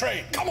on the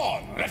train. Come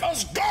on, let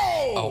us go.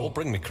 Oh, well,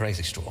 bring me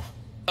crazy straw.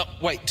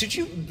 Wait, did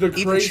you The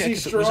even crazy check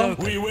if it was straw?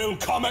 open? We will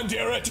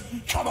commandeer it.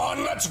 Come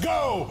on, let's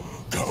go.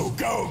 Go,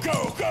 go,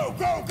 go, go,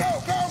 go,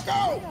 go, go,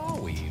 go. Are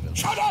we even?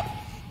 Shut up.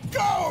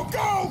 Go,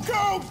 go,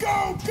 go,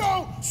 go,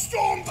 go.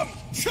 Storm them.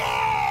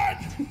 Charge.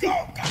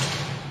 Go, go.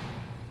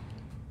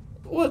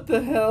 What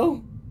the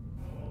hell?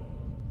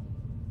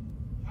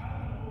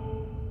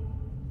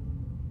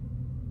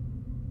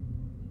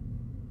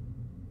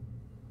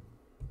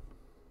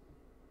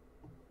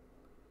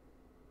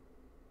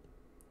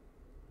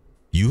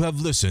 You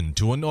have listened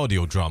to an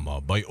audio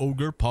drama by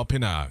Ogre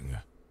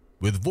Papinang,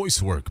 with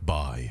voice work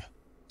by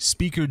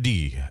Speaker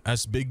D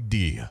as Big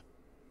D,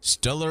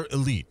 Stellar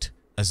Elite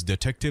as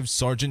Detective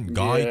Sergeant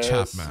Guy Yes.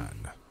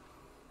 Chapman,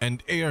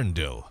 and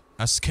Arendelle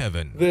as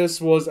Kevin. This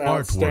was Artwork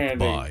outstanding.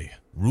 by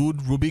Rude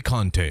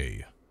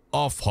Rubicante,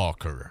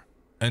 Offhawker,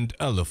 and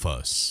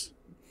Eliphas.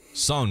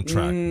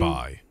 Soundtrack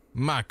by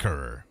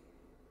Macker.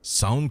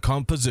 Sound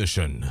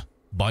composition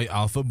by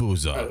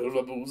Alfabusa.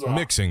 Alfabusa.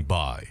 Mixing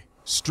by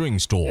String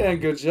Store. Yeah,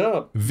 good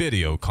job.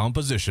 Video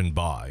composition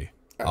by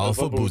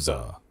Alfabusa.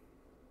 Alfabusa.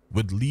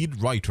 With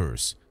lead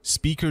writers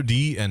Speaker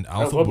D and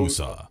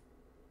Alfabusa.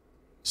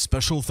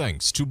 Special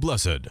thanks to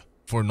Blessed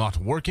for not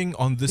working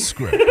on this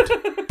script.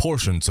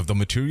 Portions of the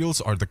materials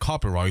are the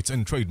copyrights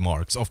and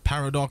trademarks of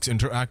Paradox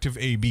Interactive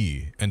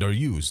AB and are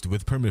used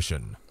with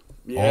permission.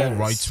 All Yes.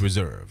 rights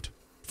reserved.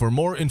 For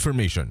more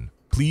information,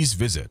 please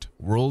visit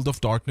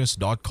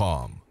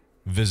worldofdarkness.com.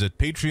 Visit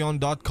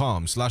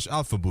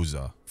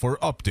patreon.com/alphabusa for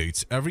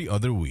updates every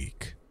other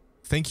week.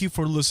 Thank you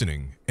for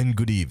listening and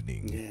good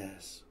evening.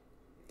 Yes.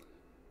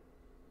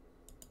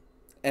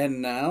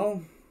 And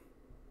now,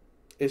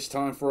 it's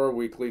time for our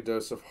weekly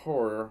dose of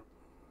horror.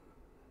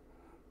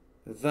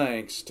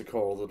 Thanks to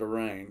Cole the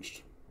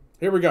Deranged.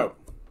 Here we go.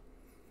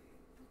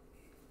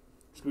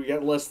 So we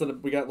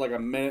got like a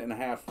minute and a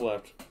half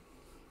left.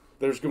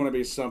 There's going to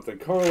be something.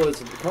 Carl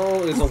is a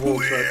whole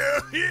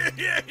truck.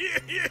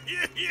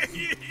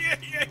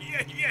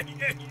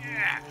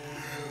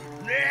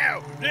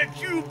 Now, that's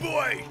you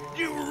boys.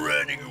 You were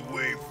running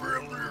away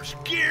from their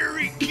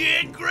scary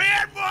kid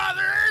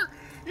grandmother.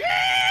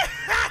 Yeah!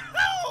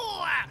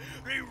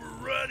 They were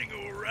running,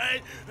 all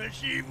right, and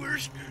she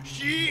was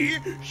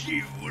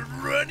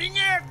running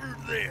after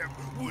them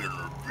with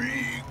a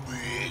big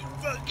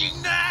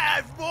fucking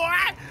knife,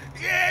 boy.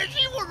 Yeah,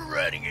 she was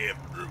running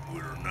after them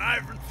with her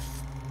knife.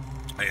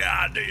 And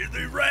yeah,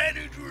 they ran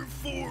into a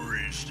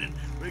forest and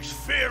they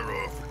fell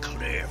off a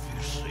cliff,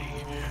 you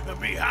see. And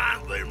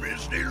behind them,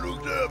 as they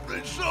looked up,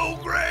 they saw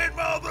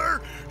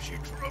grandmother. She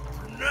dropped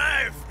her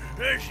knife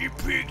and she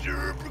picked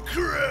her up a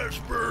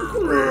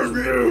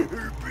crossbow.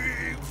 Her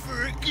big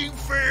fucking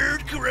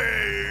fat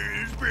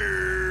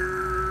crossbow.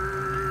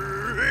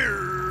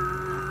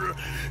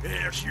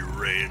 And she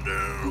ran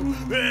down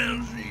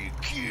and she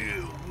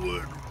killed one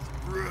of the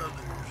brothers.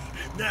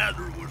 Now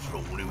there was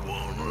only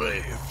one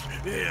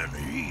left, and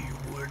he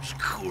was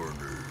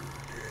cornered.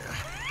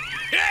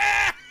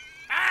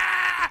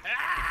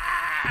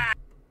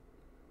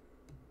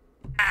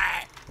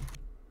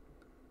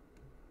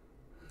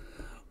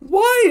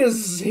 Why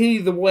is he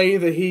the way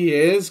that he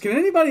is? Can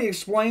anybody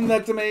explain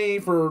that to me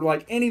for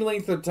like any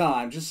length of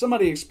time? Just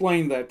somebody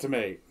explain that to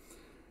me.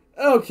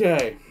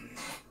 Okay.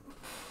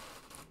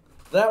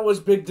 That was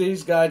Big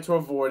D's guide to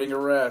avoiding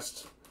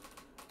arrest.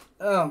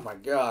 Oh my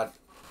god.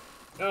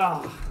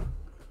 Ah.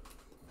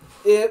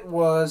 It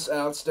was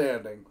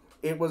outstanding.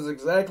 It was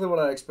exactly what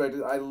I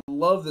expected. I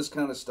love this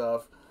kind of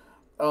stuff.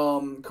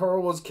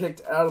 Carl was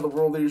kicked out of the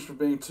World Leaders for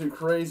being too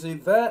crazy.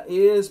 That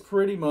is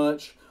pretty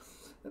much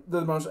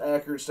the most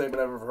accurate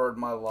statement I've ever heard in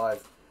my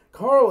life.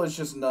 Carl is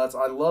just nuts.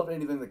 I love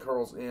anything that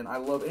Carl's in. I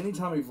love any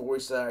time he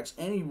voice acts,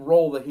 any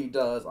role that he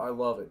does. I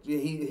love it.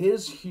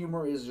 His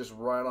humor is just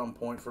right on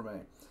point for me.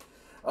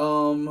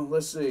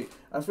 Let's see.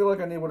 I feel like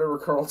I need whatever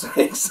Carl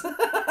takes.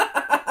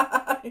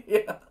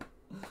 Yeah.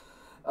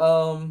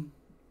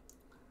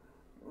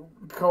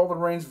 Carl the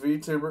Reigns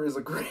VTuber is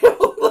a great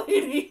old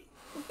lady.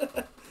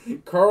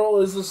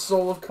 Carl is the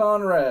soul of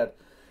Conrad.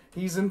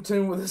 He's in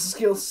tune with his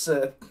skill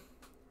set.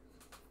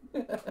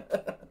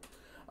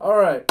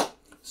 Alright,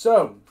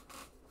 so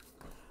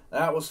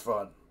that was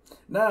fun.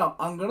 Now,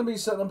 I'm going to be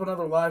setting up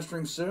another live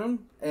stream soon,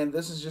 and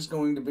this is just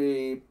going to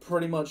be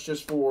pretty much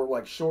just for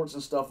like shorts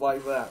and stuff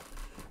like that.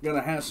 Going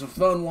to have some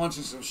fun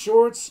watching some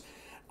shorts.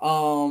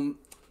 I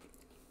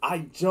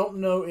don't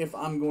know if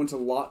I'm going to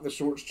lock the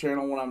shorts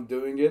channel when I'm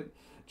doing it,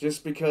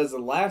 just because the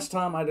last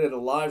time I did a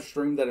live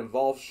stream that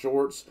involved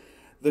shorts,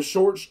 the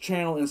shorts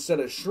channel, instead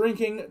of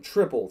shrinking,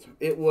 tripled.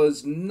 It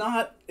was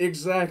not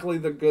exactly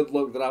the good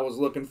look that I was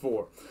looking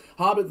for.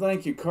 Hobbit,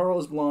 thank you. Carl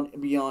is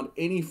beyond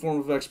any form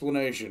of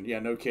explanation. Yeah,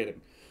 no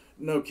kidding.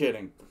 No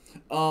kidding.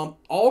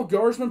 All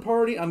Guardsman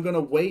Party, I'm going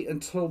to wait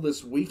until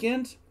this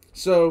weekend.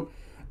 So,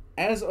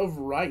 as of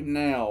right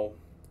now,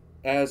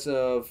 as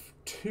of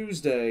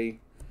Tuesday,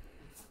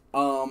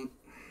 the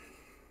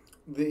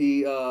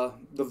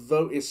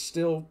vote is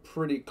still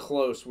pretty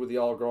close with the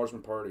All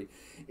Guardsman Party.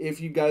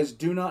 If you guys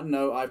do not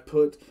know, I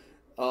put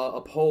a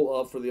poll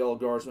up for the All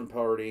Guardsman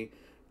Party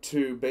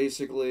to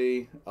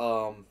basically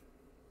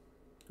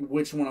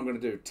which one I'm going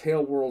to do,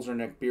 Tail Worlds or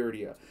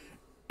Neckbeardia.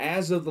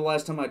 As of the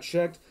last time I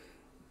checked,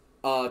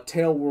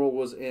 Tail World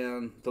was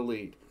in the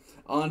lead.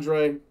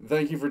 Andre,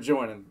 thank you for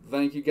joining.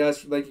 Thank you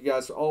guys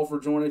all for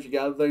joining. If you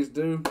got other things to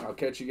do, I'll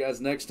catch you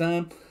guys next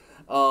time.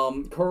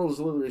 Carl is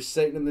literally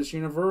Satan in this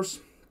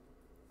universe.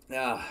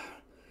 So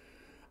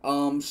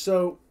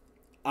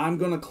I'm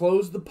going to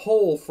close the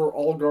poll for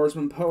All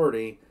Guardsman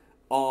Party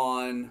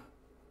on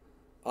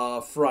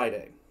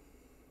Friday.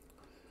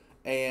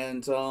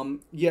 And,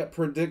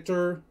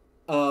 Predictor,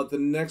 the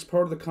next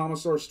part of the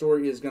Commissar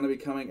story is going to be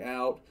coming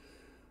out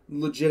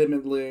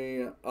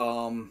legitimately.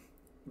 I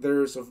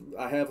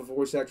have a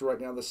voice actor right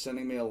now that's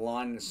sending me a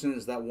line, and as soon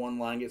as that one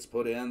line gets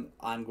put in,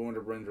 I'm going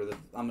to go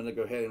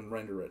ahead and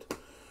render it.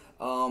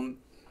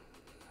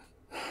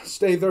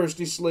 Stay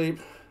thirsty,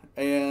 sleep,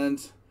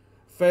 and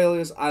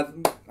Phalius,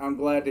 I'm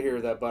glad to hear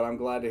that, bud. I'm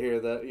glad to hear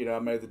that, I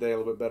made the day a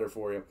little bit better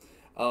for you.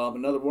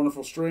 Another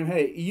wonderful stream.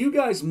 Hey, you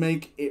guys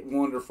make it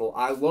wonderful.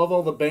 I love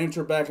all the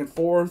banter back and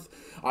forth.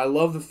 I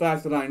love the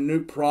fact that I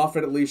nuke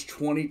Prophet at least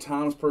 20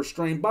 times per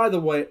stream. By the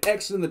way,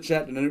 X in the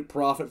chat to nuke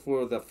Prophet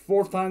for the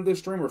 4th time this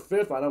stream, or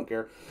 5th, I don't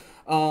care.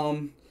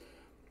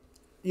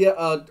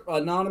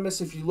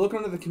 Anonymous, if you look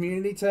under the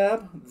community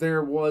tab,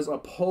 there was a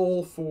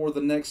poll for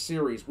the next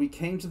series. We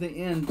came to the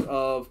end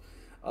of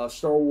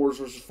Star Wars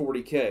vs.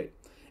 40K.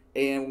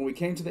 And when we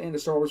came to the end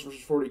of Star Wars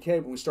vs.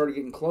 40K, when we started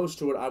getting close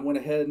to it, I went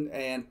ahead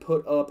and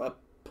put up a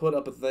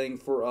thing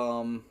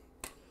for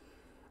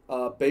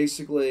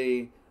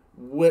basically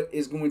what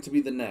is going to be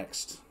the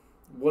next.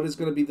 What is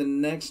going to be the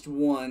next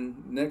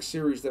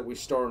series that we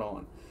start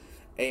on.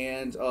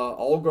 And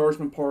All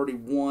Guardsman Party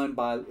won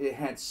by, it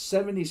had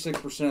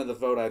 76% of the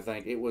vote, I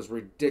think. It was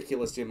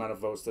ridiculous the amount of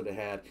votes that it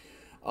had.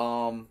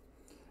 And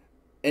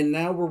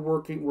now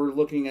we're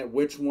looking at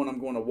which one I'm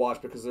going to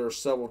watch, because there are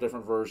several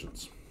different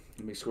versions.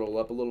 Let me scroll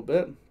up a little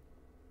bit.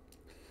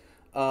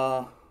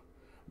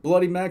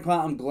 Bloody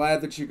Magpie, I'm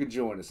glad that you could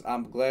join us.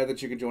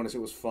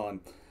 It was fun.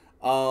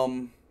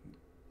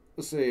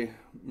 Let's see.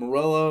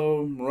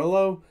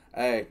 Morello.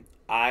 Hey,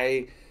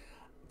 I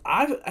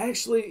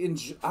actually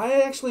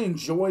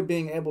enjoy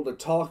being able to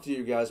talk to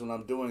you guys when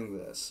I'm doing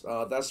this.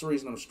 That's the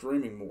reason I'm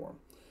streaming more.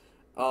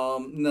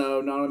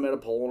 No, not a meta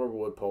poll or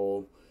wood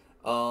poll.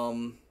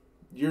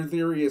 Your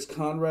theory is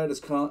Carl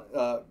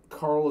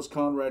is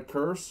Conrad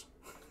Curse.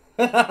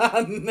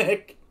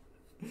 Nick,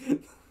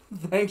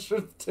 thanks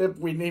for the tip.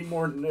 We need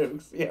more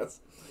nukes. Yes.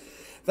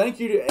 Thank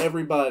you to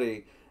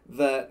everybody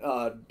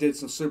that did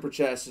some super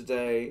chats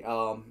today.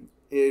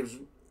 It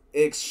was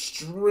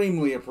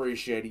extremely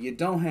appreciated. You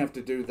don't have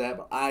to do that,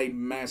 but I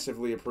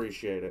massively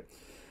appreciate it.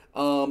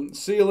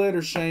 See you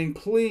later, Shane.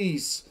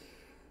 Please,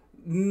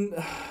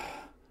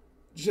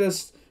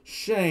 just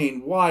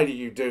Shane, why do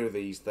you do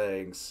these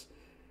things?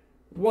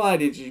 Why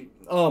did you?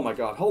 Oh my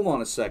God! Hold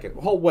on a second.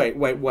 Wait.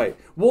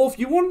 Wolf,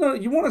 you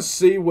want to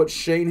see what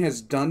Shane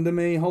has done to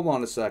me? Hold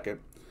on a second.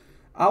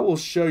 I will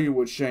show you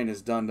what Shane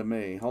has done to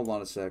me. Hold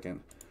on a second.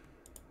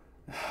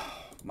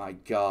 My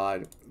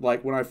God!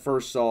 Like when I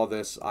first saw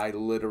this, I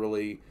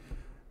literally.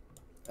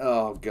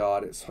 Oh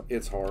God!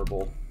 It's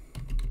horrible.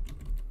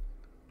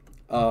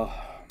 1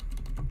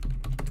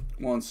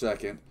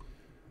 second.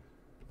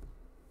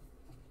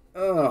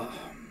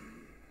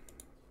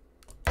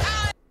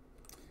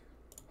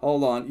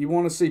 Hold on. You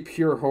want to see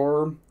pure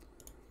horror?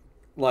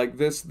 Like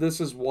this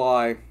is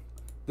why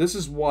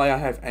I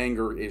have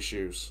anger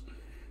issues.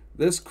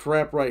 This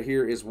crap right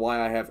here is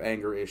why I have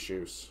anger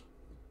issues.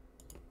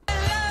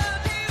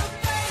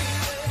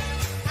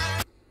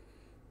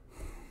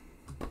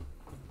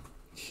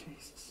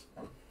 Jesus.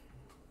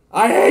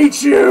 I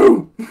hate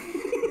you!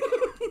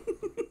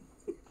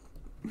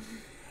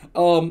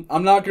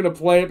 I'm not going to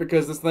play it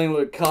because this thing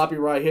will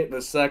copyright hit in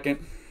a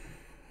second.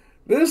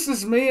 This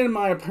is me and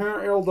my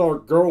apparent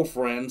Eldar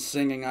girlfriend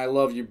singing I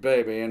Love You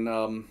Baby, and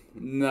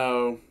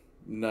no,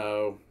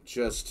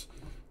 just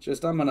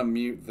I'm going to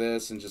mute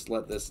this and just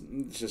let this,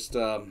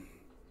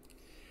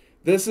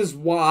 this is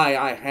why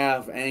I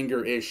have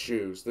anger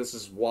issues. This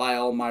is why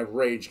all my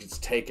rage gets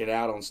taken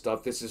out on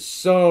stuff. This is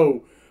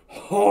so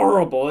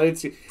horrible.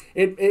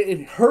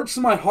 It hurts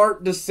my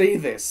heart to see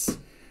this.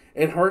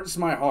 It hurts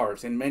my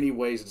heart in many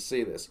ways to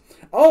see this.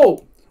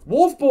 Oh,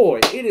 Wolf Boy,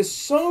 it is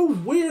so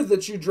weird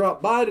that you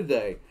dropped by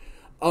today.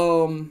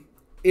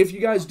 If you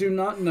guys do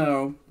not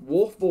know,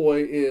 Wolf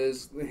Boy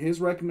is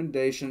his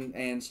recommendation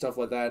and stuff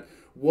like that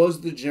was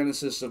the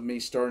genesis of me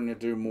starting to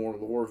do more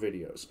lore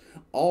videos.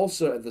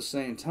 Also, at the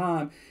same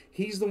time,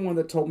 he's the one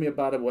that told me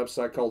about a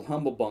website called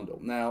Humble Bundle.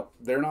 Now,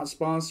 they're not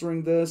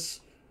sponsoring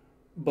this,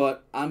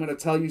 but I'm going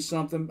to tell you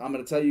something. I'm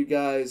going to tell you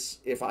guys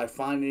if I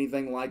find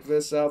anything like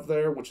this out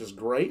there, which is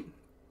great.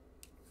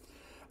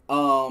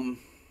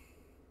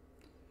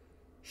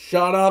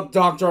 Shut up,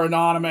 Dr.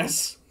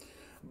 Anonymous.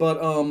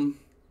 But,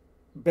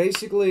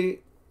 basically,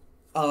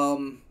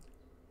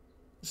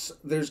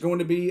 there's going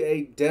to be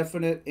a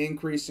definite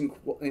increase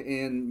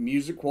in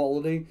music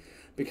quality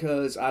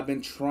because I've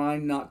been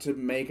trying not to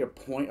make a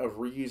point of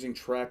reusing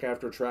track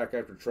after track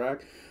after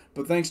track.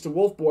 But thanks to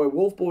Wolf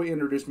Boy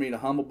introduced me to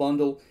Humble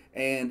Bundle,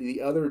 and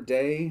the other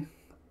day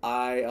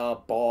I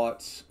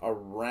bought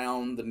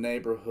around the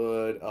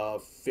neighborhood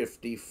of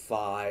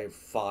 55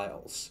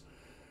 files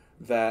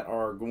that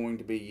are going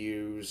to be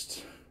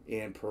used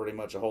in pretty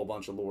much a whole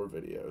bunch of lore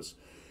videos,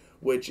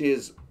 which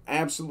is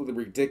absolutely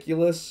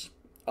ridiculous.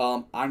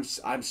 I'm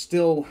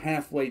still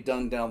halfway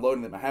done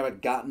downloading them. I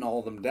haven't gotten all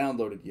of them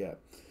downloaded yet.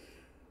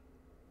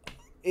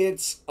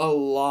 It's a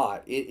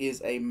lot. It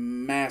is a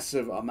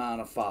massive amount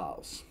of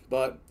files.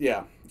 But,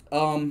 yeah.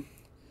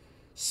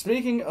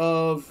 Speaking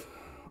of,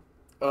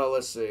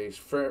 let's see.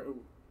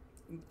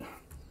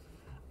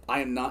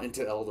 I am not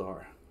into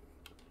Eldar.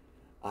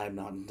 I am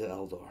not into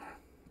Eldar.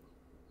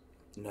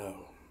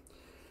 No.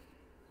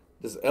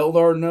 Does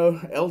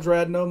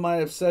Eldrad know my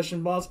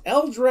obsession, boss?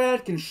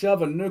 Eldrad can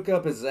shove a nuke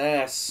up his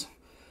ass.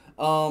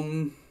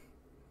 The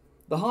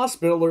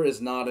Hospitaller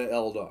is not an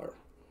Eldar.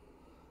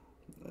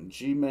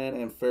 G-Man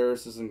and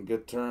Ferris is in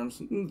good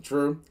terms.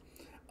 True.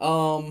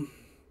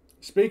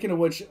 Speaking of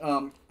which,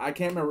 I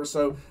can't remember.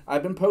 So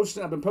I've been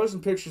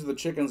posting pictures of the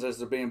chickens as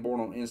they're being born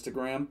on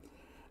Instagram.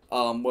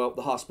 Well,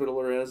 the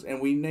Hospitaller is,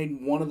 and we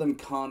named one of them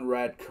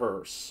Conrad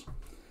Curse.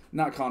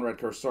 Not Conrad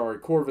Curse, sorry,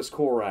 Corvus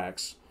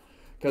Corax.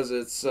 Because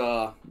it's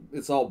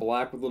all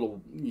black with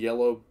little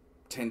yellow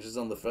tinges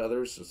on the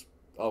feathers. It's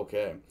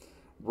okay.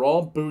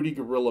 Raw Booty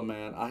Gorilla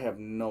Man. I have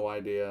no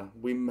idea.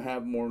 We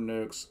have more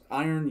nukes.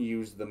 Iron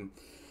used them.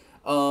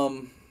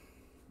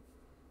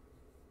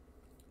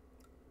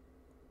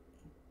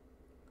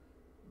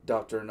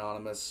 Dr.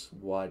 Anonymous,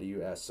 why do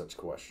you ask such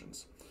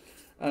questions?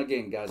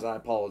 Again, guys, I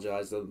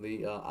apologize.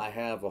 I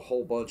have a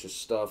whole bunch of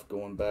stuff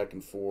going back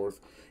and forth.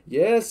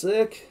 Yes,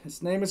 Ick.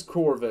 His name is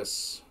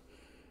Corvus.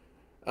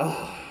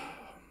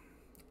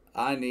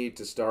 I need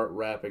to start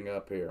wrapping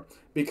up here.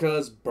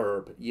 Because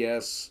burb.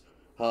 Yes,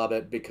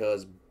 Hobbit,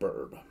 because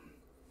burb.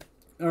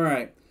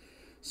 Alright.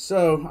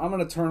 So, I'm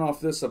going to turn off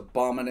this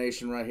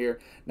abomination right here.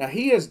 Now,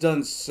 he has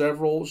done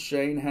several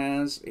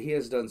things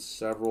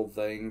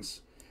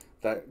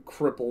that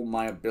cripple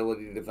my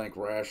ability to think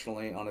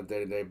rationally on a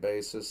day-to-day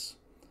basis.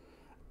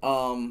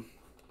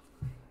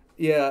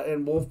 Yeah,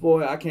 and Wolf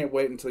Boy, I can't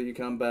wait until you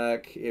come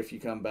back, if you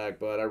come back,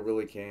 but I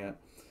really can't.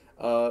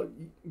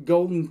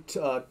 Golden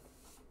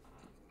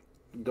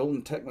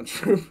Techman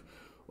Troop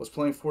was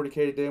playing 40k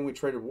today and we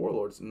traded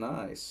Warlords.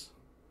 Nice.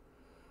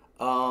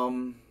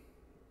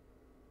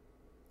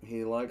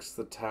 He likes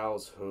the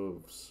Tau's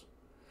hooves.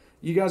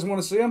 You guys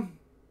want to see him?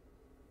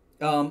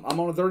 I'm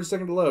on a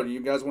 30-second load. You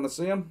guys want to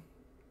see him?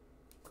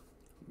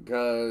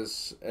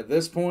 Because at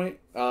this point,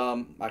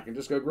 I can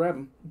just go grab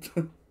him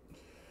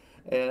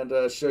and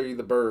show you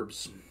the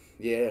burbs.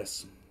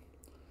 Yes.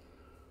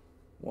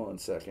 1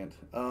 second.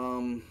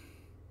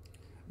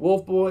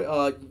 Wolf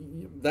Boy,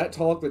 that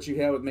talk that you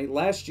had with me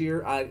last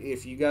year,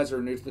 if you guys are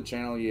new to the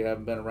channel, you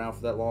haven't been around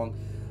for that long,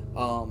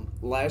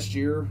 last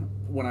year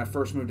when I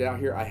first moved out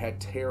here, I had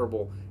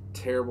terrible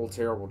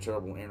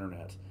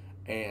internet,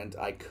 and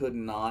I could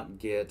not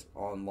get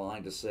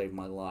online to save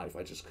my life.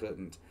 I just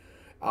couldn't.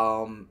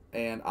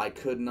 And I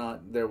could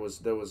not, there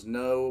was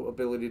no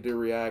ability to do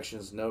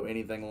reactions, no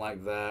anything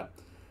like that.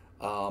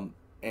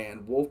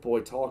 And Wolf Boy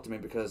talked to me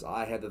because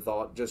I had the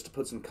thought just to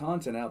put some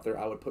content out there.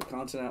 I would put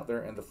content out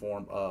there in the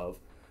form of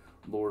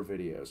lore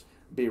videos.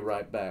 Be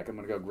right back. I'm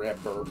going to go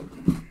grab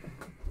bourbon.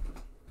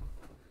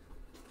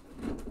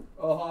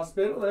 Oh,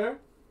 hospital there.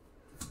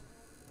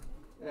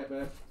 Hey,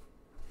 babe.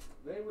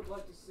 They would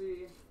like to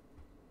see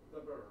the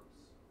birds.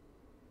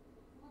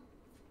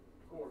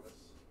 Corvus.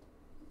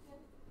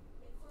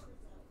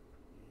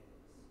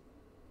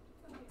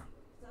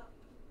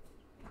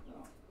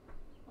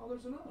 Oh,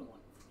 there's another one.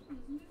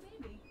 Isn't it,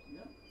 baby?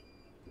 Yeah.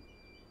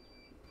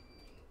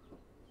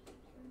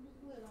 Turn his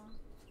lid on.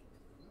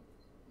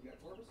 You got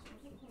Corvus? Of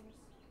course.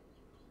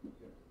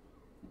 Good.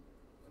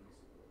 Let me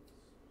see Corvus.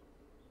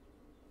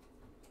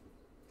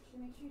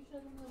 Should make sure you show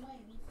them the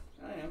wings.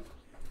 I am.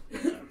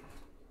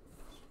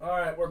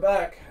 Alright, we're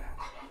back.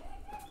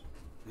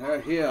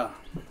 Here.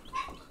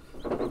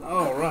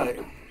 Alright.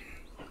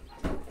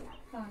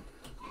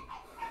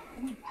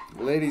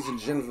 Ladies and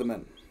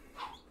gentlemen,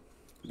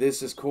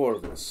 this is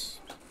Corvus.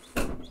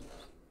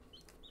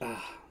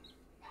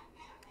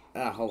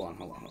 Hold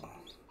on.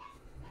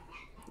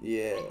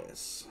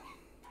 Yes.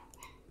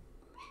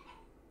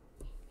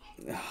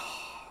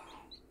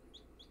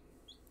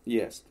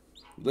 Yes.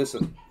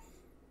 Listen.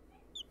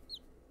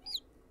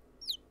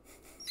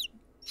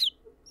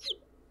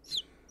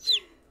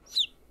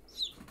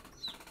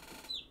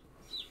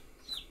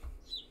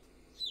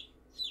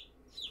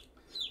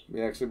 Let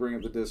me actually bring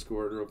up the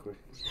Discord real quick.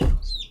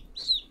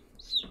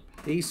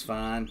 He's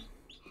fine.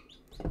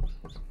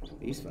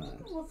 He's fine.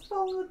 Almost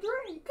fell in the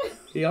drink.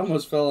 He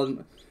almost fell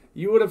in.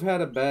 You would have had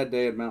a bad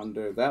day at Mountain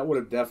Dew. That would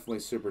have definitely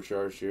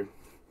supercharged you.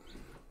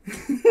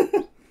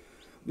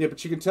 Yeah,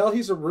 but you can tell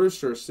he's a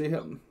rooster. See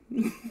him.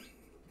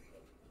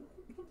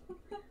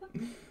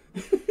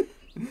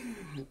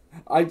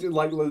 I did,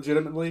 like,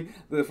 legitimately,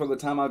 from the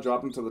time I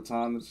dropped him to the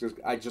time,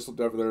 I just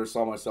looked over there and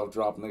saw myself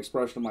drop, and the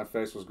expression on my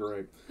face was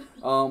great.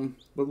 But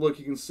look,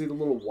 you can see the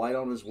little white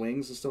on his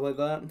wings and stuff like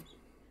that.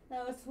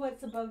 No, it's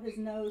what's above his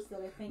nose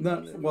that I think No,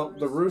 makes him well, a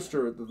the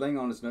rooster, the thing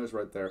on his nose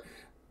right there,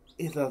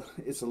 it's a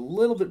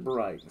little bit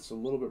bright. It's a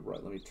little bit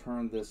bright. Let me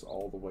turn this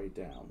all the way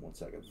down. 1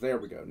 second. There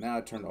we go. Now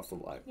I turned off the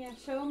light. Yeah,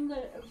 show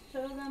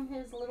them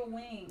his little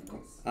wings.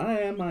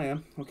 I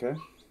am. Okay.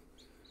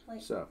 Like,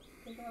 So.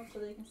 pick them up so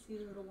they can see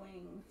the little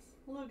wings.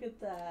 Look at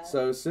that.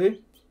 So,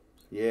 see?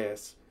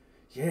 Yes.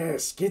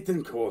 Yes, get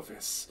them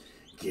Corvus.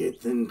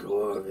 Get them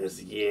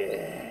Corvus,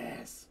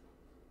 yes.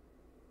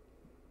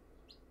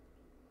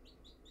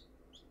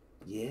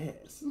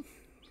 Yes.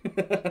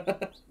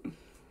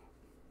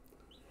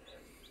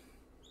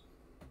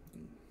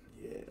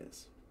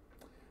 Yes.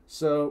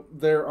 So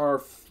there are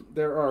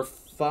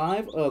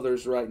 5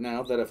 others right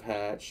now that have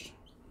hatched.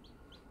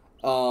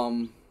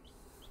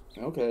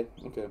 Okay.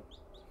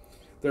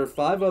 There are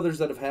 5 others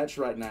that have hatched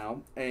right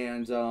now,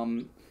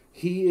 and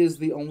he is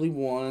the only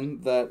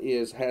one that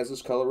has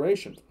his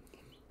coloration.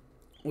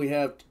 We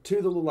have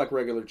 2 that look like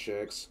regular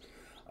chicks,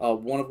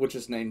 one of which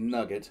is named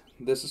Nugget.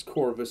 This is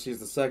Corvus. He's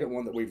the second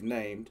one that we've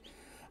named.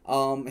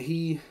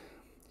 I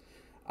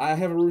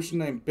have a rooster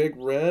named Big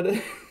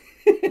Red.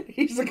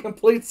 He's a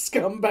complete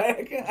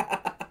scumbag.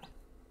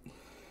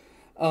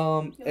 You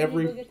want me to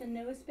go get the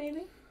newest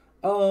baby?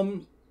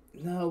 No,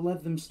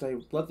 let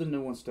the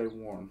new one stay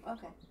warm.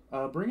 Okay.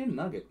 Bring in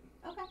Nugget.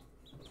 Okay.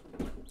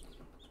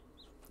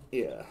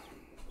 Yeah.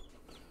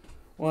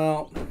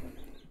 Well,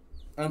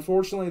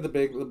 unfortunately,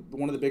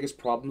 one of the biggest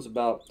problems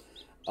about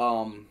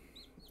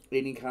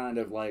any kind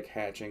of like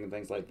hatching and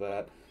things like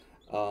that.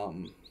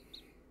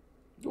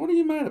 What are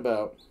you mad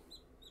about?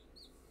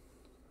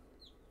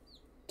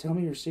 Tell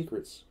me your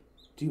secrets.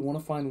 Do you want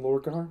to find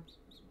Lorgar?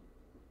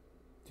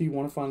 Do you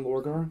want to find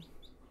Lorgar?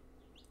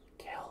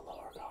 Kill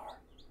Lorgar.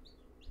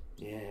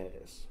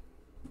 Yes.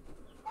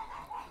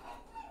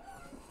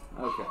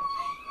 Okay.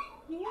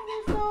 You hear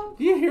this dog?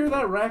 Do you hear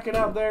that racket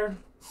out there?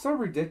 So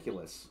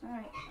ridiculous.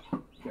 Alright.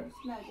 Okay. There's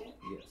Nugget.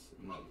 Yes,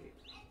 Nugget.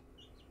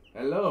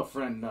 Hello,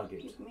 friend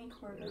Nugget. Give me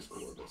Corvus. There's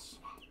Corvus.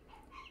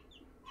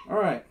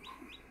 Alright.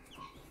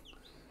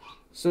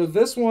 So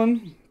this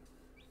one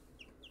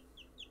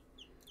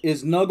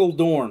is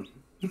Nuggledorn.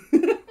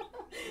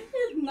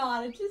 It's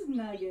not. It's just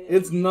Nugget.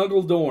 It's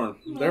Nuggledorn.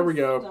 No, There we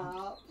go.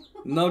 Stop.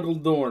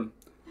 Nuggledorn.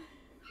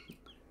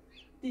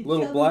 Did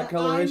Little you tell black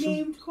them that coloration? I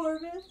named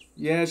Corvus?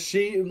 Yeah,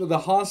 the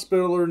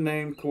hospitaler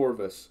named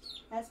Corvus.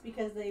 That's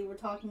because they were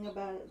talking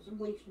about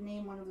we should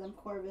name one of them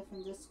Corvus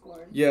in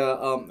Discord.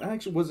 Yeah,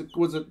 actually, was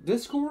it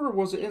Discord or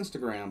was it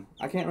Instagram?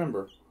 I can't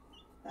remember.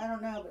 I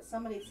don't know, but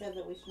somebody said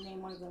that we should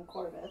name one of them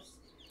Corvus.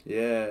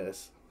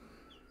 Yes.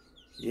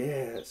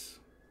 Yes.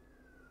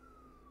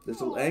 There's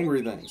little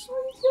angry things.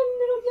 Oh, he's got a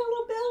little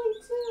yellow belly,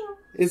 too.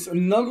 It's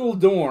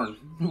Nuggledorn.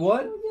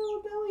 What? Little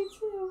yellow belly,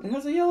 too. It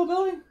has a yellow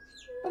belly?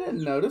 I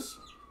didn't notice.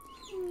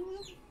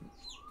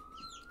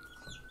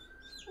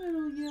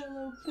 Little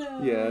yellow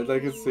belly. Yeah, I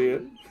can see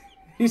it.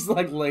 He's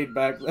like laid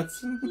back.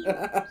 That's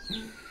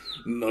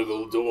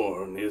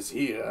Nuggledorn is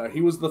here. He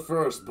was the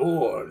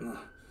firstborn.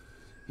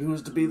 He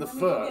was to be the Let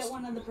me first. get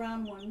one of the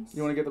brown ones.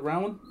 You want to get the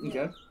brown one? Yeah.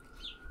 Okay.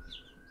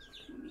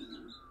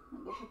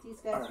 We'll put these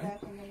guys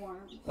back in the worm.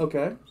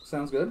 Okay,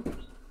 sounds good.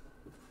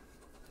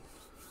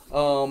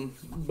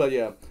 But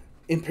yeah,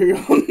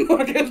 Imperial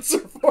Nuggets are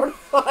 4 to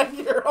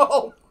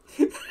 5-year-old.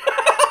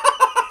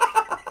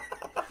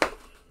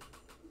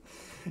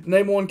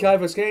 Name one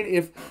Kaifa's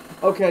cane.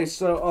 Okay,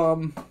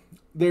 so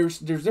there's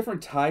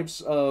different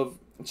types of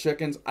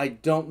chickens. I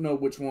don't know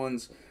which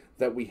ones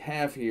that we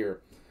have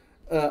here.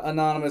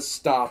 Anonymous,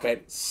 stop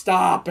it.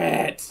 Stop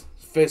it!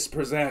 Fist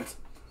present.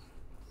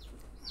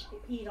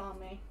 He peed on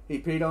me. He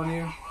peed on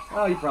you?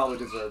 Oh, he probably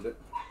deserved it.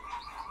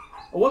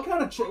 What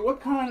kind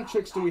of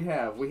chicks do we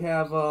have? We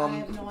have, I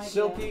have no idea.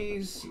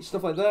 silkies,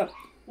 stuff like that.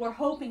 We're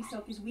hoping so,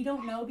 because we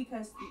don't know,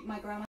 because my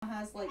grandma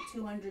has like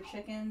 200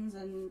 chickens,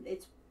 and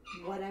it's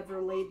whatever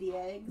laid the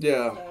eggs.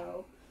 Yeah.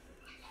 So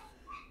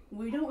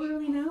we don't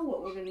really know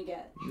what we're gonna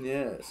get.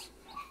 Yes.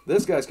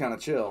 This guy's kind of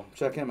chill.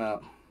 Check him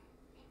out.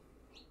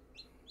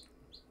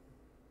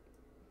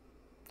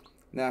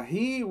 Now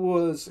he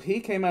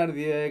came out of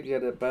the egg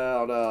at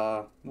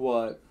about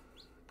what?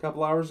 A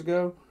couple hours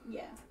ago?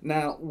 Yeah.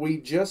 Now we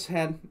just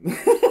had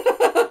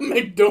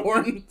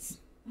McDormand's.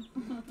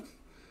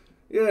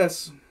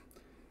 Yes.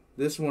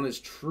 This one is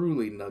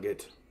truly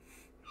nugget.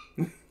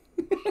 It's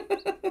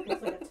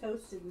like a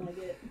toasted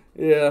nugget.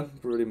 Yeah,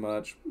 pretty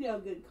much. Look how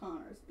good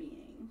Connor's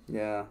being.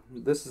 Yeah,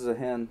 this is a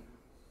hen.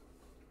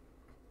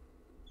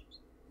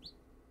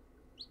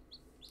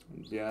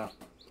 Yeah,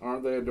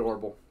 aren't they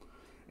adorable?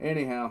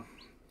 Anyhow,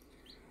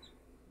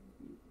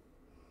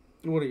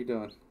 what are you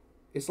doing?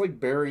 It's like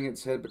burying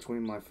its head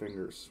between my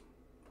fingers.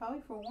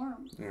 Probably for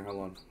worms. Here, hold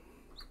on.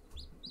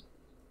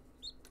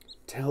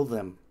 Tell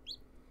them.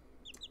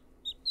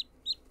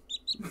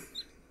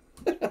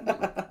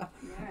 Alright,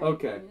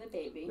 Okay. bring the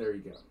baby. There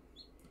you go.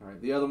 All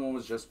right, the other one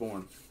was just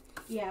born.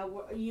 Yeah,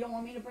 you don't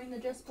want me to bring the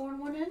just born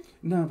one in?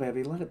 No,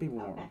 baby, let it be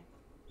warm.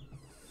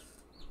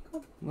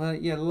 Okay. Let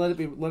it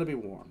be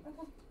warm.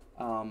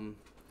 Okay.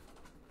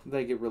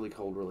 They get really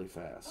cold really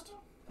fast.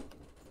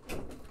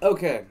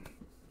 Okay.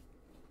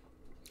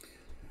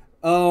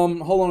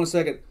 Hold on a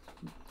second.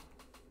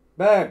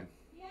 Babe.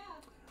 Yeah.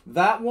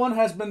 That one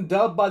has been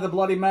dubbed by the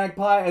Bloody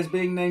Magpie as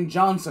being named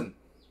Johnson.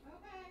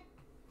 Okay.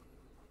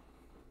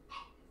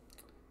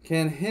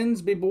 Can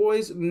hens be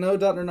boys? No,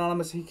 Dr.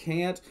 Anonymous, he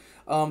can't.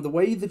 The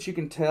way that you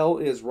can tell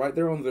is right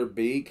there on their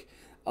beak.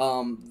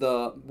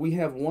 We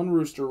have one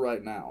rooster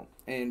right now,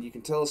 and you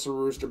can tell it's a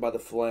rooster by the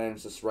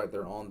flange that's right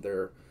there on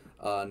their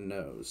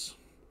nose,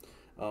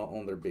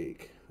 on their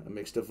beak. I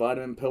mixed a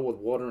vitamin pill with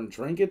water and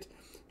drink it.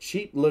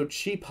 Cheap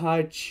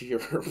high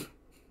chirp.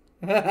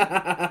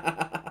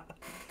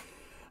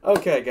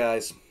 Okay,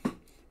 guys,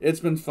 it's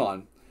been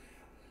fun.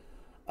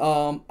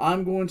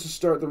 I'm going to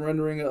start the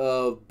rendering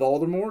of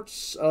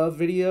Baldermort's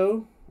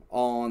video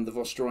on the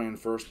Vostroyan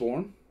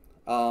Firstborn.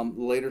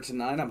 Later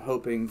tonight, I'm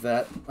hoping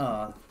that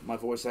my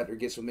voice actor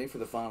gets with me for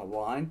the final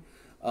line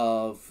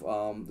of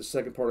the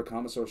second part of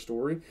Commissar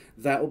Story.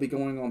 That will be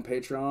going on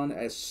Patreon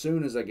as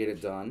soon as I get it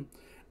done.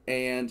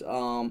 And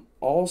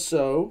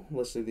also,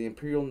 let's see, the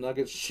Imperial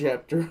Nuggets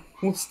chapter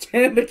will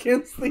stand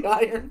against the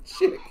Iron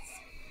Chicks.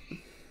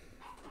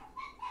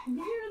 Can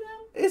you hear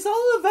them? Is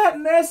all of that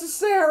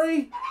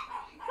necessary?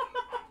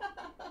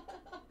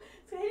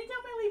 So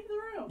anytime I leave the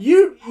room.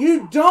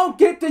 You don't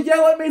get to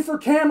yell at me for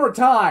camera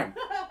time.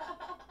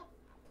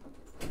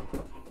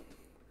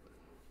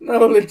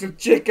 No, little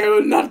chick, I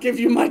will not give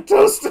you my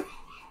toaster.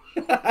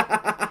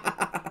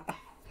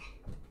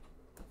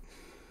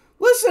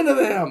 Listen to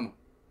them.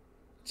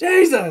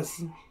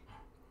 Jesus.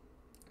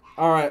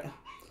 Alright.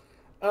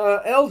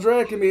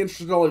 Eldred can be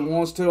interested all he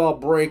wants to. I'll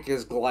break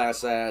his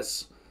glass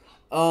ass.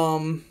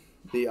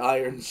 The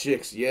Iron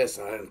Chicks. Yes,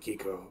 I am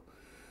Kiko.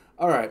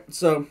 Alright,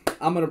 so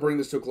I'm gonna bring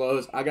this to a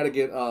close. I gotta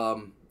get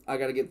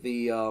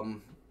the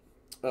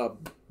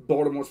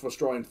Baltimore's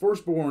Australian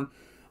Firstborn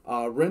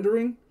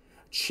rendering.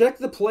 Check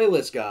the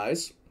playlist,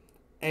 guys,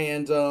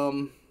 and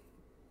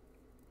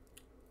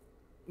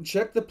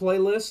check the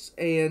playlist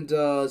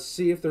and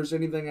see if there's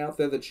anything out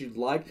there that you'd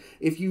like.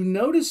 If you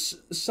notice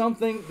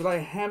something that I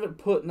haven't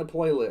put in the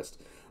playlist,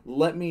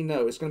 let me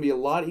know. It's going to be a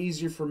lot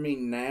easier for me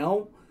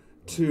now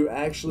to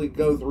actually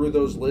go through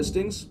those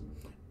listings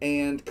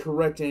and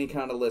correct any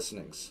kind of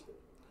listings.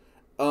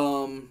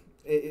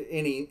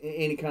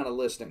 Any kind of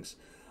listings.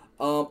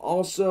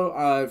 Also,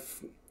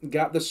 I've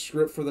got the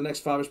script for the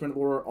next 5-ish minute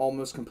lore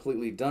almost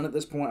completely done at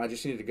this point. I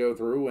just need to go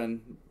through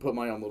and put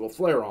my own little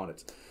flair on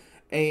it.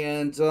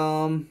 And,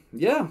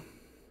 yeah.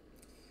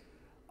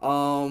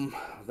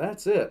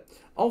 That's it.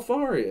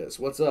 Alfarius,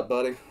 what's up,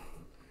 buddy?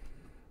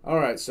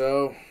 Alright,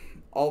 so,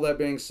 all that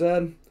being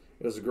said,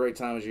 it was a great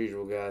time as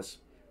usual, guys.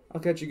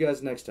 I'll catch you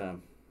guys next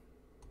time.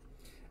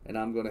 And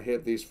I'm going to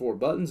hit these 4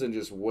 buttons and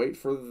just wait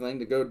for the thing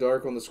to go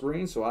dark on the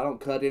screen so I don't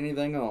cut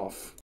anything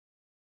off.